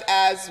just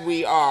as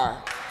we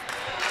are.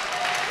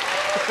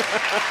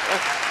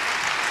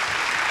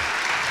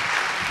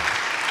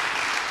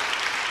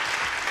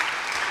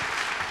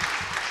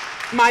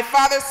 My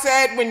father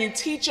said, when you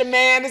teach a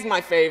man, is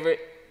my favorite,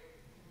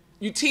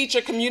 you teach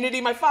a community.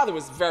 My father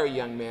was a very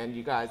young man,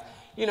 you guys.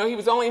 You know, he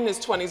was only in his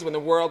 20s when the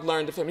world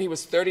learned of him. He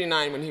was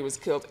 39 when he was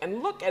killed.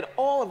 And look at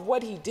all of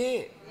what he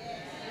did.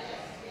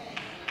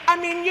 I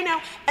mean, you know,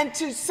 and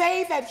to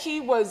say that he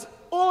was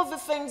all of the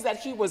things that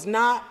he was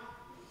not.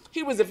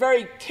 He was a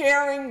very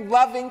caring,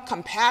 loving,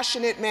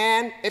 compassionate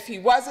man. If he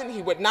wasn't,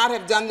 he would not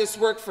have done this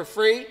work for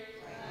free.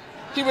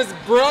 He was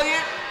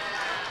brilliant.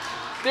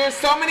 There's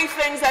so many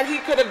things that he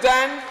could have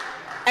done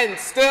and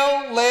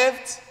still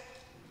lived.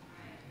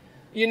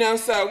 You know,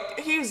 so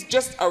he's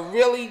just a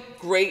really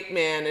great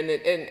man, and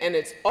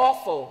it's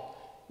awful,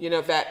 you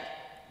know, that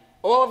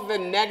all of the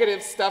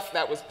negative stuff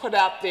that was put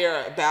out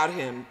there about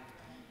him,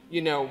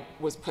 you know,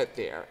 was put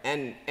there.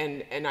 And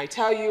I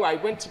tell you, I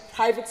went to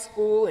private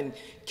school and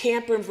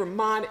camp in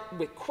Vermont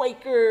with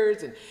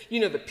Quakers and, you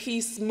know, the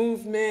peace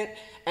movement.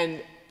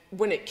 And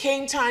when it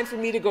came time for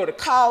me to go to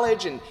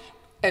college and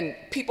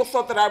people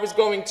thought that I was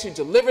going to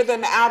deliver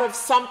them out of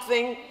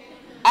something,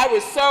 I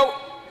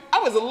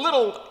was a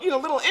little, you know,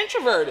 little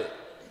introverted.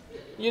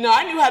 You know,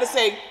 I knew how to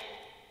say,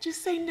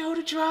 just say no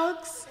to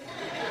drugs,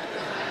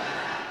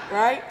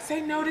 right? Say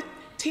no to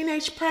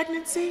teenage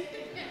pregnancy,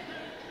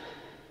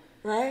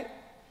 right?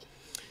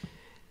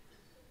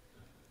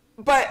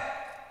 But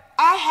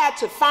I had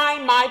to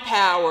find my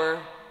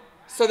power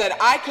so that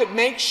I could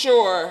make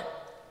sure,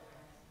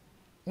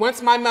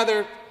 once my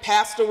mother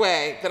passed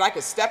away, that I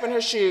could step in her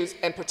shoes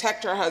and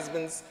protect her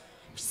husband's,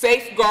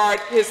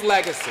 safeguard his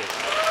legacy.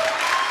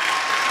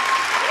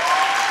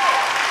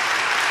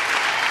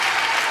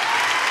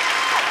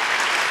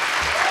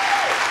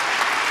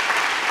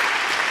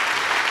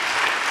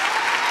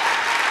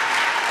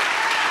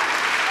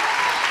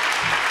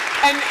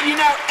 And you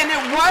know, and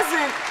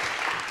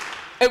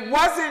it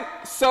wasn't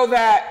so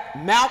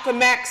that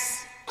Malcolm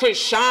X could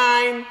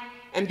shine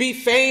and be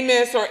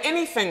famous or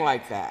anything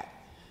like that.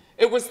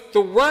 It was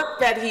the work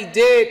that he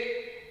did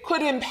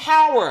could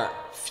empower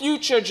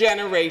future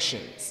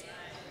generations,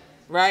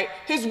 right?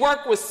 His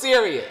work was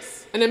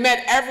serious, and it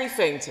meant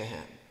everything to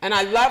him. And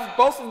I love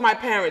both of my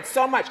parents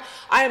so much.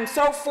 I am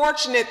so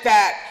fortunate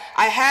that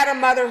I had a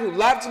mother who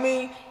loved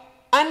me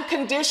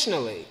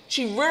unconditionally.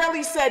 She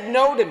rarely said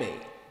no to me.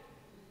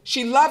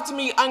 She loved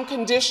me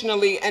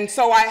unconditionally, and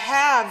so I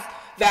have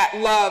that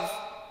love,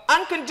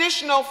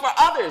 unconditional for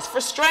others, for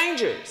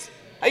strangers.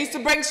 I used to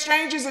bring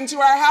strangers into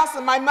our house,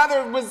 and my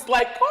mother was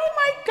like, oh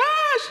my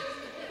gosh,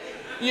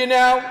 you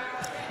know,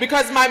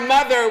 because my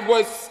mother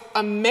was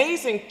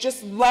amazing,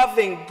 just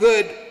loving,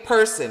 good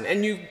person.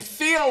 And you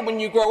feel when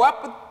you grow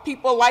up with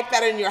people like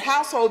that in your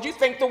household, you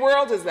think the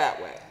world is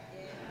that way.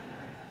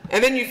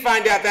 And then you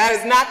find out that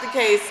is not the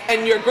case,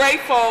 and you're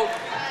grateful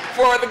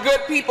for the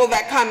good people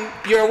that come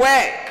your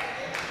way.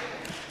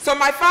 So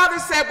my father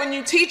said, when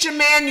you teach a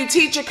man, you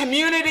teach a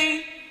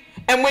community,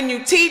 and when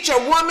you teach a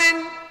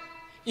woman,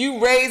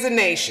 you raise a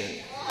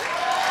nation.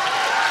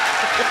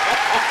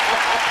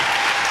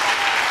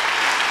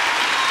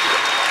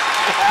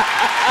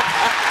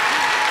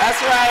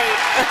 That's right.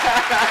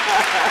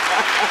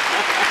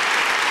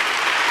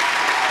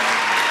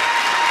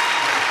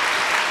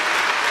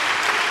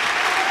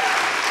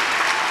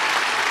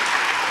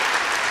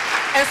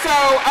 And so,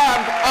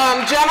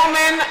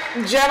 gentlemen,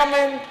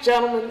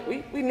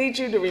 we need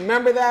you to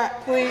remember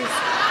that, please.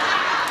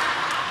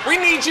 We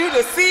need you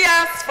to see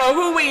us for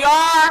who we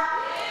are,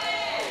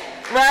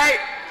 right?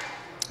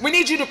 We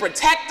need you to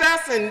protect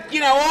us and,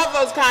 you know, all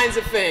those kinds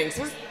of things.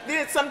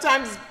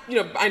 Sometimes, you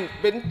know, I've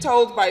been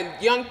told by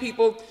young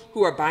people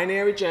who are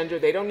binary gender,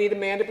 they don't need a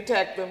man to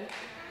protect them,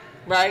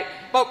 right?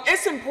 But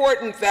it's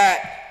important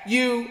that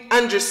you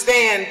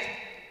understand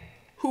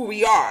who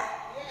we are.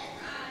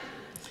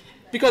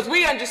 Because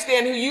we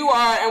understand who you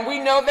are, and we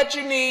know that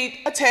you need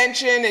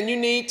attention and you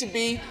need to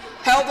be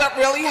held up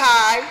really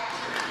high,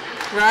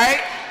 right?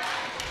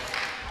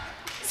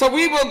 So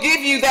we will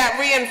give you that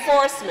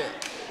reinforcement.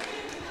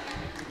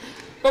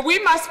 But we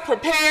must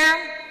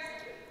prepare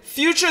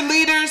future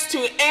leaders to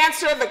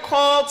answer the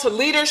call to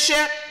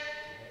leadership,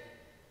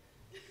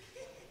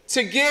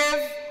 to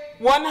give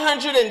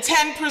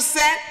 110%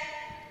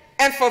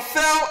 and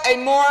fulfill a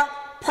more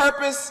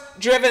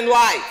purpose-driven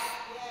life.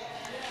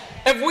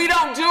 If we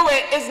don't do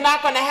it, it's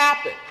not going to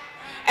happen.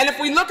 And if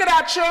we look at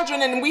our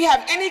children and we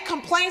have any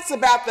complaints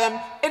about them,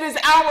 it is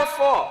our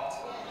fault.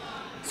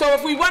 So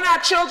if we want our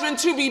children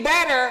to be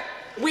better,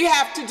 we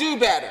have to do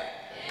better.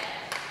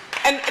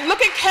 And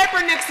look at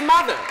Kaepernick's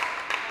mother,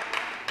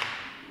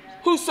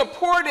 who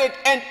supported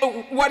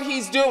what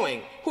he's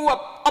doing, who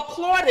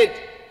applauded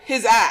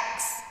his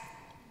acts.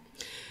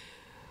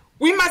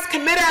 We must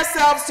commit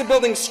ourselves to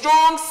building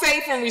strong,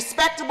 safe, and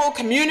respectable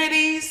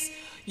communities.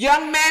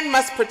 Young men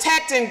must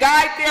protect and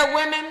guide their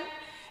women,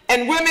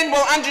 and women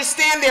will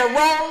understand their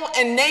role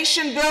in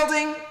nation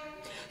building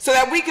so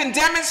that we can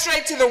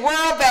demonstrate to the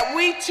world that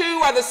we too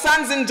are the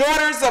sons and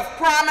daughters of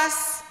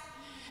promise.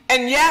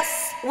 And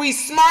yes, we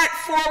smart,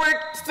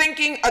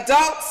 forward-thinking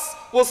adults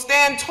will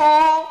stand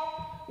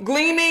tall,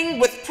 gleaming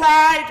with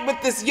pride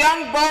with this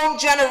young, bold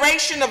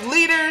generation of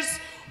leaders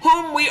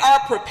whom we are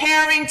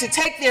preparing to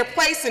take their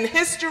place in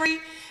history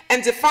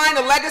and define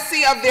a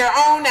legacy of their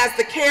own as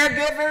the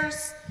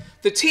caregivers,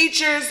 the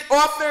teachers,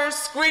 authors,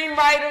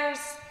 screenwriters,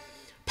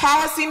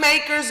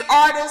 policymakers,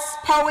 artists,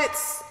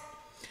 poets.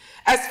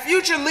 As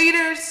future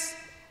leaders,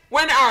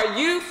 when our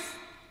youth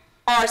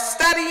are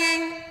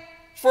studying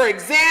for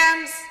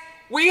exams,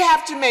 we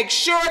have to make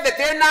sure that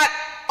they're not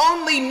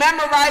only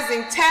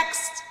memorizing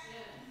text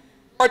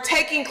or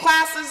taking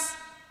classes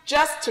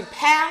just to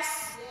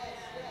pass,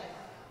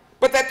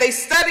 but that they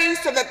study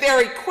so that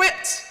they're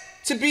equipped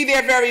to be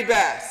their very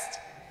best.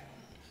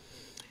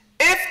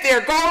 If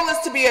their goal is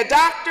to be a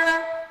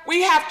doctor,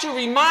 we have to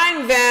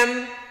remind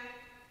them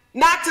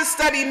not to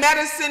study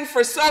medicine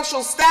for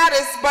social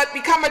status, but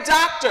become a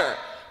doctor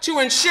to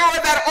ensure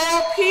that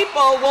all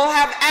people will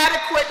have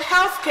adequate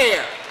health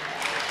care.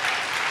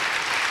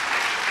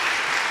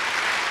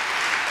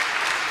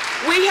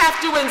 We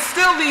have to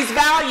instill these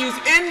values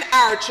in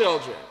our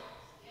children.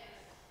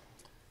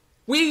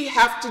 We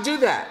have to do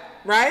that,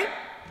 right?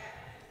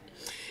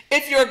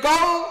 If your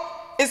goal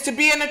is to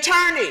be an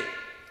attorney,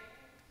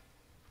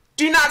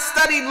 do not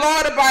study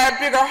law to buy a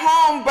bigger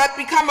home, but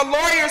become a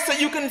lawyer so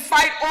you can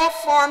fight all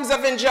forms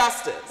of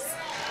injustice.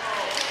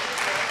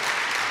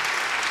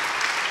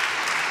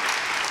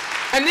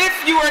 And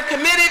if you are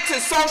committed to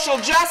social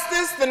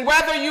justice, then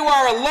whether you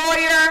are a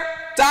lawyer,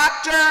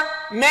 doctor,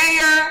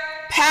 mayor,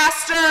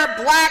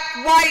 pastor, black,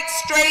 white,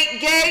 straight,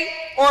 gay,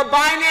 or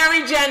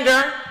binary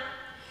gender,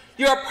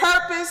 your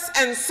purpose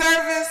and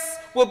service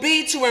will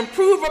be to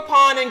improve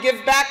upon and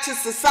give back to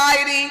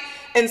society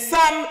in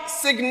some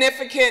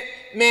significant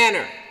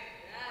manner.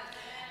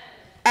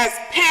 As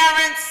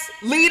parents,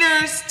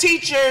 leaders,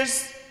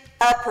 teachers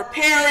are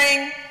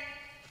preparing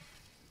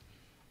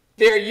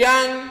their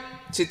young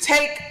to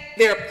take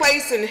their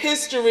place in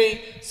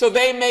history so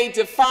they may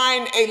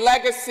define a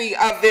legacy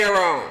of their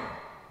own.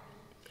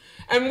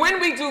 And when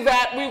we do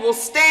that, we will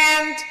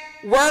stand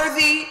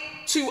worthy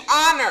to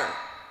honor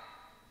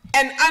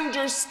and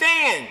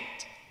understand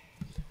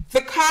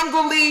the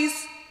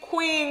Congolese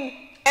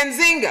Queen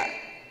Nzinga,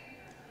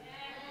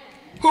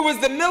 who was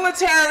the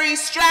military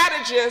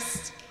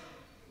strategist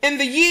in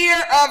the year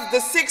of the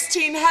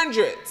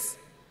 1600s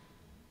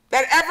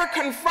that ever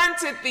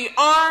confronted the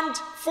armed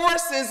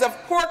forces of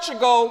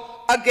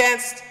Portugal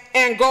against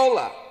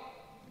Angola.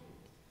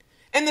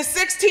 In the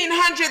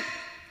 1600s,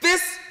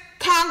 this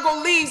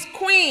Congolese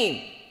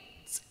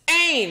queen's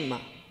aim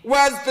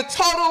was the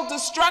total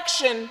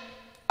destruction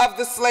of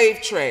the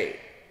slave trade.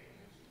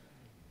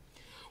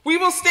 We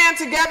will stand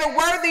together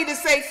worthy to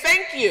say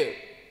thank you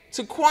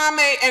to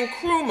Kwame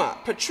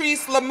Nkrumah,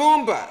 Patrice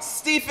Lumumba,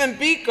 Stephen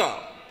Biko,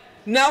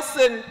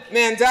 Nelson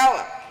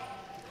Mandela,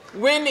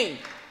 Winnie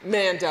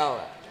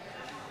Mandela.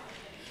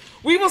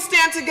 We will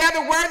stand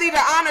together worthy to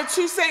honor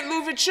Toussaint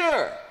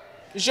Louverture,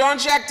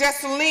 Jean-Jacques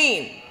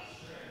Dessalines,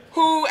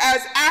 who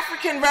as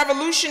African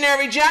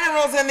revolutionary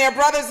generals and their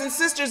brothers and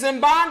sisters in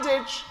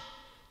bondage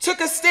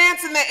took a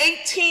stance in the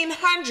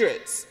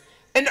 1800s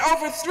and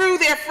overthrew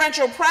their French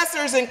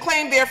oppressors and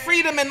claimed their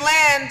freedom and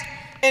land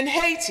in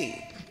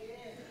Haiti.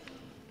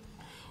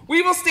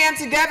 We will stand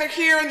together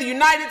here in the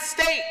United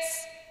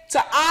States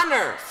to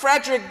honor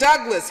Frederick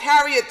Douglass,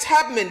 Harriet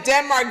Tubman,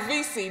 Denmark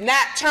Vesey,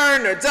 Nat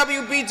Turner,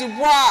 W.B. Du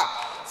Bois,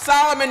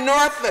 Solomon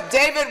Northup,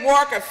 David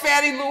Walker,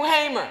 Fannie Lou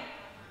Hamer,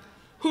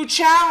 who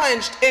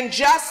challenged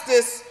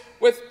injustice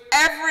with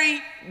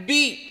every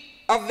beat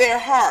of their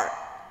heart.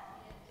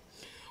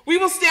 We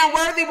will stand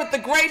worthy with the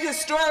great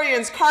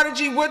historians Carter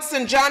G.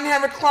 Woodson, John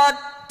Henrik Clark,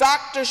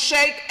 Dr.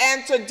 Sheikh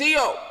Anta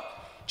Diop,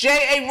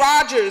 J.A.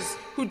 Rogers,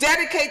 who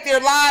dedicate their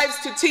lives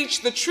to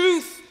teach the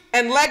truth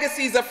and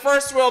legacies of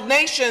first world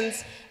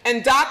nations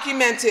and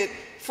document it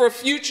for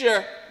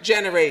future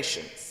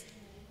generations.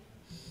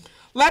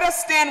 Let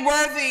us stand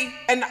worthy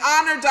and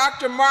honor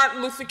Dr.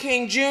 Martin Luther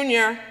King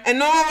Jr.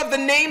 and all of the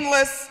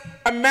nameless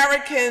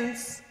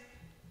Americans,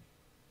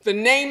 the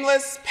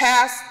nameless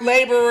past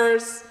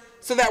laborers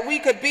so that we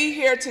could be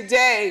here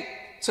today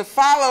to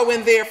follow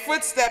in their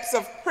footsteps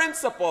of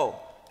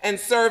principle and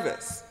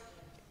service.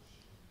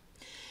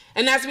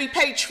 And as we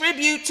pay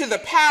tribute to the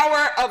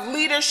power of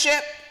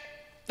leadership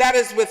that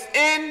is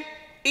within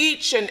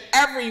each and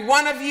every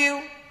one of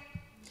you,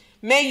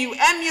 may you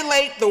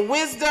emulate the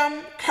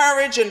wisdom,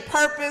 courage, and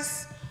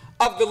purpose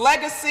of the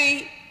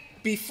legacy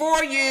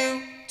before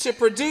you to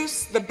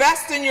produce the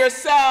best in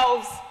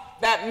yourselves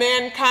that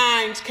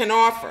mankind can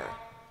offer,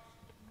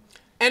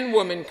 and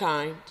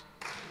womankind.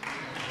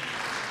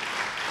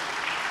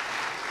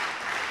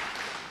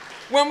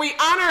 When we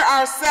honor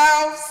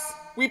ourselves,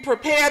 we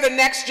prepare the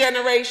next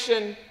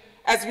generation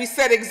as we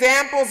set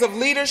examples of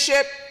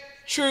leadership,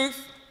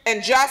 truth,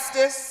 and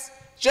justice,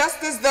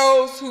 just as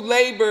those who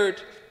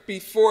labored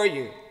before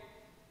you.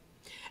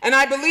 And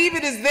I believe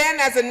it is then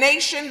as a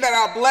nation that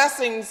our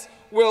blessings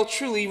will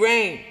truly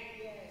reign.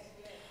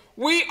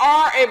 We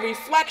are a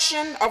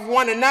reflection of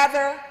one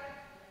another.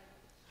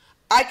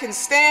 I can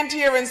stand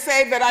here and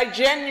say that I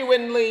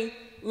genuinely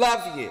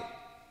love you,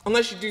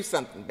 unless you do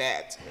something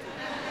bad to me.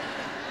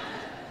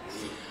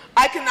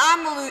 I can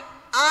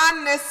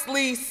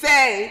honestly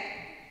say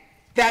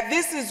that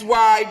this is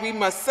why we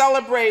must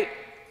celebrate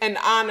and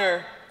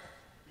honor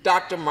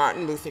Dr.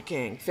 Martin Luther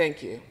King.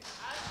 Thank you.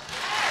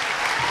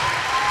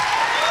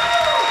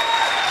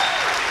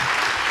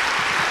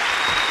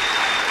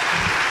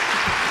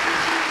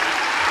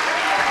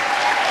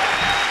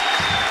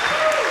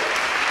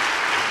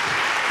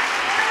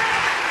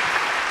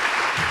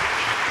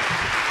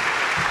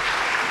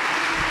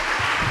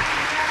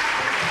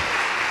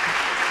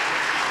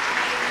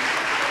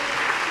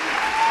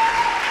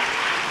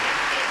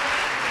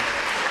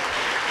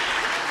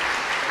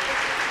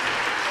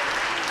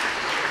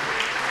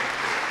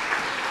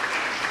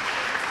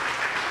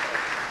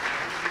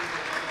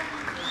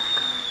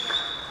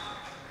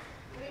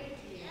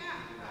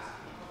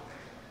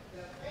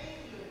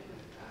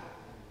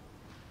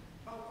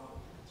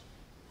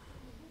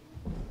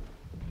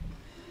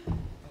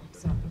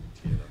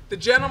 The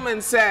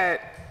gentleman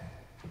said,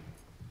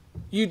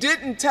 "You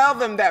didn't tell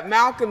them that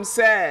Malcolm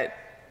said,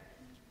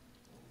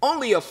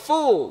 only a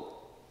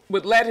fool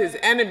would let his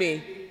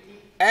enemy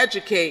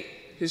educate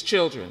his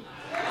children."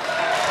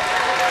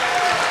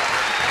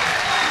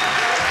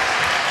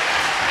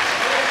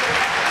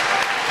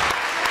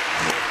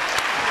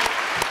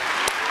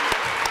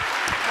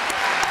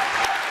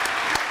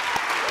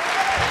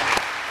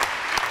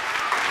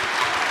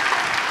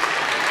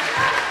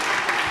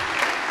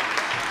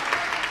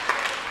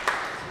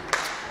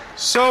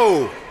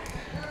 So,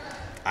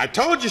 I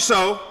told you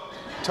so.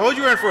 Told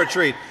you we're in for a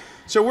treat.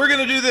 So we're going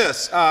to do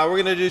this. We're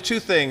going to do two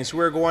things.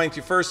 We're going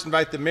to first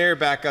invite the mayor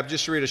back up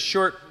just to read a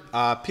short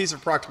piece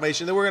of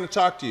proclamation. Then we're going to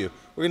talk to you.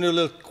 We're going to do a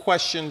little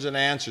questions and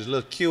answers, a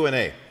little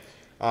Q&A.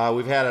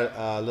 We've had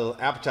a little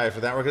appetite for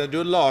that. We're going to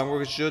do it long.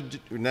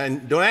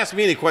 Don't ask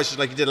me any questions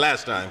like you did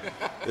last time.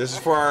 This is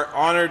for our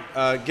honored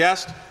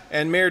guest.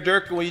 And Mayor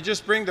Durkan, will you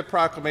just bring the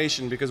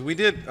proclamation? Because we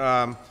did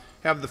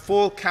have the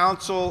full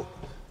council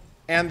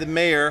and the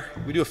mayor,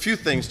 we do a few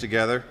things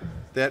together,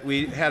 that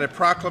we had a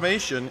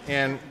proclamation,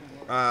 and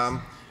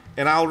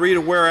I'll read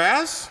a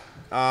whereas.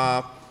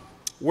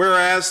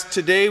 Whereas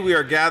today we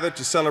are gathered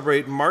to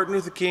celebrate Martin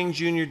Luther King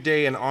Jr.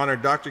 Day and honor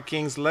Dr.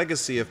 King's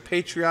legacy of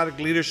patriotic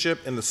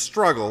leadership in the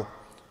struggle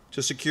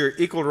to secure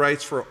equal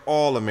rights for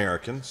all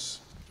Americans.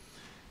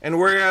 And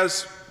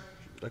whereas,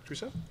 Dr.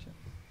 Russo?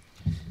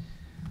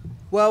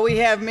 Well, we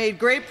have made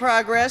great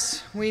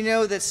progress. We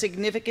know that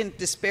significant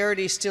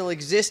disparities still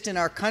exist in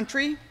our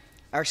country,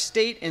 our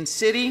state and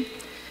city,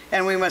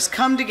 and we must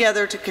come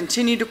together to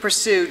continue to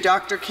pursue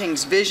Dr.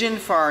 King's vision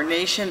for our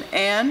nation.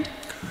 And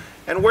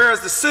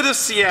whereas the city of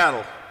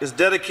Seattle is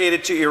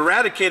dedicated to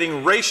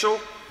eradicating racial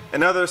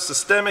and other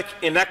systemic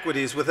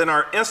inequities within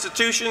our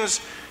institutions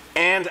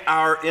and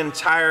our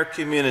entire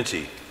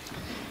community.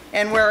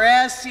 And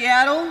whereas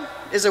Seattle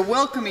is a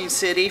welcoming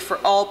city for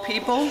all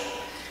people,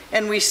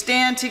 and we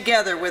stand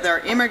together with our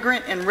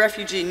immigrant and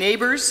refugee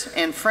neighbors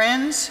and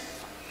friends.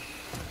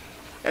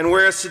 And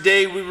whereas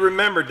today we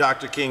remember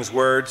Dr. King's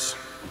words,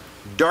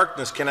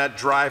 darkness cannot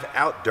drive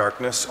out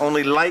darkness,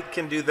 only light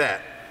can do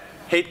that.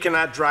 Hate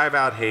cannot drive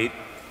out hate,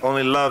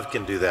 only love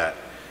can do that.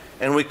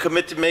 And we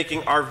commit to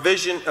making our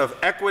vision of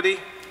equity,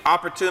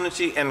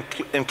 opportunity, and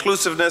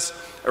inclusiveness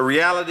a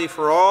reality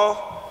for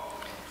all.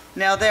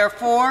 Now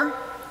therefore,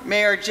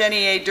 Mayor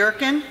Jenny A.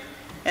 Durkan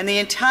and the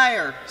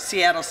entire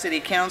Seattle City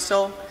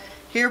Council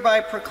hereby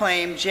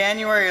proclaim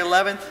January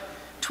 11th,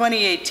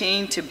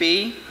 2018 to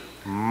be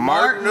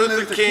Martin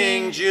Luther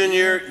King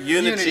Jr.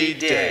 Unity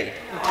Day.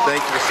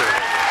 Thank you, sir.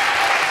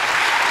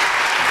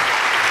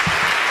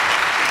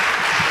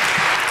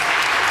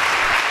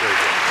 Very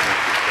good.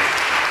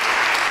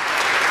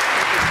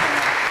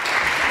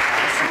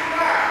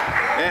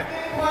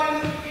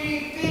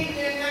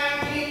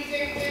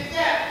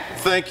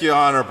 Thank you,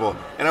 Honorable.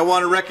 And I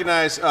want to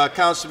recognize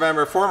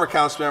former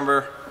council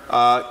member,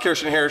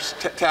 Kirsten Harris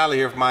Talley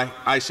here, if my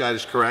eyesight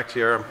is correct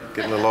here. I'm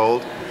getting a little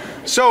old.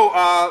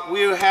 So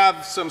we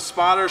have some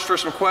spotters for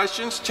some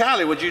questions.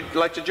 Tally, would you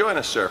like to join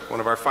us, sir? One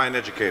of our fine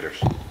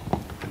educators,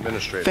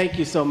 administrators. Thank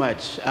you so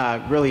much.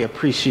 Really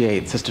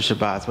appreciate, Sister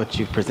Shabazz, what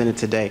you've presented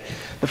today.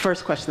 The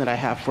first question that I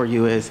have for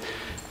you is,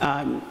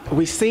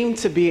 we seem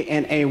to be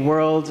in a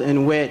world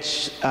in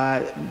which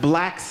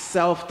black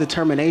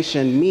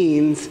self-determination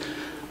means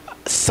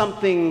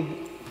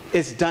something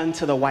is done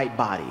to the white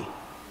body,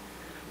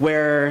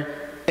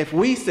 where if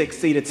we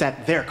succeed, it's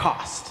at their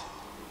cost.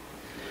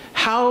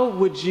 How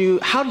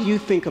do you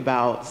think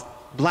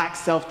about black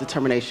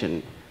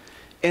self-determination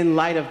in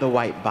light of the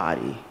white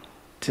body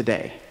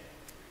today?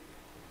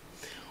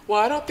 Well,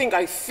 I don't think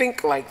I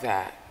think like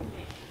that.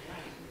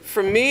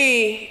 For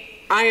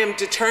me, I am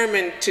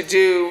determined to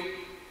do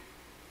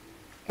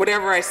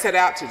whatever I set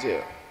out to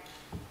do.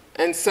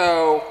 And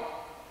so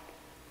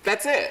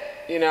that's it.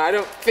 You know, I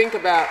don't think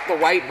about the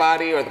white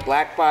body or the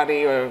black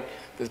body or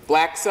the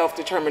black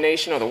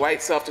self-determination or the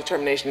white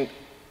self-determination.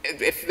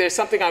 If there's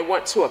something I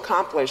want to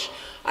accomplish,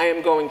 I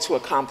am going to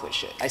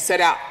accomplish it. I set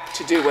out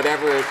to do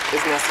whatever is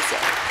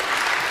necessary.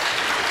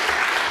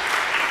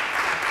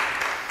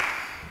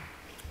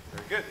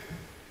 Very good.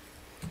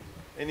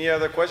 Any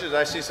other questions?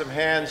 I see some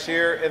hands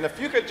here. And if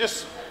you could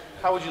just,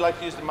 how would you like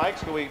to use the mics?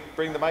 Can we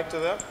bring the mic to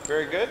them?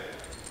 Very good.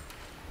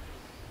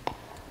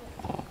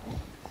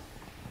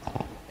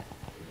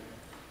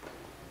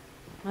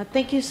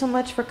 Thank you so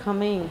much for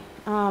coming.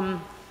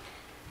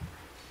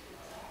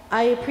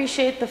 I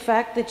appreciate the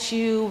fact that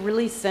you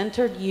really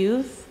centered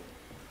youth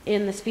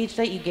in the speech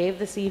that you gave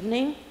this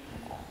evening.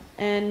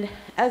 And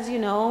as you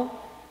know,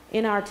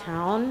 in our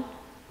town,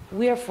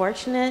 we are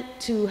fortunate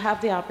to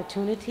have the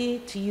opportunity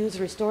to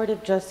use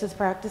restorative justice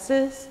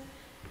practices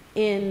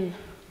in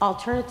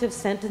alternative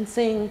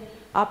sentencing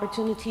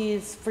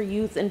opportunities for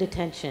youth in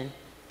detention.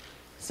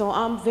 So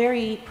I'm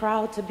very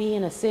proud to be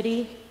in a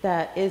city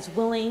that is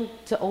willing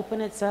to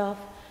open itself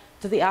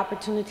to the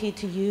opportunity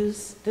to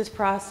use this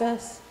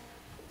process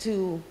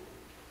to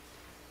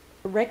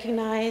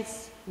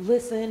recognize,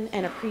 listen,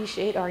 and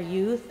appreciate our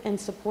youth and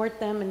support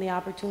them in the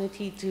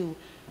opportunity to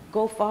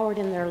go forward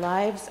in their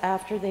lives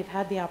after they've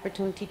had the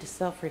opportunity to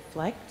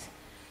self-reflect.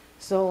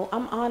 So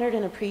I'm honored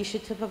and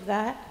appreciative of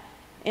that.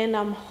 And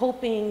I'm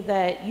hoping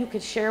that you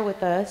could share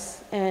with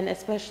us, and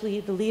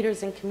especially the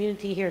leaders in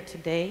community here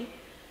today,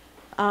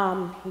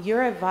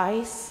 your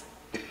advice,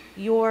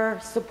 your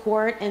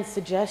support and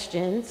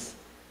suggestions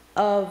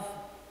of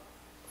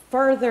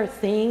further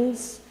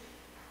things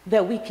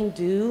that we can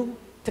do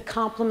to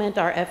complement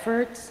our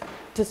efforts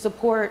to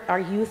support our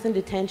youth in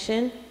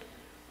detention,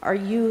 our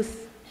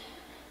youth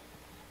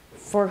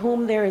for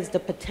whom there is the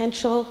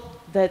potential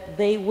that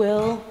they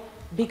will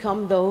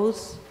become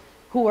those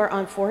who are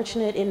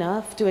unfortunate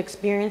enough to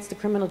experience the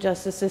criminal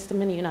justice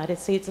system in the United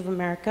States of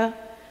America.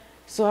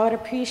 So I would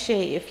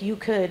appreciate if you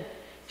could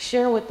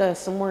share with us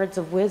some words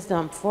of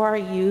wisdom for our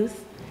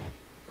youth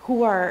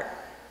who are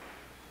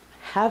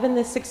having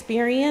this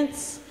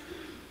experience,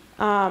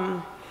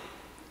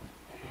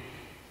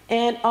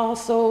 and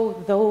also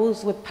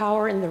those with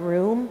power in the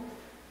room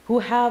who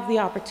have the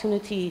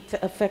opportunity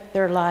to affect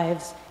their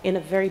lives in a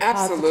very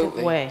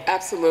positive way.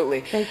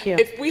 Absolutely. Thank you.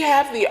 If we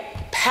have the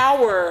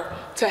power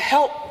to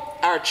help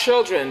our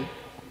children,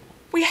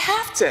 we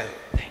have to.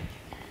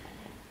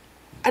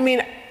 I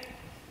mean,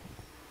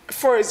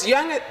 for as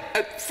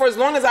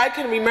long as I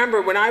can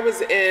remember, when I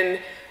was in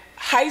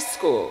high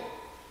school,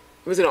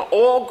 it was in an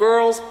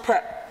all-girls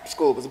prep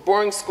school. It was a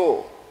boring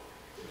school.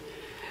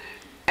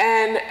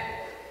 And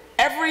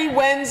every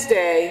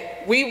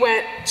Wednesday, we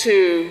went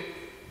to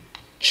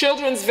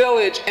Children's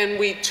Village and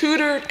we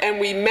tutored and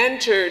we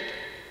mentored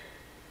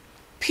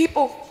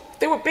people.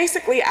 They were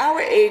basically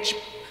our age,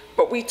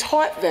 but we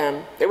taught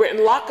them. They were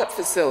in lockup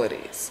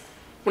facilities.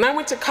 When I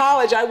went to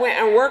college, I went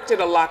and worked at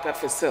a lockup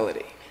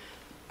facility.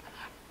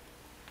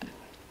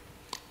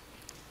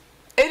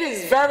 It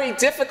is very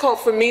difficult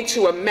for me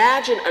to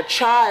imagine a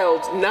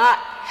child not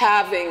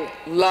having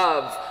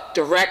love,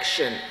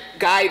 direction,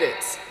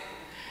 guidance.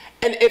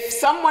 And if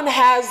someone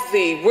has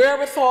the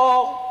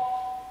wherewithal,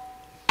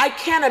 I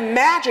can't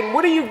imagine,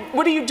 what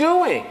are you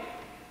doing?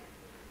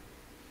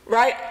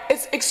 Right?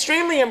 It's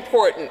extremely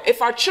important.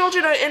 If our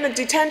children are in a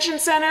detention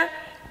center,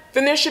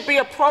 then there should be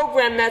a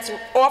program that's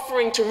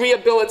offering to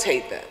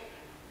rehabilitate them.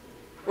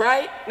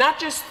 Right? Not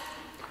just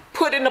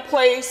put in a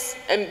place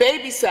and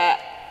babysat,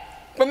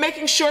 but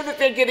making sure that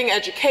they're getting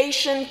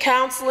education,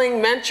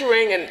 counseling,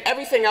 mentoring, and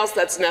everything else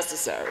that's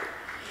necessary.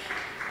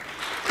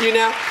 You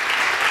know?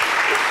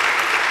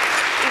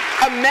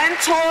 A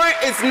mentor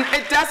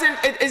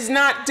is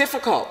not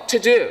difficult to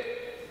do.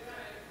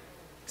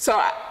 So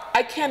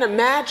I can't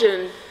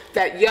imagine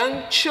that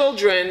young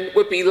children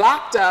would be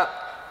locked up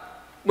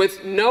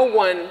with no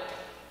one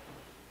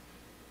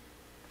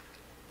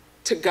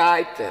to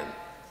guide them,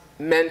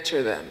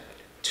 mentor them,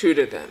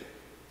 tutor them,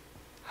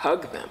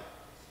 hug them,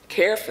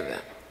 care for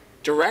them,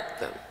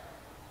 direct them.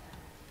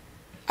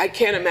 I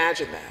can't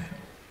imagine that.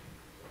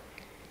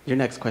 Your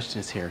next question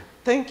is here.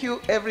 Thank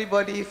you,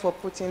 everybody, for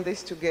putting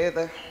this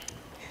together.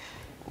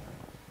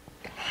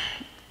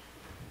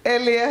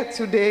 Earlier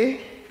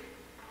today,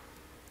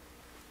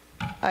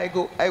 I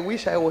go, I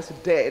wish I was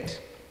dead.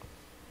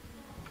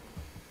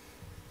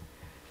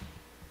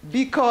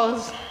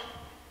 Because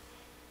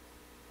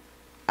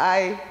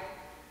I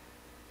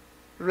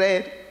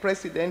read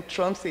President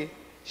Trump say,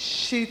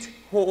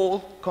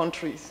 shithole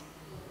countries.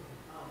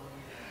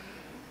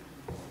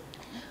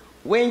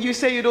 When you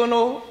say you don't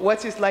know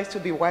what it's like to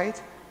be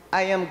white,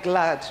 I am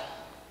glad.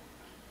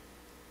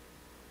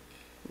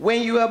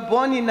 When you are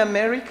born in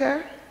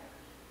America,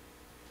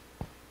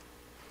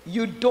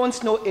 you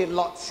don't know a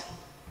lot,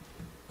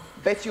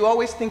 but you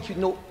always think you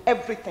know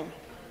everything.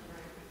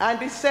 And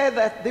they said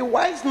that the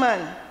wise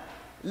man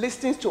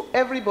listens to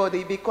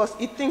everybody because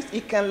he thinks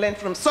he can learn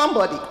from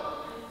somebody.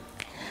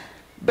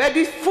 But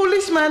the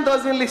foolish man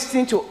doesn't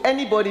listen to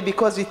anybody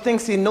because he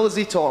thinks he knows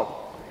it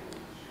all.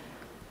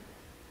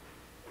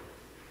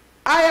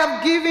 I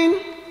have given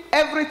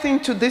everything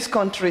to this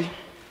country.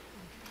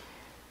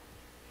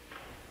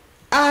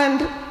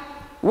 And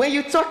when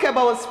you talk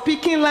about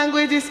speaking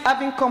languages,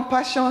 having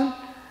compassion,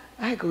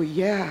 I go,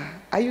 yeah,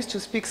 I used to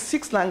speak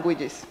 6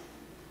 languages.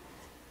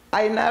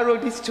 I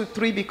narrowed it to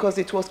 3 because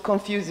it was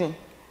confusing.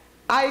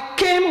 I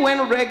came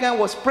when Reagan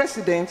was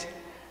president.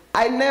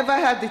 I never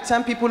had the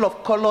term people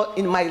of color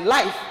in my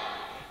life.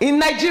 In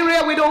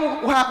Nigeria, we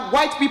don't have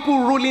white people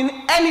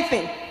ruling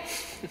anything.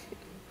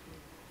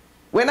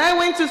 When I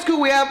went to school,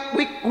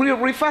 we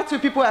refer to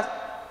people as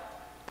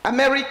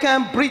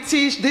American,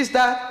 British, this,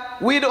 that.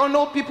 We don't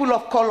know people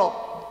of color.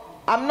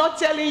 I'm not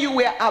telling you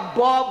we're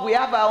above, we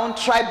have our own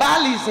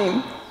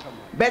tribalism,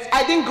 but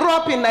I didn't grow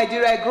up in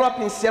Nigeria, I grew up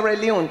in Sierra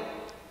Leone.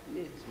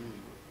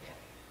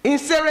 In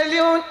Sierra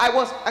Leone,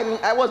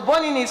 I was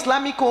born in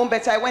Islamic home,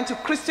 but I went to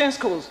Christian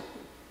schools.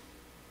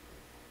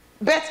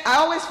 But I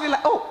always feel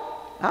like,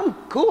 oh, I'm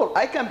cool.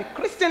 I can be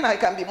Christian, I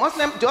can be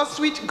Muslim, just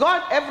switch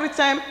God every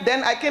time.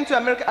 Then I came to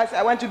America, I said,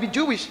 I want to be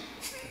Jewish.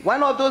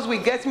 One of those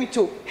will get me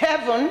to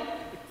heaven.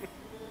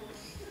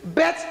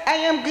 But I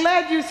am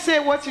glad you say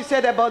what you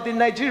said about the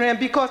Nigerian,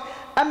 because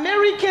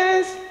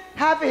Americans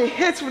have a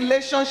hate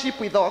relationship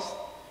with us.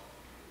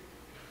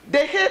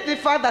 They hate the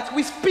fact that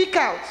we speak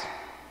out.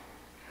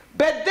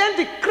 But then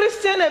the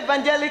Christian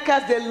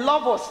evangelicals, they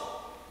love us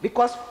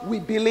because we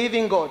believe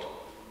in God.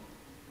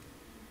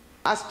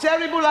 As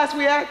terrible as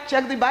we are,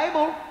 check the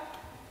Bible.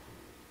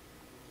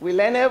 We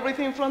learn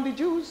everything from the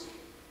Jews.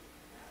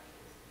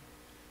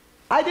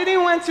 I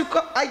didn't want to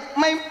come,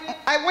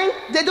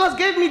 they just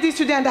gave me this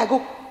today and I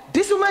go,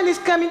 this woman is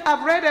coming,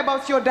 I've read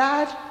about your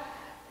dad.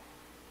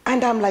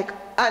 And I'm like,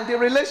 and the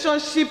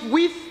relationship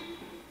with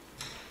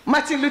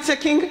Martin Luther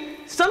King,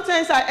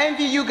 sometimes I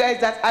envy you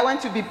guys that I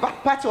want to be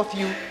part of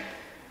you.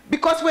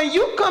 Because when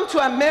you come to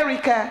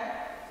America,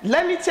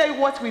 let me tell you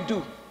what we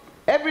do.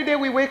 Every day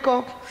we wake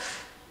up,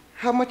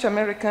 how much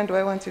American do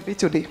I want to be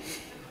today?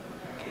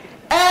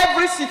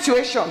 Every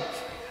situation.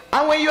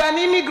 And when you're an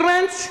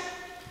immigrant,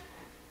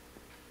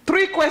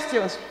 3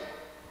 questions.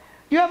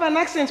 You have an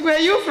accent, where are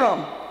you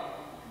from?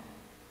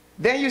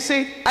 Then you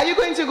say, are you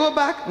going to go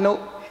back?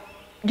 No.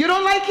 You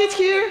don't like it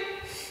here?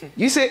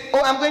 You say,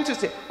 oh, I'm going to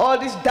say, all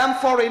these damn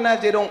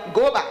foreigners, they don't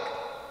go back.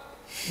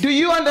 Do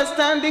you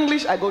understand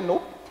English? I go,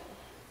 no.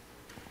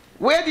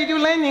 Where did you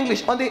learn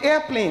English? On the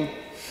airplane.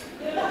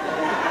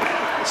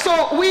 So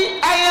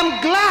I am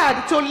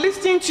glad to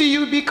listen to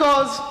you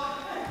because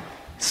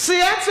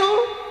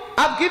Seattle,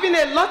 I've given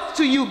a lot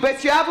to you,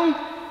 but you haven't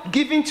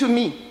given to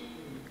me.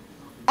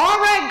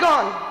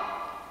 Oregon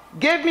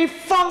gave me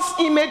false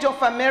image of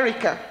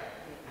America.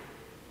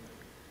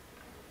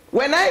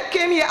 When I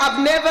came here,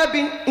 I've never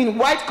been in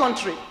white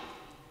country.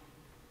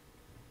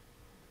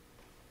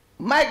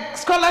 My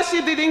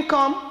scholarship didn't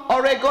come,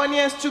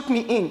 Oregonians took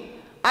me in.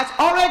 At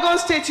Oregon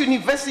State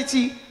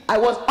University, I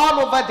was all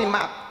over the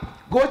map.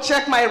 Go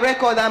check my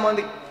record, I'm on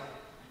the...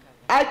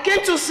 I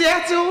came to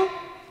Seattle,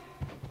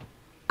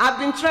 I've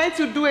been trying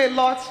to do a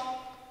lot.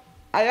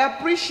 I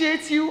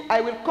appreciate you, I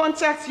will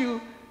contact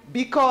you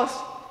because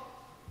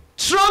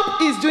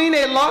Trump is doing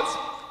a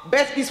lot,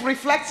 but it's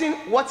reflecting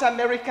what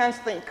Americans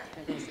think.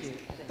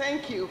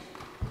 Thank you.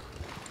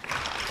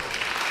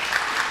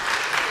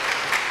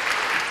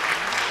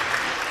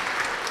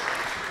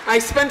 I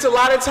spent a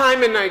lot of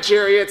time in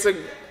Nigeria. It's a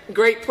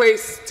great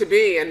place to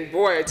be, and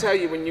boy, I tell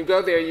you, when you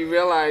go there, you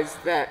realize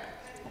that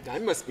I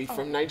must be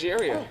from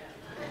Nigeria.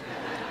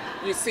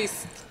 You see,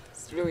 it's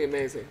really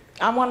amazing.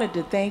 I wanted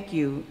to thank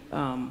you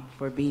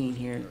for being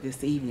here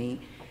this evening,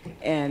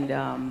 and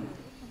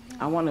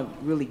I want to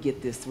really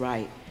get this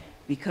right,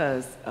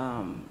 because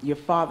your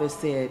father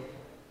said,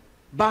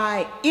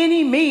 by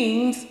any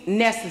means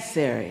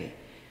necessary.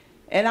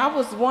 And I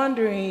was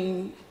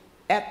wondering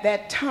at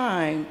that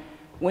time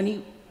when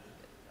he,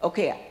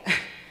 okay,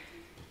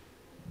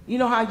 you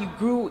know how you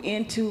grew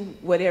into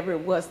whatever it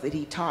was that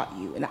he taught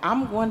you. And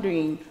I'm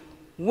wondering,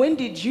 when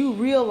did you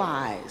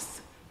realize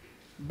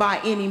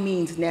by any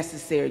means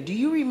necessary? Do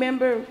you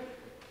remember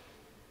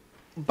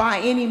by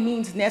any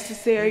means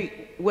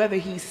necessary, whether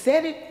he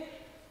said it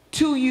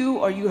to you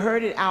or you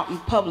heard it out in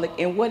public,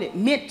 and what it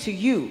meant to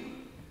you?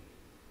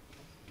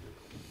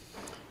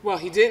 Well,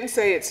 he didn't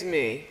say it to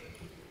me.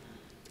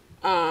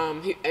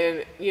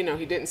 And you know,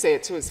 he didn't say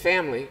it to his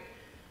family.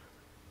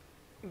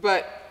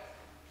 But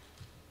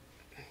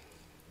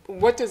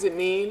what does it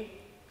mean?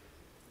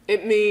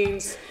 It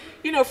means,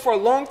 you know, for a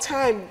long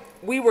time,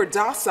 we were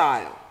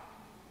docile.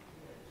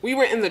 We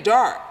were in the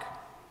dark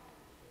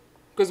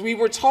because we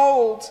were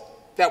told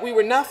that we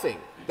were nothing,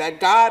 that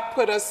God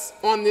put us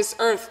on this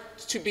earth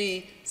to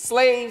be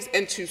slaves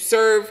and to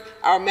serve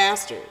our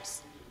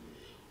masters.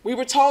 We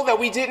were told that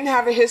we didn't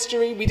have a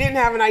history, we didn't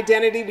have an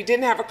identity, we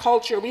didn't have a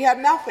culture, we had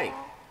nothing.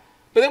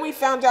 But then we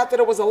found out that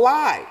it was a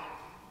lie.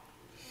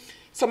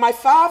 So my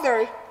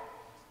father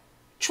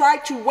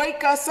tried to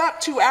wake us up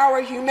to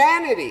our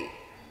humanity.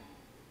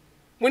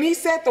 When he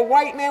said the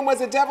white man was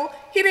a devil,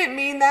 he didn't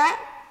mean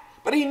that,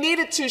 but he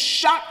needed to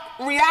shock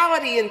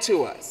reality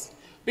into us.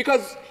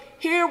 Because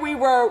here we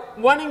were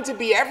wanting to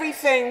be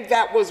everything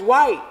that was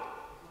white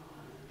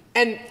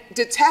and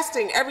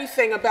detesting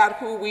everything about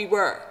who we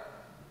were,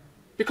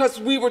 because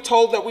we were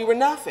told that we were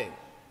nothing.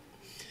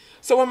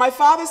 So when my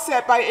father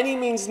said by any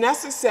means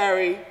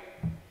necessary,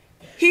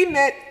 he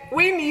meant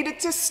we needed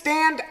to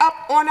stand up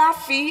on our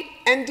feet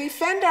and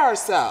defend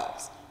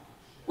ourselves.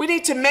 We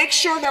need to make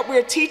sure that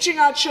we're teaching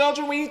our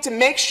children. We need to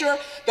make sure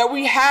that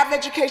we have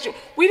education.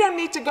 We don't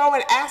need to go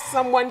and ask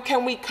someone,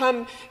 can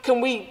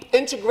we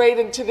integrate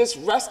into this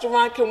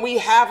restaurant? Can we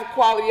have a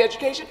quality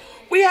education?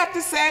 We have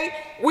to say,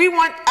 we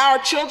want our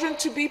children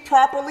to be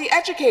properly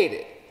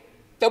educated.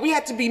 That we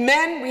had to be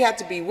men, we had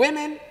to be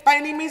women, by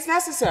any means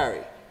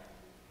necessary.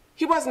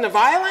 He wasn't a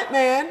violent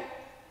man,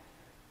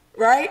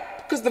 right?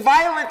 Because the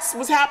violence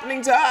was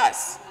happening to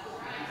us.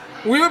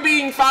 We were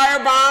being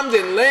firebombed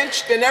and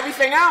lynched and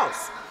everything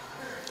else.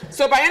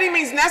 So by any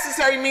means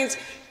necessary means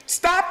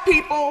stop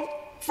people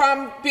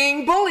from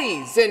being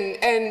bullies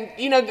and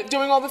you know,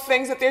 doing all the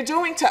things that they're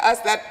doing to us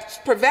that's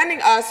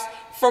preventing us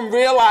from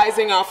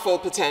realizing our full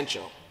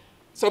potential.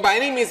 So by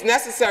any means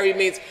necessary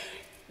means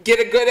get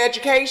a good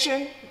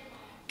education,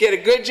 get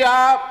a good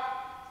job,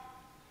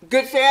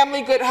 good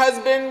family, good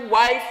husband,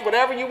 wife,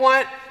 whatever you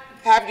want,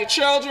 have your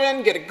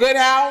children, get a good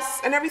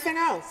house, and everything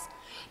else.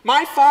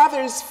 My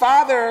father's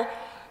father,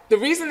 the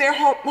reason their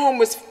home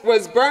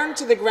was burned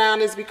to the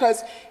ground is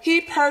because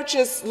he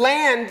purchased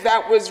land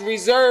that was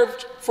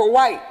reserved for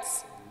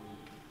whites.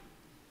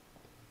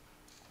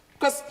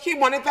 Because he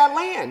wanted that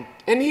land.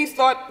 And he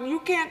thought, you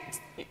can't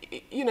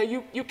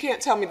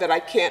tell me that I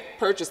can't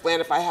purchase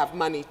land if I have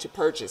money to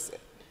purchase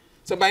it.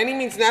 So by any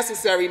means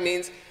necessary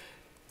means,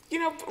 you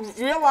know,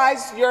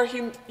 realize your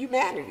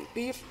humanity.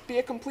 Be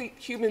a complete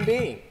human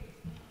being.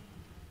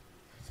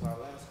 So our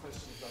last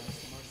question is by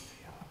Mr. Mercy.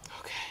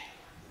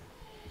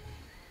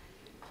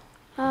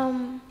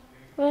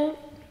 Well,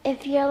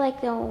 if you're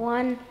like the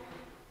one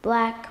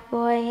black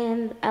boy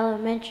in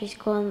elementary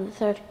school in the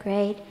 3rd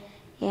grade,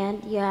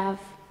 and you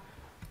have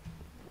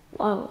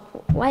a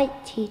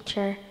white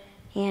teacher,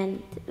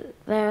 and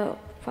a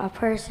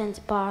person's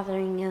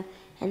bothering you,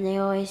 and they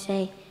always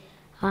say,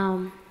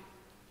 come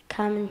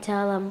and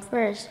tell them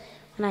first.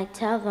 When I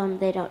tell them,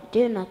 they don't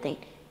do nothing.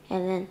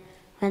 And then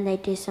when they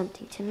do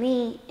something to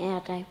me,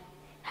 and I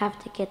have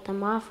to get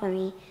them off of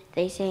me,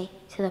 they say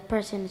to the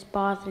person who's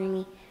bothering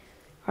me,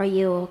 are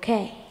you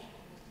okay?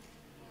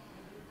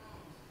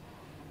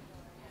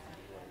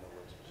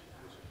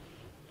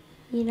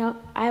 You know,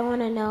 I want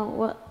to know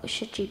what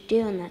should you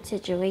do in that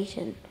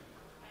situation.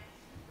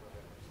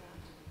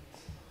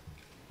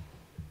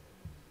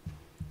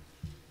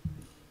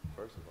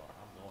 First of all,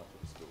 I'm going to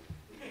the school.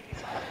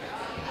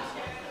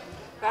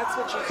 That's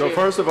what you do. So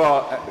first of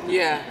all,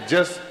 yeah,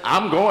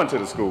 I'm going to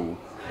the school.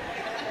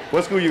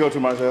 What school you go to,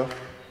 Marcel?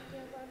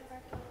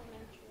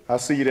 I'll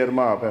see you there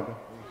tomorrow, Pepper.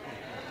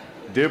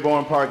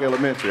 Dearborn Park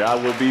Elementary. I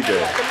will be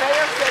there. The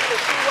mayor said that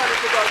she wanted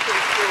to go to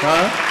the school.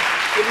 Huh?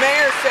 The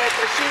mayor said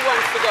that she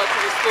wants to go to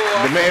the school.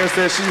 The mayor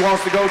says she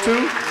wants to go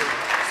too?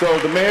 So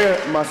the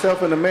mayor, myself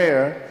and the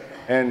mayor,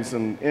 and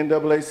some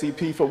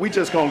NAACP we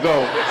just gonna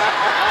go.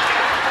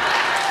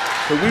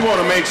 So we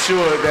wanna make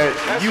sure that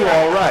you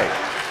all right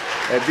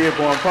at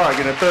Dearborn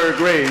Park in the 3rd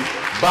grade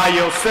by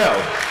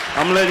yourself.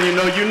 I'm letting you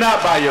know you're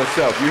not by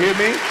yourself. You hear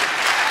me?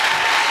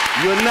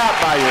 You're not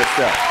by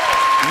yourself.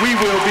 We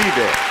will be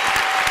there.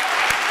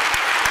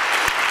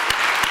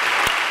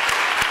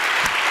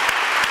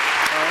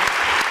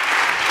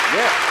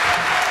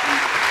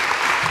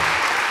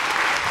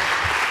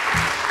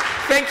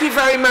 Thank you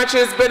very much.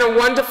 It's been a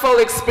wonderful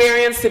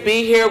experience to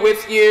be here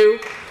with you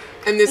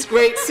in this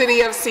great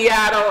city of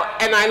Seattle,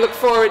 and I look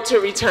forward to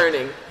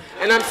returning.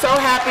 And I'm so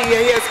happy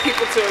he has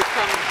people to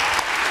come.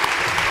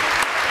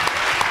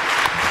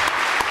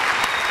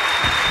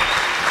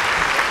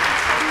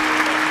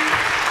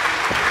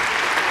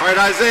 All right,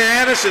 Isaiah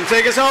Anderson,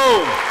 take us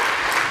home.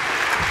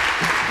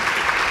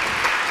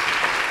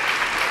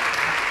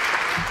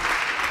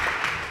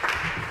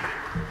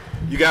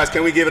 You guys,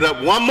 can we give it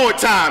up one more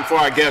time for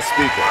our guest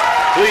speaker,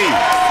 please?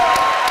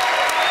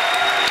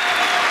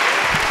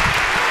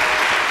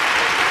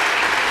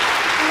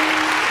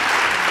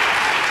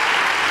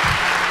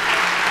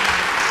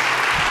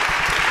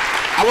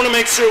 I want to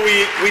make sure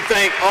we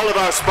thank all of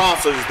our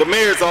sponsors, the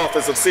Mayor's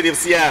Office of City of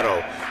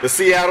Seattle, the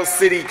Seattle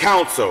City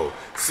Council,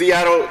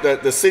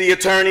 the City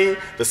Attorney,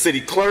 the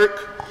City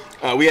Clerk.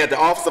 We had the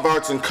Office of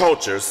Arts and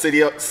Culture,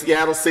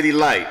 Seattle City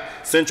Light,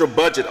 Central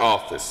Budget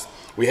Office.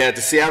 We had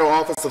the Seattle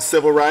Office of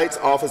Civil Rights,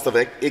 Office of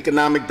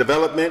Economic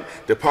Development,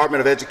 Department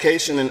of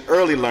Education and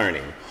Early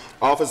Learning,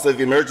 Office of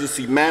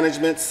Emergency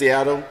Management,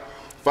 Seattle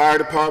Fire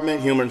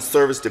Department, Human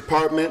Service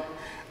Department,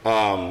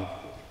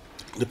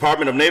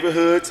 Department of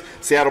Neighborhoods,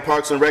 Seattle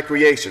Parks and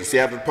Recreation,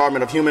 Seattle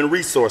Department of Human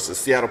Resources,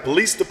 Seattle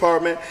Police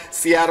Department,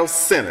 Seattle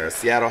Center,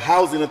 Seattle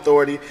Housing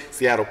Authority,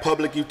 Seattle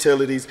Public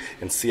Utilities,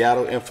 and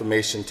Seattle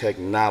Information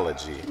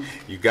Technology.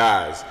 You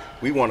guys,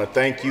 we want to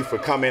thank you for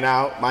coming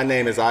out. My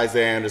name is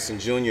Isaiah Anderson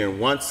Jr., and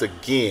once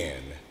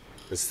again,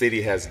 the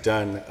city has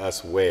done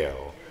us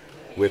well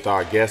with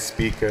our guest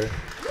speaker,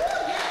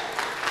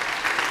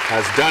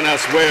 has done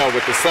us well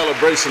with the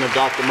celebration of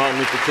Dr. Martin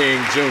Luther King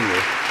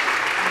Jr.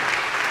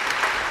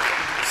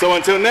 So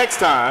until next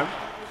time,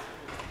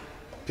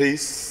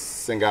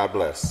 peace and God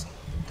bless.